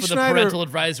 D. For the Snyder, parental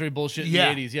advisory bullshit in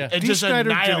Yeah. the 80s, yeah. And D. just Snyder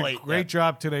did a annihilate great them.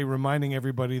 job today reminding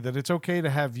everybody that it's okay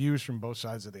to have views from both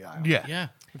sides of the aisle. Yeah. Yeah.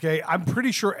 Okay, I'm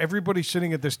pretty sure everybody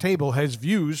sitting at this table has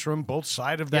views from both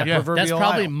sides of that Yeah. proverbial That's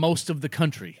probably aisle. most of the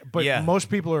country. But Yeah. most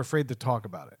people are afraid to talk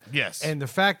about it. Yes. And the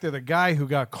fact that a guy who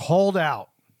got called out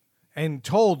and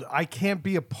told, I can't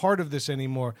be a part of this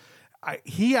anymore,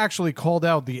 he actually called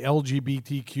out the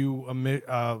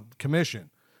LGBTQ commission,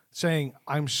 saying,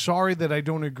 I'm sorry that I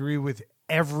don't agree with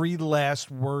every last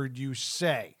word you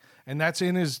say. And that's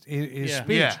in his Yeah.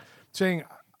 speech, Yeah. saying,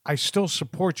 I still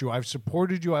support you. I've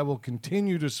supported you. I will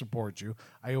continue to support you.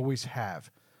 I always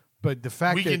have. But the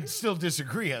fact We that can still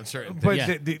disagree on certain things. but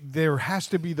Yeah. there has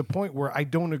to be the point where I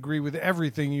don't agree with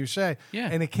everything you say, Yeah.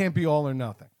 and it can't be all or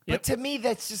nothing. But to me,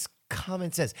 that's just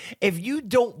common sense. If you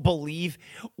don't believe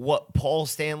what Paul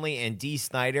Stanley and D.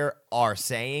 Snyder are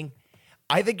saying,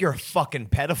 I think you're a fucking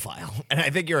pedophile, and I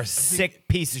think you're a sick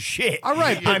piece of shit. All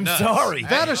right, I'm nuts. sorry.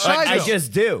 That aside, I though-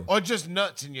 just do. Or just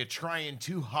nuts and you're trying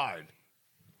too hard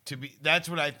to be. That's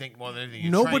what I think more than anything.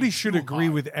 You're Nobody trying should too agree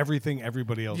hard. with everything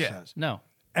everybody else Yeah. says, No.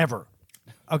 ever.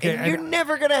 Okay, And you're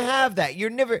never gonna have that. You're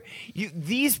never.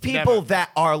 These people Never.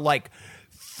 that are like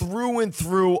through and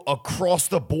through across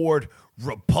the board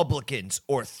Republicans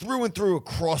or through and through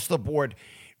across the board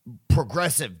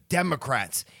progressive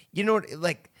Democrats. You know,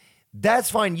 like that's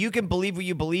fine. You can believe what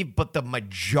you believe, but the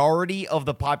majority of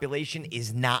the population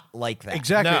is not like that.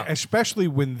 exactly, No. especially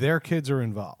when their kids are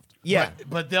involved, Yeah.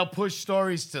 But they'll push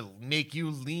stories to make you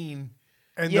lean.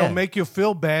 and Yeah. they'll make you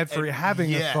feel bad for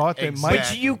having a yeah, thought that exactly. But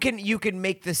might. you can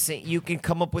make the same. You can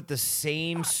come up with the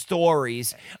same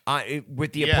stories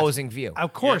with the Yes. opposing view.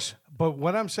 Of course, but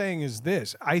what I'm saying is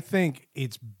this: I think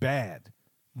it's bad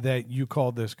that you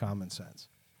called this common sense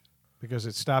because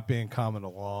it stopped being common a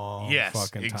long Yes,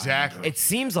 fucking time. exactly. It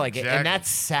seems like it, Exactly. and that's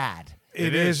sad.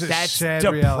 It is. A That's sad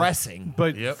depressing. reality.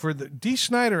 But Yep. for the D.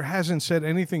 Snyder hasn't said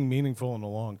anything meaningful in a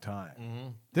long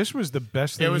time. This was the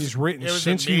best thing was- he's written it was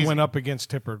since he amazing. went up against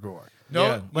Tipper Gore. No,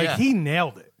 Yeah. Like yeah. he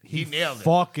nailed it. He nailed it.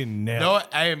 Fucking nailed No, it.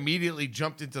 I immediately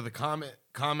jumped into the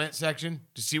comment section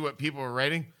to see what people were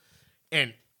writing,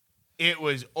 and it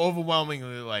was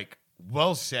overwhelmingly like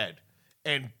well said,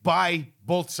 and by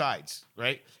both sides,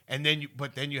 right? And then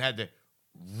you had to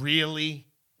really,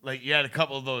 like, you had a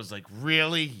couple of those like,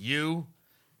 really, you?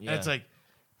 And it's Yeah. like,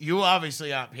 you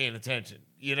obviously aren't paying attention.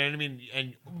 You know what I mean?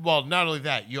 And well, not only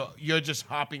that, you're just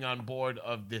hopping on board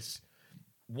of this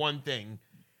one thing,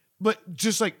 but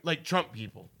just like Trump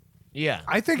people. Yeah.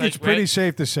 I think Like, it's pretty right?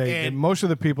 safe to say that And- most of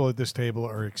the people at this table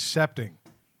are accepting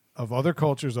of other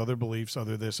cultures, other beliefs,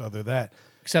 other this, other that,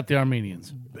 Except the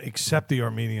Armenians. except the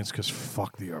Armenians, because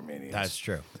fuck the Armenians. That's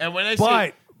true. And when I but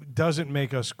say doesn't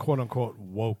make us quote unquote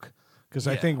woke. Because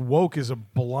I Yeah. think woke is a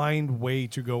blind way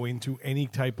to go into any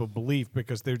type of belief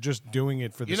because they're just doing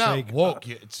it for the you're not sake woke,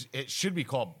 it should be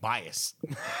called bias.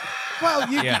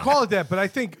 Well, you Yeah. can call it that, but I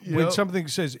think when Yep. something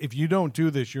says if you don't do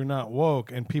this, you're not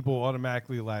woke, and people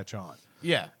automatically latch on.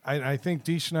 Yeah. I think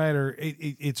D. Snyder,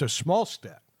 it's a small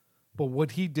step, but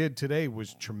what he did today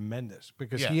was tremendous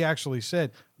because Yeah. he actually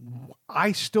said,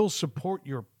 "I still support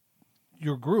your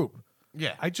group.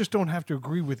 Yeah. I just don't have to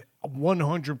agree with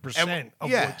 100% of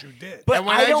yeah. what you did." But And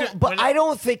when I I don't. ju- but when I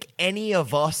don't think any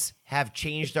of us have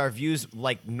changed our views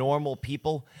like normal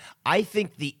people. I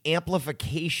think the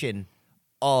amplification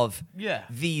of Yeah.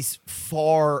 these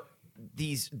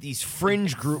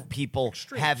fringe group people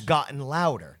have gotten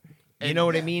louder. You know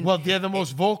what I mean? Well, they're the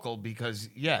most vocal because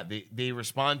they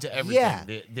respond to everything. Yeah.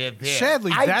 They're there.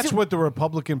 Sadly, I that's do- what the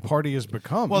Republican Party has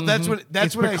become. Well, that's what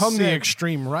it's what become I the said.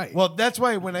 extreme right. Well, that's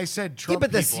why when I said yeah, Trump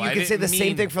but this, people, you I can say the didn't same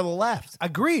mean- thing for the left.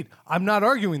 Agreed. I'm not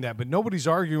arguing that, but nobody's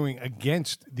arguing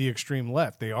against the extreme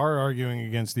left. They are arguing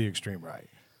against the extreme right.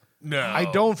 No, I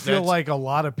don't feel that's- like a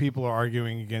lot of people are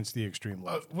arguing against the extreme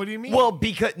left. What do you mean? Well,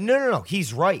 because no,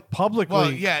 he's right. Publicly,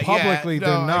 Well, yeah, publicly, no,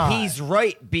 they're not. He's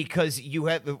right because you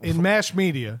have in mass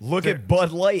media. look at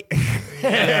Bud Light.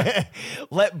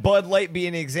 Let Bud Light be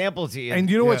an example to you. And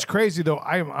you know what's crazy though?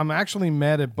 I'm actually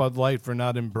mad at Bud Light for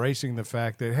not embracing the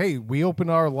fact that hey, we open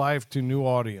our life to new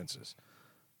audiences.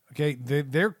 Okay,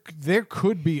 there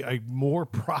could be a more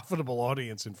profitable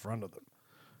audience in front of them.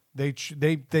 They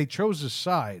chose a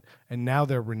side, and now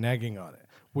they're reneging on it,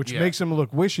 which Yeah. makes them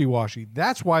look wishy-washy.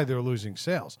 That's why they're losing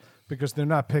sales, because they're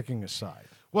not picking a side.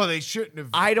 well, they shouldn't have.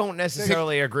 I don't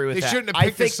necessarily agree with They that. shouldn't have I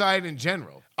picked think a side in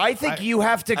general. I think you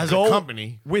have to as a go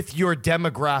company- with your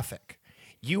demographic.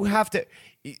 You have to.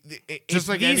 If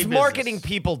like these any marketing business.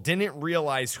 people didn't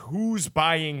realize who's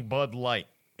buying Bud Light.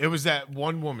 It was that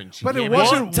one woman. She But it came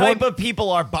wasn't- in- What type of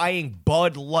people are buying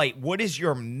Bud Light? What is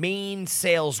your main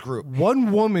sales group?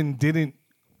 One woman didn't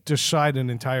decide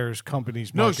an entire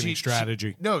company's No, marketing she-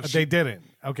 strategy. no, they didn't.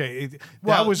 Okay,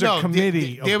 Well, that was no, a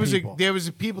committee there of was people. there was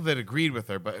people that agreed with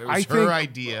her, but it was I her think,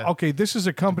 idea. Okay, this is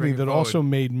a company bring it that forward. also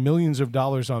made millions of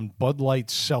dollars on Bud Light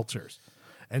seltzers,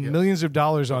 and millions of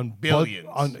dollars on Billions.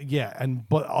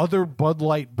 but other Bud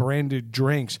Light branded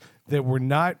drinks that were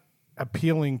not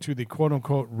appealing to the quote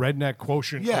unquote redneck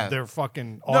quotient Yeah. of their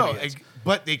fucking No, audience.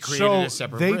 but they created So a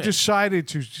separate they brand. decided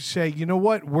to say, you know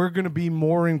what, we're going to be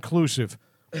more inclusive.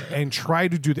 And try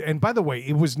to do that. And by the way,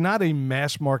 it was not a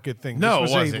mass market thing. no,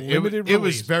 this it was wasn't. a limited It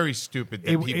was release. very stupid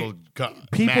that people got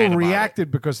mad people about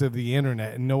reacted because of the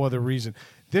internet and no other reason.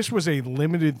 This was a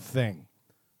limited thing.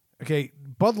 Okay,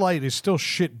 Bud Light is still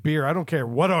shit beer. I don't care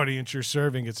what audience you're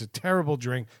serving. It's a terrible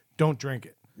drink. Don't drink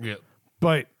it. it. Yeah.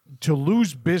 But to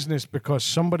lose business because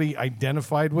somebody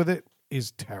identified with it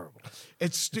is terrible.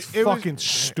 It's It's it was- fucking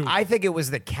stupid. I think it was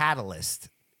the catalyst.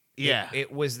 Yeah.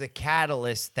 It was the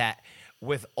catalyst that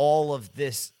with all of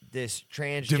this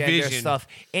transgender Division. stuff,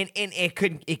 and it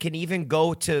can even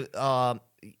go to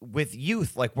with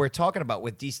youth, like we're talking about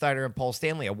with D. Steiner and Paul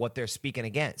Stanley, and what they're speaking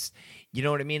against. You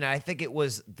know what I mean? I think it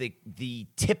was the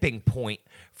tipping point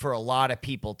for a lot of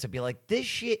people to be like, this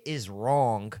shit is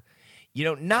wrong. You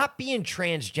know, not being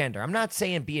transgender. I'm not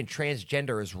saying being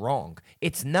transgender is wrong.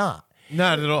 It's not.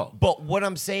 Not at all. But what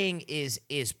I'm saying is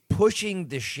pushing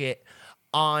the shit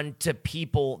on to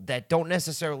people that don't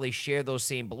necessarily share those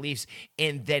same beliefs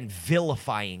and then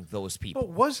vilifying those people. But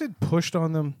was it pushed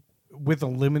on them with a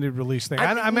limited release thing?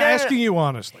 I mean, I'm no, asking no. you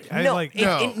honestly. No,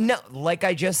 No. no, like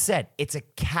I just said, it's a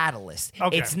catalyst.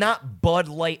 Okay. It's not Bud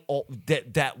Light,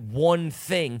 that one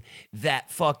thing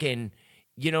that fucking,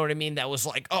 you know what I mean? That was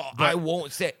like, I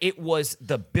won't say. It was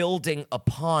the building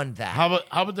upon that. How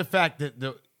about the fact that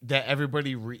that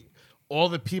everybody all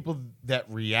the people that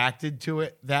reacted to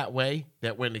it that way,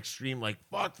 that went extreme, like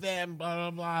fuck them, blah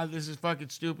blah blah, this is fucking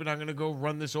stupid, I'm gonna go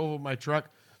run this over my truck,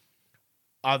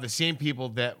 are the same people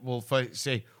that will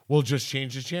say, we'll just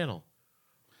change the channel.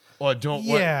 or don't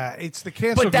want. Yeah, it's the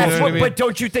cancel But that's culture. what. I mean? But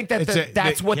don't you think that It's a-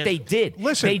 that's they what can't- they did?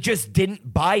 Listen. They just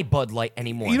didn't buy Bud Light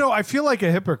anymore. You know, I feel like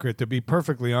a hypocrite, to be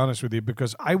perfectly honest with you,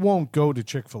 because I won't go to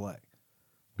Chick-fil-A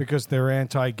because they're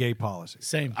anti-gay policy.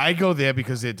 Same. I go there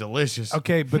because they're delicious.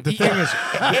 Okay, but the thing is,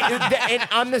 and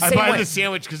I'm the I same buy way. the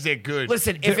sandwich because they're good.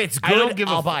 Listen, if it's I don't good, give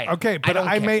a I'll buy it. okay, but don't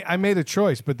care. I made a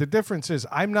choice. But the difference is,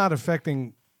 I'm not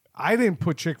affecting. I didn't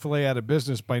put Chick-fil-A out of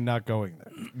business by not going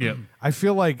there. yeah. I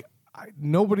feel like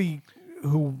nobody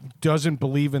who doesn't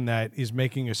believe in that is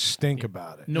making a stink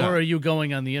about it. Nor are you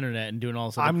going on the internet and doing all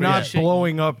this. Other I'm crazy not shit.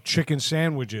 blowing up chicken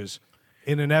sandwiches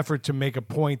in an effort to make a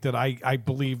point that I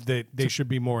believe that they should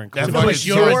be more inclusive. That's push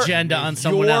what your you're- agenda on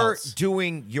someone you're else.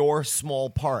 doing your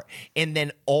small part, and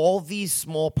then all these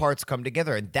small parts come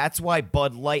together, and that's why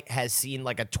Bud Light has seen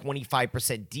like a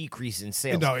 25% decrease in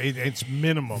sales. No, it's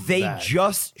minimum. They that.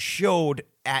 just showed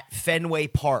at Fenway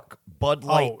Park, Bud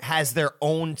Light Oh. has their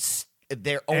own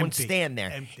Empty. stand there.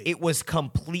 Empty. It was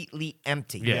completely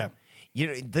empty. Yeah. You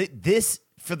know, this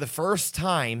for the first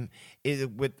time is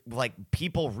with like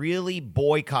people really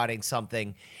boycotting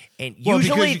something, and Well,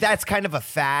 usually because- that's kind of a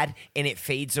fad and it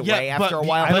fades away Yeah, after but a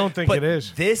while. I don't think But it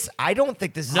is. This, I don't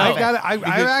think this is. No. a I fad. got.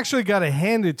 I actually got to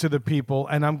hand it to the people,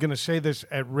 and I'm going to say this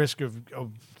at risk of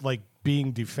like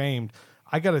being defamed.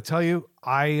 I got to tell you,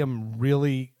 I am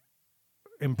really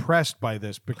impressed by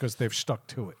this because they've stuck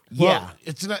to it. Yeah.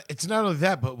 Well, it's not only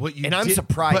that, but what you And I'm did-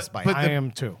 surprised by it. I am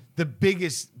too. The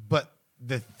biggest, but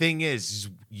the thing is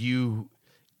you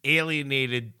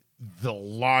alienated the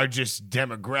largest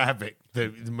demographic, the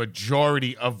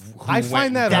majority of who I find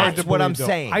went- that hard to That's what I'm believe, though.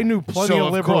 saying. I knew plenty So,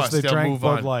 of liberals course, that they'll drank move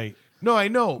Bud on. Light. No, I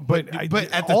know, but at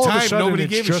the all of a time sudden nobody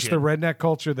it's gave just a shit. the redneck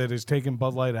culture that has taken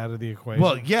Bud Light out of the equation.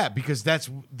 Well, yeah, because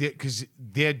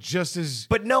they're just as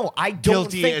But no, I don't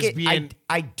guilty think as it, being.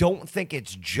 I don't think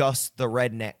it's just the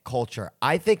redneck culture.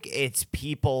 I think it's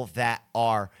people that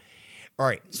are. All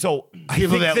right, so I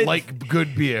people think that like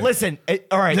good beer. Listen,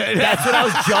 all right, that's what I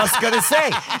was just gonna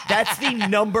say. That's the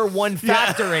number one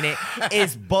factor in it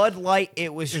is Bud Light.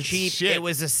 It was cheap, shit. it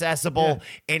was accessible,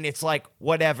 and it's like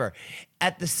whatever.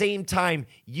 At the same time,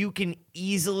 you can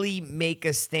easily make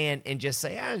a stand and just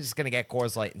say, "I'm just gonna get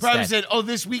Coors Light instead." Probably said, "Oh,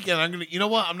 this weekend I'm gonna. You know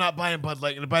what? I'm not buying Bud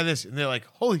Light. I'm gonna buy this." And they're like,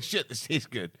 "Holy shit, this tastes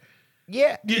good."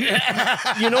 Yeah. You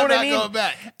know what I'm I mean? not going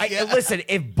back. Listen,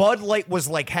 if Bud Light was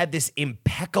like had this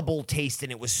impeccable taste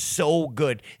and it was so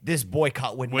good, this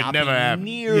boycott would not never be happen.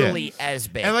 nearly Yeah. as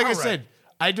big. And like I All right. said,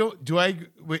 I don't. Do I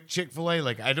with Chick-fil-A?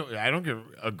 Like I don't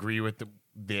agree with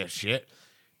their shit.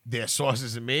 Their sauce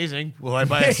is amazing. Will I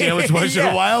buy a sandwich once in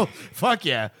Yeah. a while? Fuck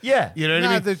yeah. Yeah. You know what nah,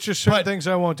 I mean? there's just certain But- things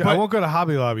I won't do. I but- won't go to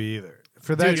Hobby Lobby either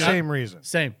for that Dude, same reason.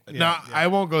 Same. No, I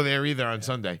won't go there either on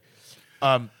Sunday.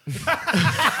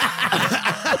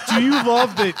 Do you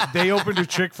love that they opened a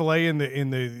Chick-fil-A in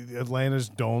the Atlanta's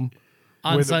dome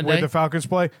On where Sunday? the Falcons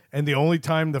play, and the only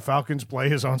time the Falcons play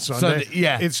is on Sunday?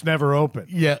 yeah. It's never open.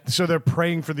 Yeah. So they're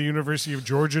praying for the University of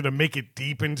Georgia to make it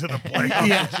deep into the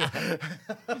playoffs.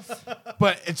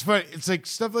 But it's fun. It's like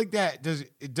stuff like that.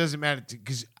 It doesn't matter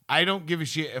because I don't give a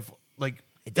shit if like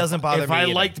It doesn't bother if me I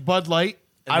either. liked Bud Light.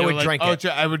 and I they would were like, drink "Oh, it."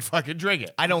 I would fucking drink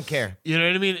it. I don't care. You know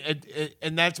what I mean?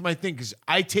 And that's my thing because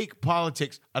I take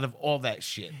politics out of all that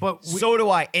shit. But So do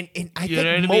I. And I You know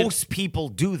think what I mean? most people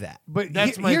do that. But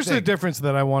That's my here's the thing. difference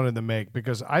that I wanted to make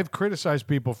because I've criticized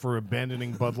people for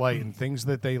abandoning Bud Light and things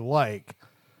that they like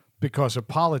because of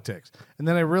politics. And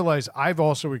then I realized I've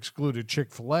also excluded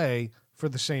Chick-fil-A for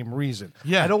the same reason.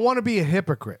 Yeah. I don't want to be a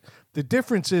hypocrite. The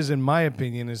difference is, in my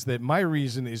opinion, is that my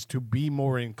reason is to be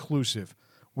more inclusive,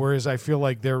 whereas I feel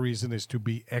like their reason is to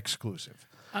be exclusive.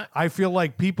 I feel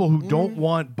like people who don't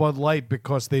want Bud Light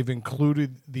because they've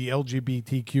included the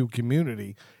LGBTQ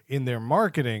community in their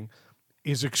marketing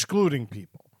is excluding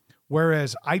people.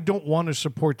 Whereas I don't want to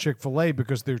support Chick-fil-A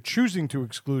because they're choosing to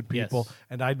exclude people, Yes.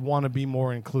 and I'd want to be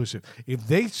more inclusive. If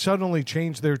they suddenly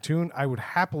change their tune, I would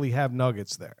happily have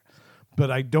Nuggets there. But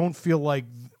I don't feel like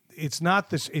it's not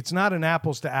this. It's not an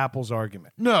apples to apples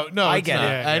argument. No, I it's get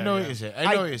not. it. I know what you're saying.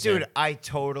 I know what you're saying. Dude, I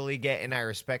totally get and I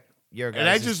respect your guys' And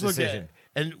I just look decision. at it.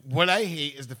 And what I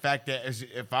hate is the fact that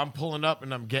if I'm pulling up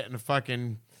and I'm getting a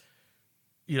fucking,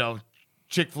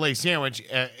 Chick-fil-A sandwich,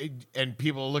 and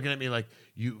people are looking at me like,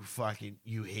 you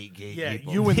hate gay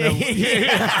people. You and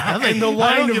the in the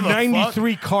line of give a fuck.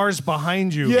 93 cars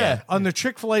behind you. Yeah. On the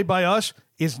Chick-fil-A by us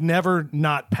is never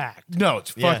not packed. No,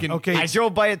 it's fucking. Okay. I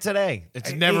drove by it today.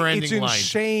 It's a never-ending It's line.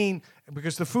 insane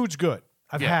because the food's good.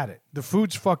 I've Yeah. had it. The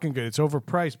food's fucking good. It's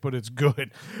overpriced, but it's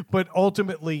good. But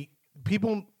ultimately,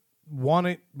 people want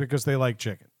it because they like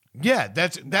chicken. Yeah,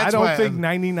 that's I why don't think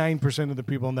 99% of the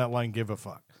people in that line give a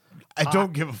fuck. I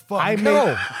don't give a fuck. I made,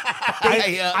 No.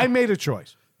 I made a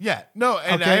choice. Yeah, no,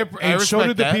 and Okay, I and respect so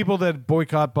did the that. people that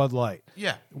boycott Bud Light.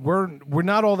 Yeah, We're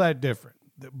not all that different.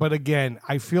 But again,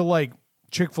 I feel like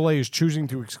Chick-fil-A is choosing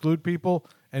to exclude people,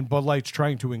 and Bud Light's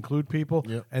trying to include people,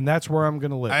 and that's where I'm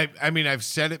going to live. I mean, I've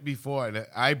said it before, and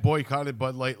I boycotted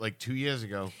Bud Light like 2 years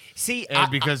ago. See, and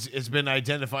because it's been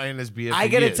identifying as beer. I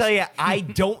for gotta years. tell you, I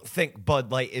don't think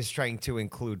Bud Light is trying to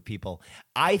include people.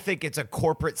 I think it's a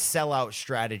corporate sellout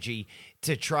strategy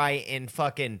to try and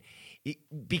fucking.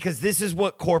 Because this is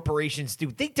what corporations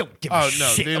do. They don't give a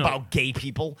shit they don't. about gay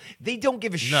people. They don't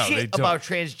give a No, they shit don't. about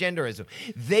transgenderism.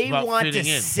 They About want to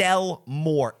fitting in. sell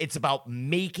more. It's about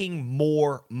making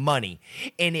more money.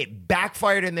 And it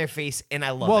backfired in their face, and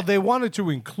I love well, it. they wanted to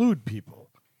include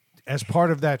people as part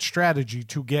of that strategy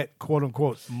to get "quote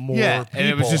unquote" more Yeah, people, and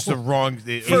it was just the wrong.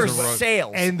 It For was the wrong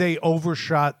sales. and they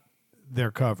overshot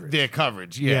their coverage. their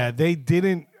coverage. yeah. Yeah, They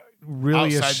didn't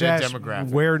really Outside their assess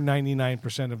demographic. where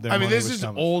 99% of their I mean, money this was is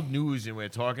coming. old news, and we're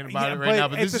talking about Yeah, it right now.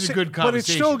 But at this the is a sa- good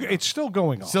conversation. But it's still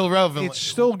going on. Still relevant. It's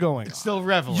still going It's on. still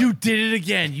relevant. You did it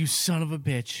again, you son of a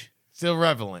bitch. still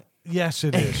relevant. Yes,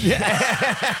 it is.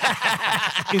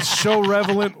 It's so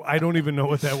relevant. I don't even know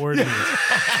what that word means.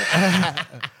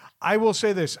 I will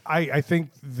say this. I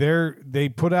think they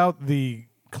put out the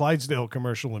Clydesdale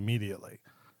commercial immediately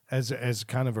as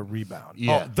kind of a rebound.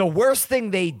 Yeah. The worst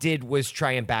thing they did was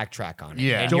try and backtrack on it.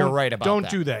 Yeah. And you're right about don't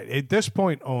that. do that. At this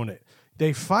point, own it.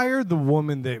 They fired the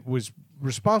woman that was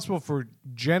responsible for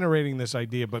generating this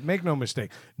idea, but make no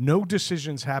mistake, no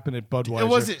decisions happen at Budweiser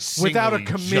wasn't without a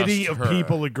singly committee just of her.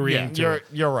 people agreeing Yeah. to it.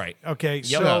 You're right. Okay,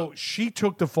 Yep. so she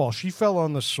took the fall. She fell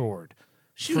on the sword.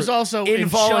 She was also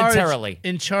Involuntarily.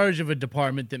 in charge of a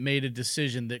department that made a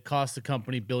decision that cost the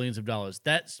company billions of dollars.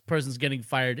 That person's getting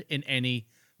fired in any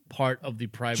part of the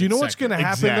private Do you know what's sector. going to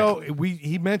happen Exactly. though?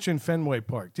 He mentioned Fenway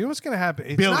Park. Do you know what's going to happen?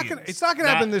 It's Billions. not going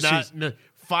to happen this season. No,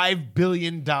 $5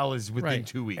 billion within Right.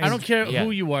 2 weeks. I don't care Yeah.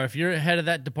 who you are. If you're head of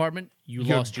that department, you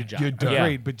lost your job. You're done. Yeah.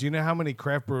 Great, but do you know how many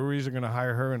craft breweries are going to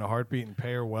hire her in a heartbeat and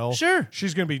pay her well? Sure.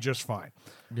 She's going to be just fine.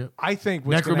 Yep. I think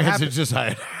what's going to Necromancer happen, just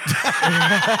hired.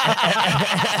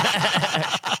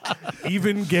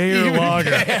 even gayer lager.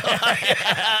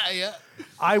 Yeah.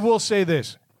 I will say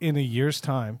this: in a year's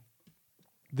time,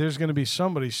 there's going to be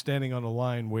somebody standing on a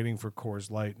line waiting for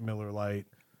Coors Light, Miller Lite,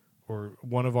 or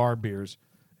one of our beers,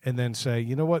 and then say,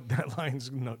 "You know what? That line's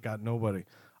got nobody.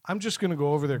 I'm just going to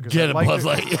go over there because Get I'd a like Bud to,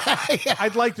 Light.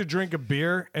 I'd like to drink a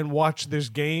beer and watch this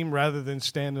game rather than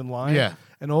stand in line." Yeah.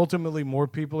 And ultimately, more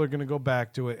people are going to go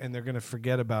back to it, and they're going to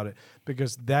forget about it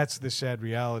because that's the sad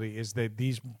reality: is that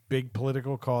these big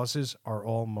political causes are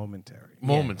all momentary.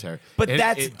 Momentary. But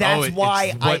that's why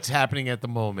it's what's happening at the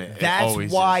moment. It That's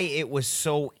always why is. it was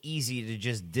so easy to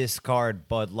just discard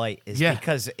Bud Light. Is Yeah.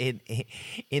 because in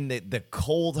the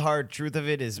cold hard truth of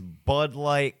it is Bud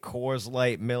Light, Coors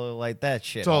Light, Miller Light, that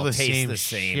shit. It's all the tastes same the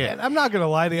same. shit. And I'm not going to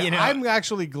lie to you. You know- I'm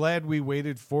actually glad we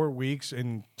waited 4 weeks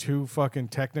and 2 fucking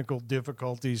technical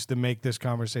difficulties to make this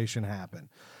conversation happen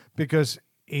because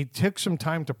it took some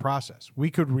time to process. We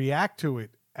could react to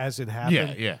it as it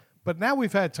happened. Yeah. But now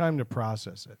we've had time to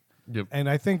process it. Yep. And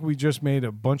I think we just made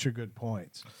a bunch of good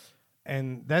points.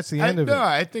 And that's the end of it. No,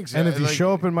 I think so. And if you Like-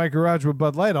 show up in my garage with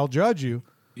Bud Light, I'll judge you.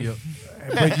 Yep.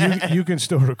 But you can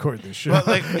still record this show. But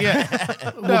like,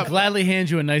 yeah. We'll gladly hand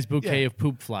you a nice bouquet of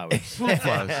poop flowers. Food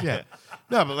flowers, yeah.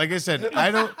 No, but like I said,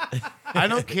 I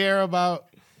don't care about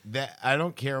that. I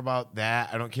don't care about that.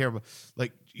 I don't care about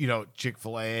like,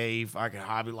 Chick-fil-A, fucking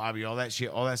Hobby Lobby, all that shit,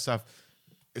 all that stuff.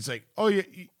 It's like, oh yeah,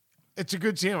 it's a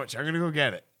good sandwich. I'm gonna go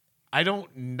get it. I don't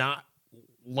not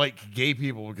like gay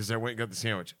people because I went and got the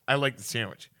sandwich. I like the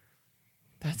sandwich.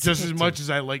 That's Just it, as much as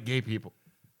I like gay people.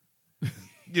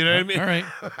 You know what I mean? All right.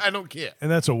 I don't care. And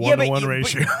that's a Yeah, but 1-to-1 you-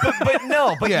 ratio. But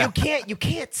no, but Yeah. you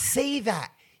can't say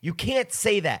that. You can't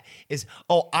say that is,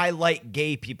 oh, I like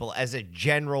gay people as a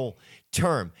general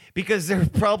term because there's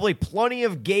probably plenty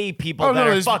of gay people Oh, that no, are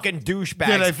there's- fucking douchebags.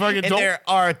 that I fucking and don't- there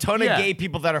are a ton Yeah. of gay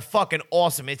people that are fucking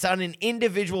awesome. It's on an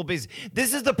individual basis.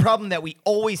 This is the problem that we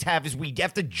always have is we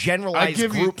have to generalize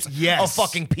give you- groups yes. of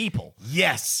fucking people.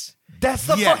 Yes. That's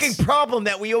the Yes. fucking problem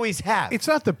that we always have. It's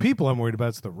not the people I'm worried about,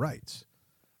 it's the rights.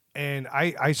 And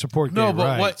I support No, gay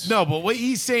but rights. what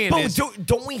he's saying but is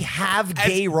don't we have As-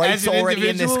 gay rights as an already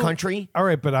in this individual- country? All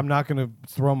right, but I'm not going to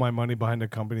throw my money behind a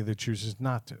company that chooses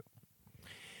not to.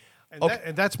 And, Okay.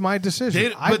 and that's my decision. They-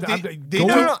 but they go don't- eat,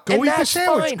 No, go and eat the that's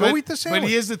sandwich. fine. Go eat the sandwich. But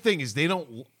here's the thing: is they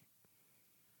don't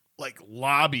like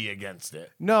lobby against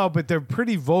it. No, but they're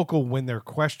pretty vocal when they're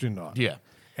questioned on it. Yeah.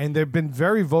 And they've been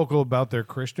very vocal about their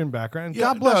Christian background. And Yeah,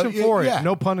 God bless no, them for yeah. it.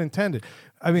 No pun intended.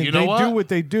 I mean, You know they do what? what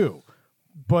they do.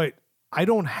 But I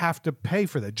don't have to pay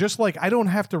for that. Just like I don't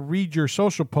have to read your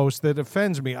social post that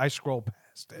offends me. I scroll past.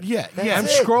 past it. Yeah, That's yeah. I'm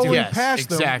it, scrolling dude. Yes, past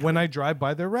them exactly. when I drive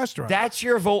by their restaurant. That's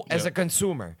your vote as Yeah. a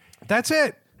consumer. That's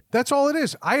it. That's all it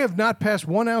is. I have not passed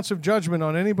 1 ounce of judgment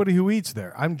on anybody who eats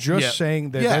there. I'm just Yeah.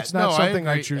 saying that Yeah, that's not no, I something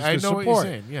I agree. choose I to know support. what you're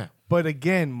saying, yeah. But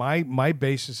again, my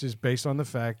basis is based on the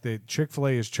fact that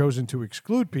Chick-fil-A has chosen to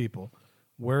exclude people,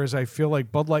 whereas I feel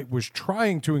like Bud Light was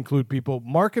trying to include people,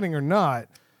 marketing or not.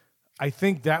 I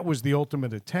think that was the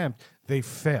ultimate attempt. They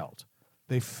failed.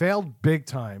 They failed big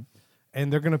time,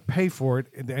 and they're going to pay for it.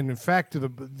 And in fact, to the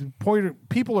point,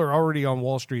 people are already on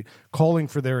Wall Street calling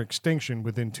for their extinction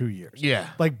within 2 years. Yeah.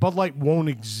 Like Bud Light won't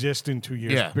exist in 2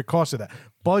 years Yeah. because of that.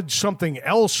 Bud something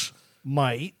else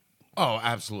might. Oh,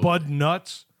 absolutely. Bud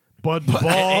nuts. Bud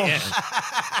ball.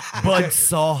 Bud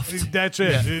soft. That's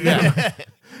it. Yeah.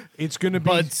 It's going to be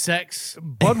Bud sex.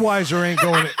 Budweiser ain't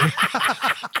going to.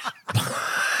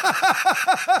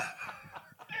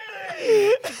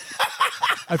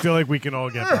 I feel like we can all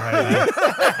get behind that.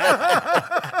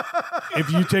 If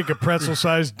you take a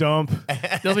pretzel-sized dump,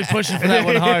 They'll be pushing for that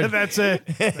one hard. that's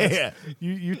it.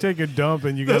 You take a dump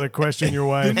and you got to question your the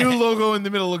wife. new logo in the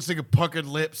middle looks like a puckered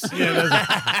lips.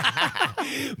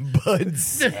 Bud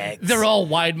sex. They're all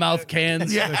wide mouth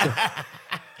cans.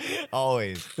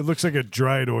 Always. It looks like a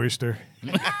dried oyster.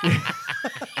 You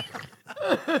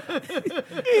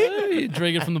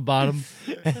drink it from the bottom.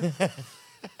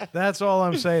 That's all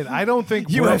I'm saying. I don't think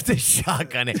You we're- have to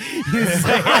shotgun it. You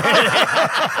say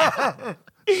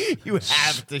it. You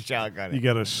have to shotgun You it.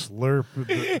 got to slurp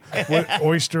what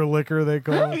oyster liquor they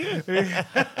call it.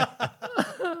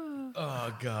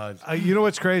 Oh God. You know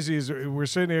what's crazy is we're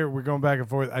sitting here, we're going back and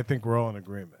forth. I think we're all in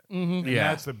agreement. And Yeah.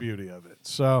 that's the beauty of it.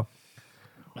 So,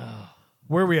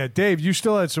 where are we at, Dave? You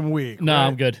still had some week. No, right?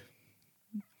 I'm good.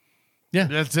 Yeah.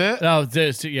 That's it. No,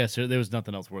 yes, sir. There was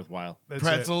nothing else worthwhile. That's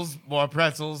Pretzels, more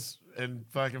pretzels, and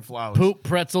fucking flowers. Poop,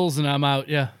 pretzels, and I'm out.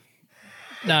 Yeah.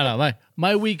 No.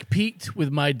 My week peaked with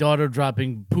my daughter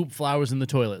dropping poop flowers in the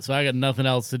toilet. So I got nothing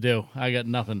else to do. I got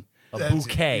nothing. A That's it.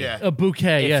 bouquet. Yeah. A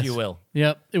bouquet, If yes. you will.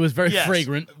 Yep. It was very Yes.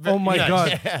 fragrant. Oh my Yes.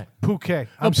 God, Bouquet!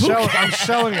 I'm selling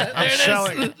it. I'm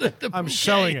selling it. I'm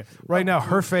selling it right now.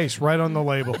 Her face right on the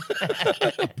label.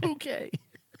 Bouquet.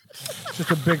 Just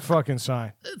a big fucking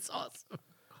sign. It's awesome.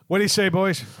 What do you say,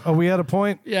 boys? Are we at a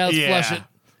point? Yeah, let's Yeah. flush it.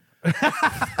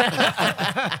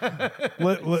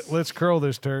 Let's curl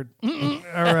this turd. All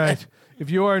right. If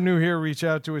you are new here, reach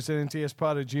out to us at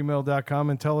ntspod@gmail.com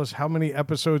and tell us how many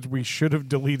episodes we should have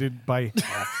deleted by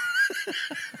half.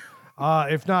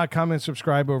 If not, comment,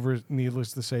 subscribe over at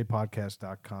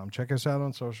needless-to-say-podcast.com. Check us out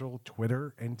on social,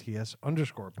 Twitter,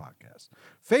 NTS_podcast.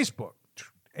 Facebook,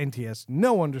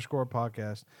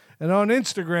 NTS_podcast. And on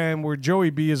Instagram, where Joey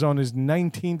B is on his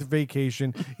 19th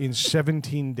vacation in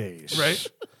 17 days. Right?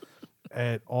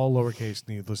 At all lowercase,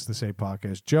 needless to say,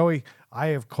 podcast. Joey, I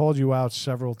have called you out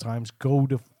several times. Go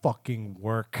to fucking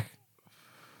work.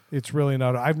 It's really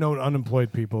not. I've known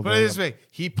unemployed people. But that- this way,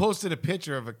 he posted a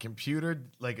picture of a computer,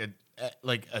 like a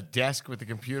desk with a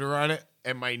computer on it,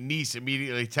 and my niece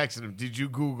immediately texted him, "Did you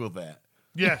Google that?"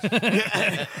 Yes.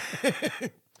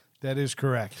 That is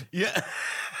correct. Yeah.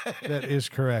 That is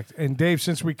correct. And Dave,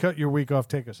 since we cut your week off,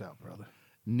 take us out, brother.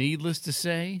 Needless to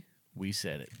say, we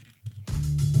said it.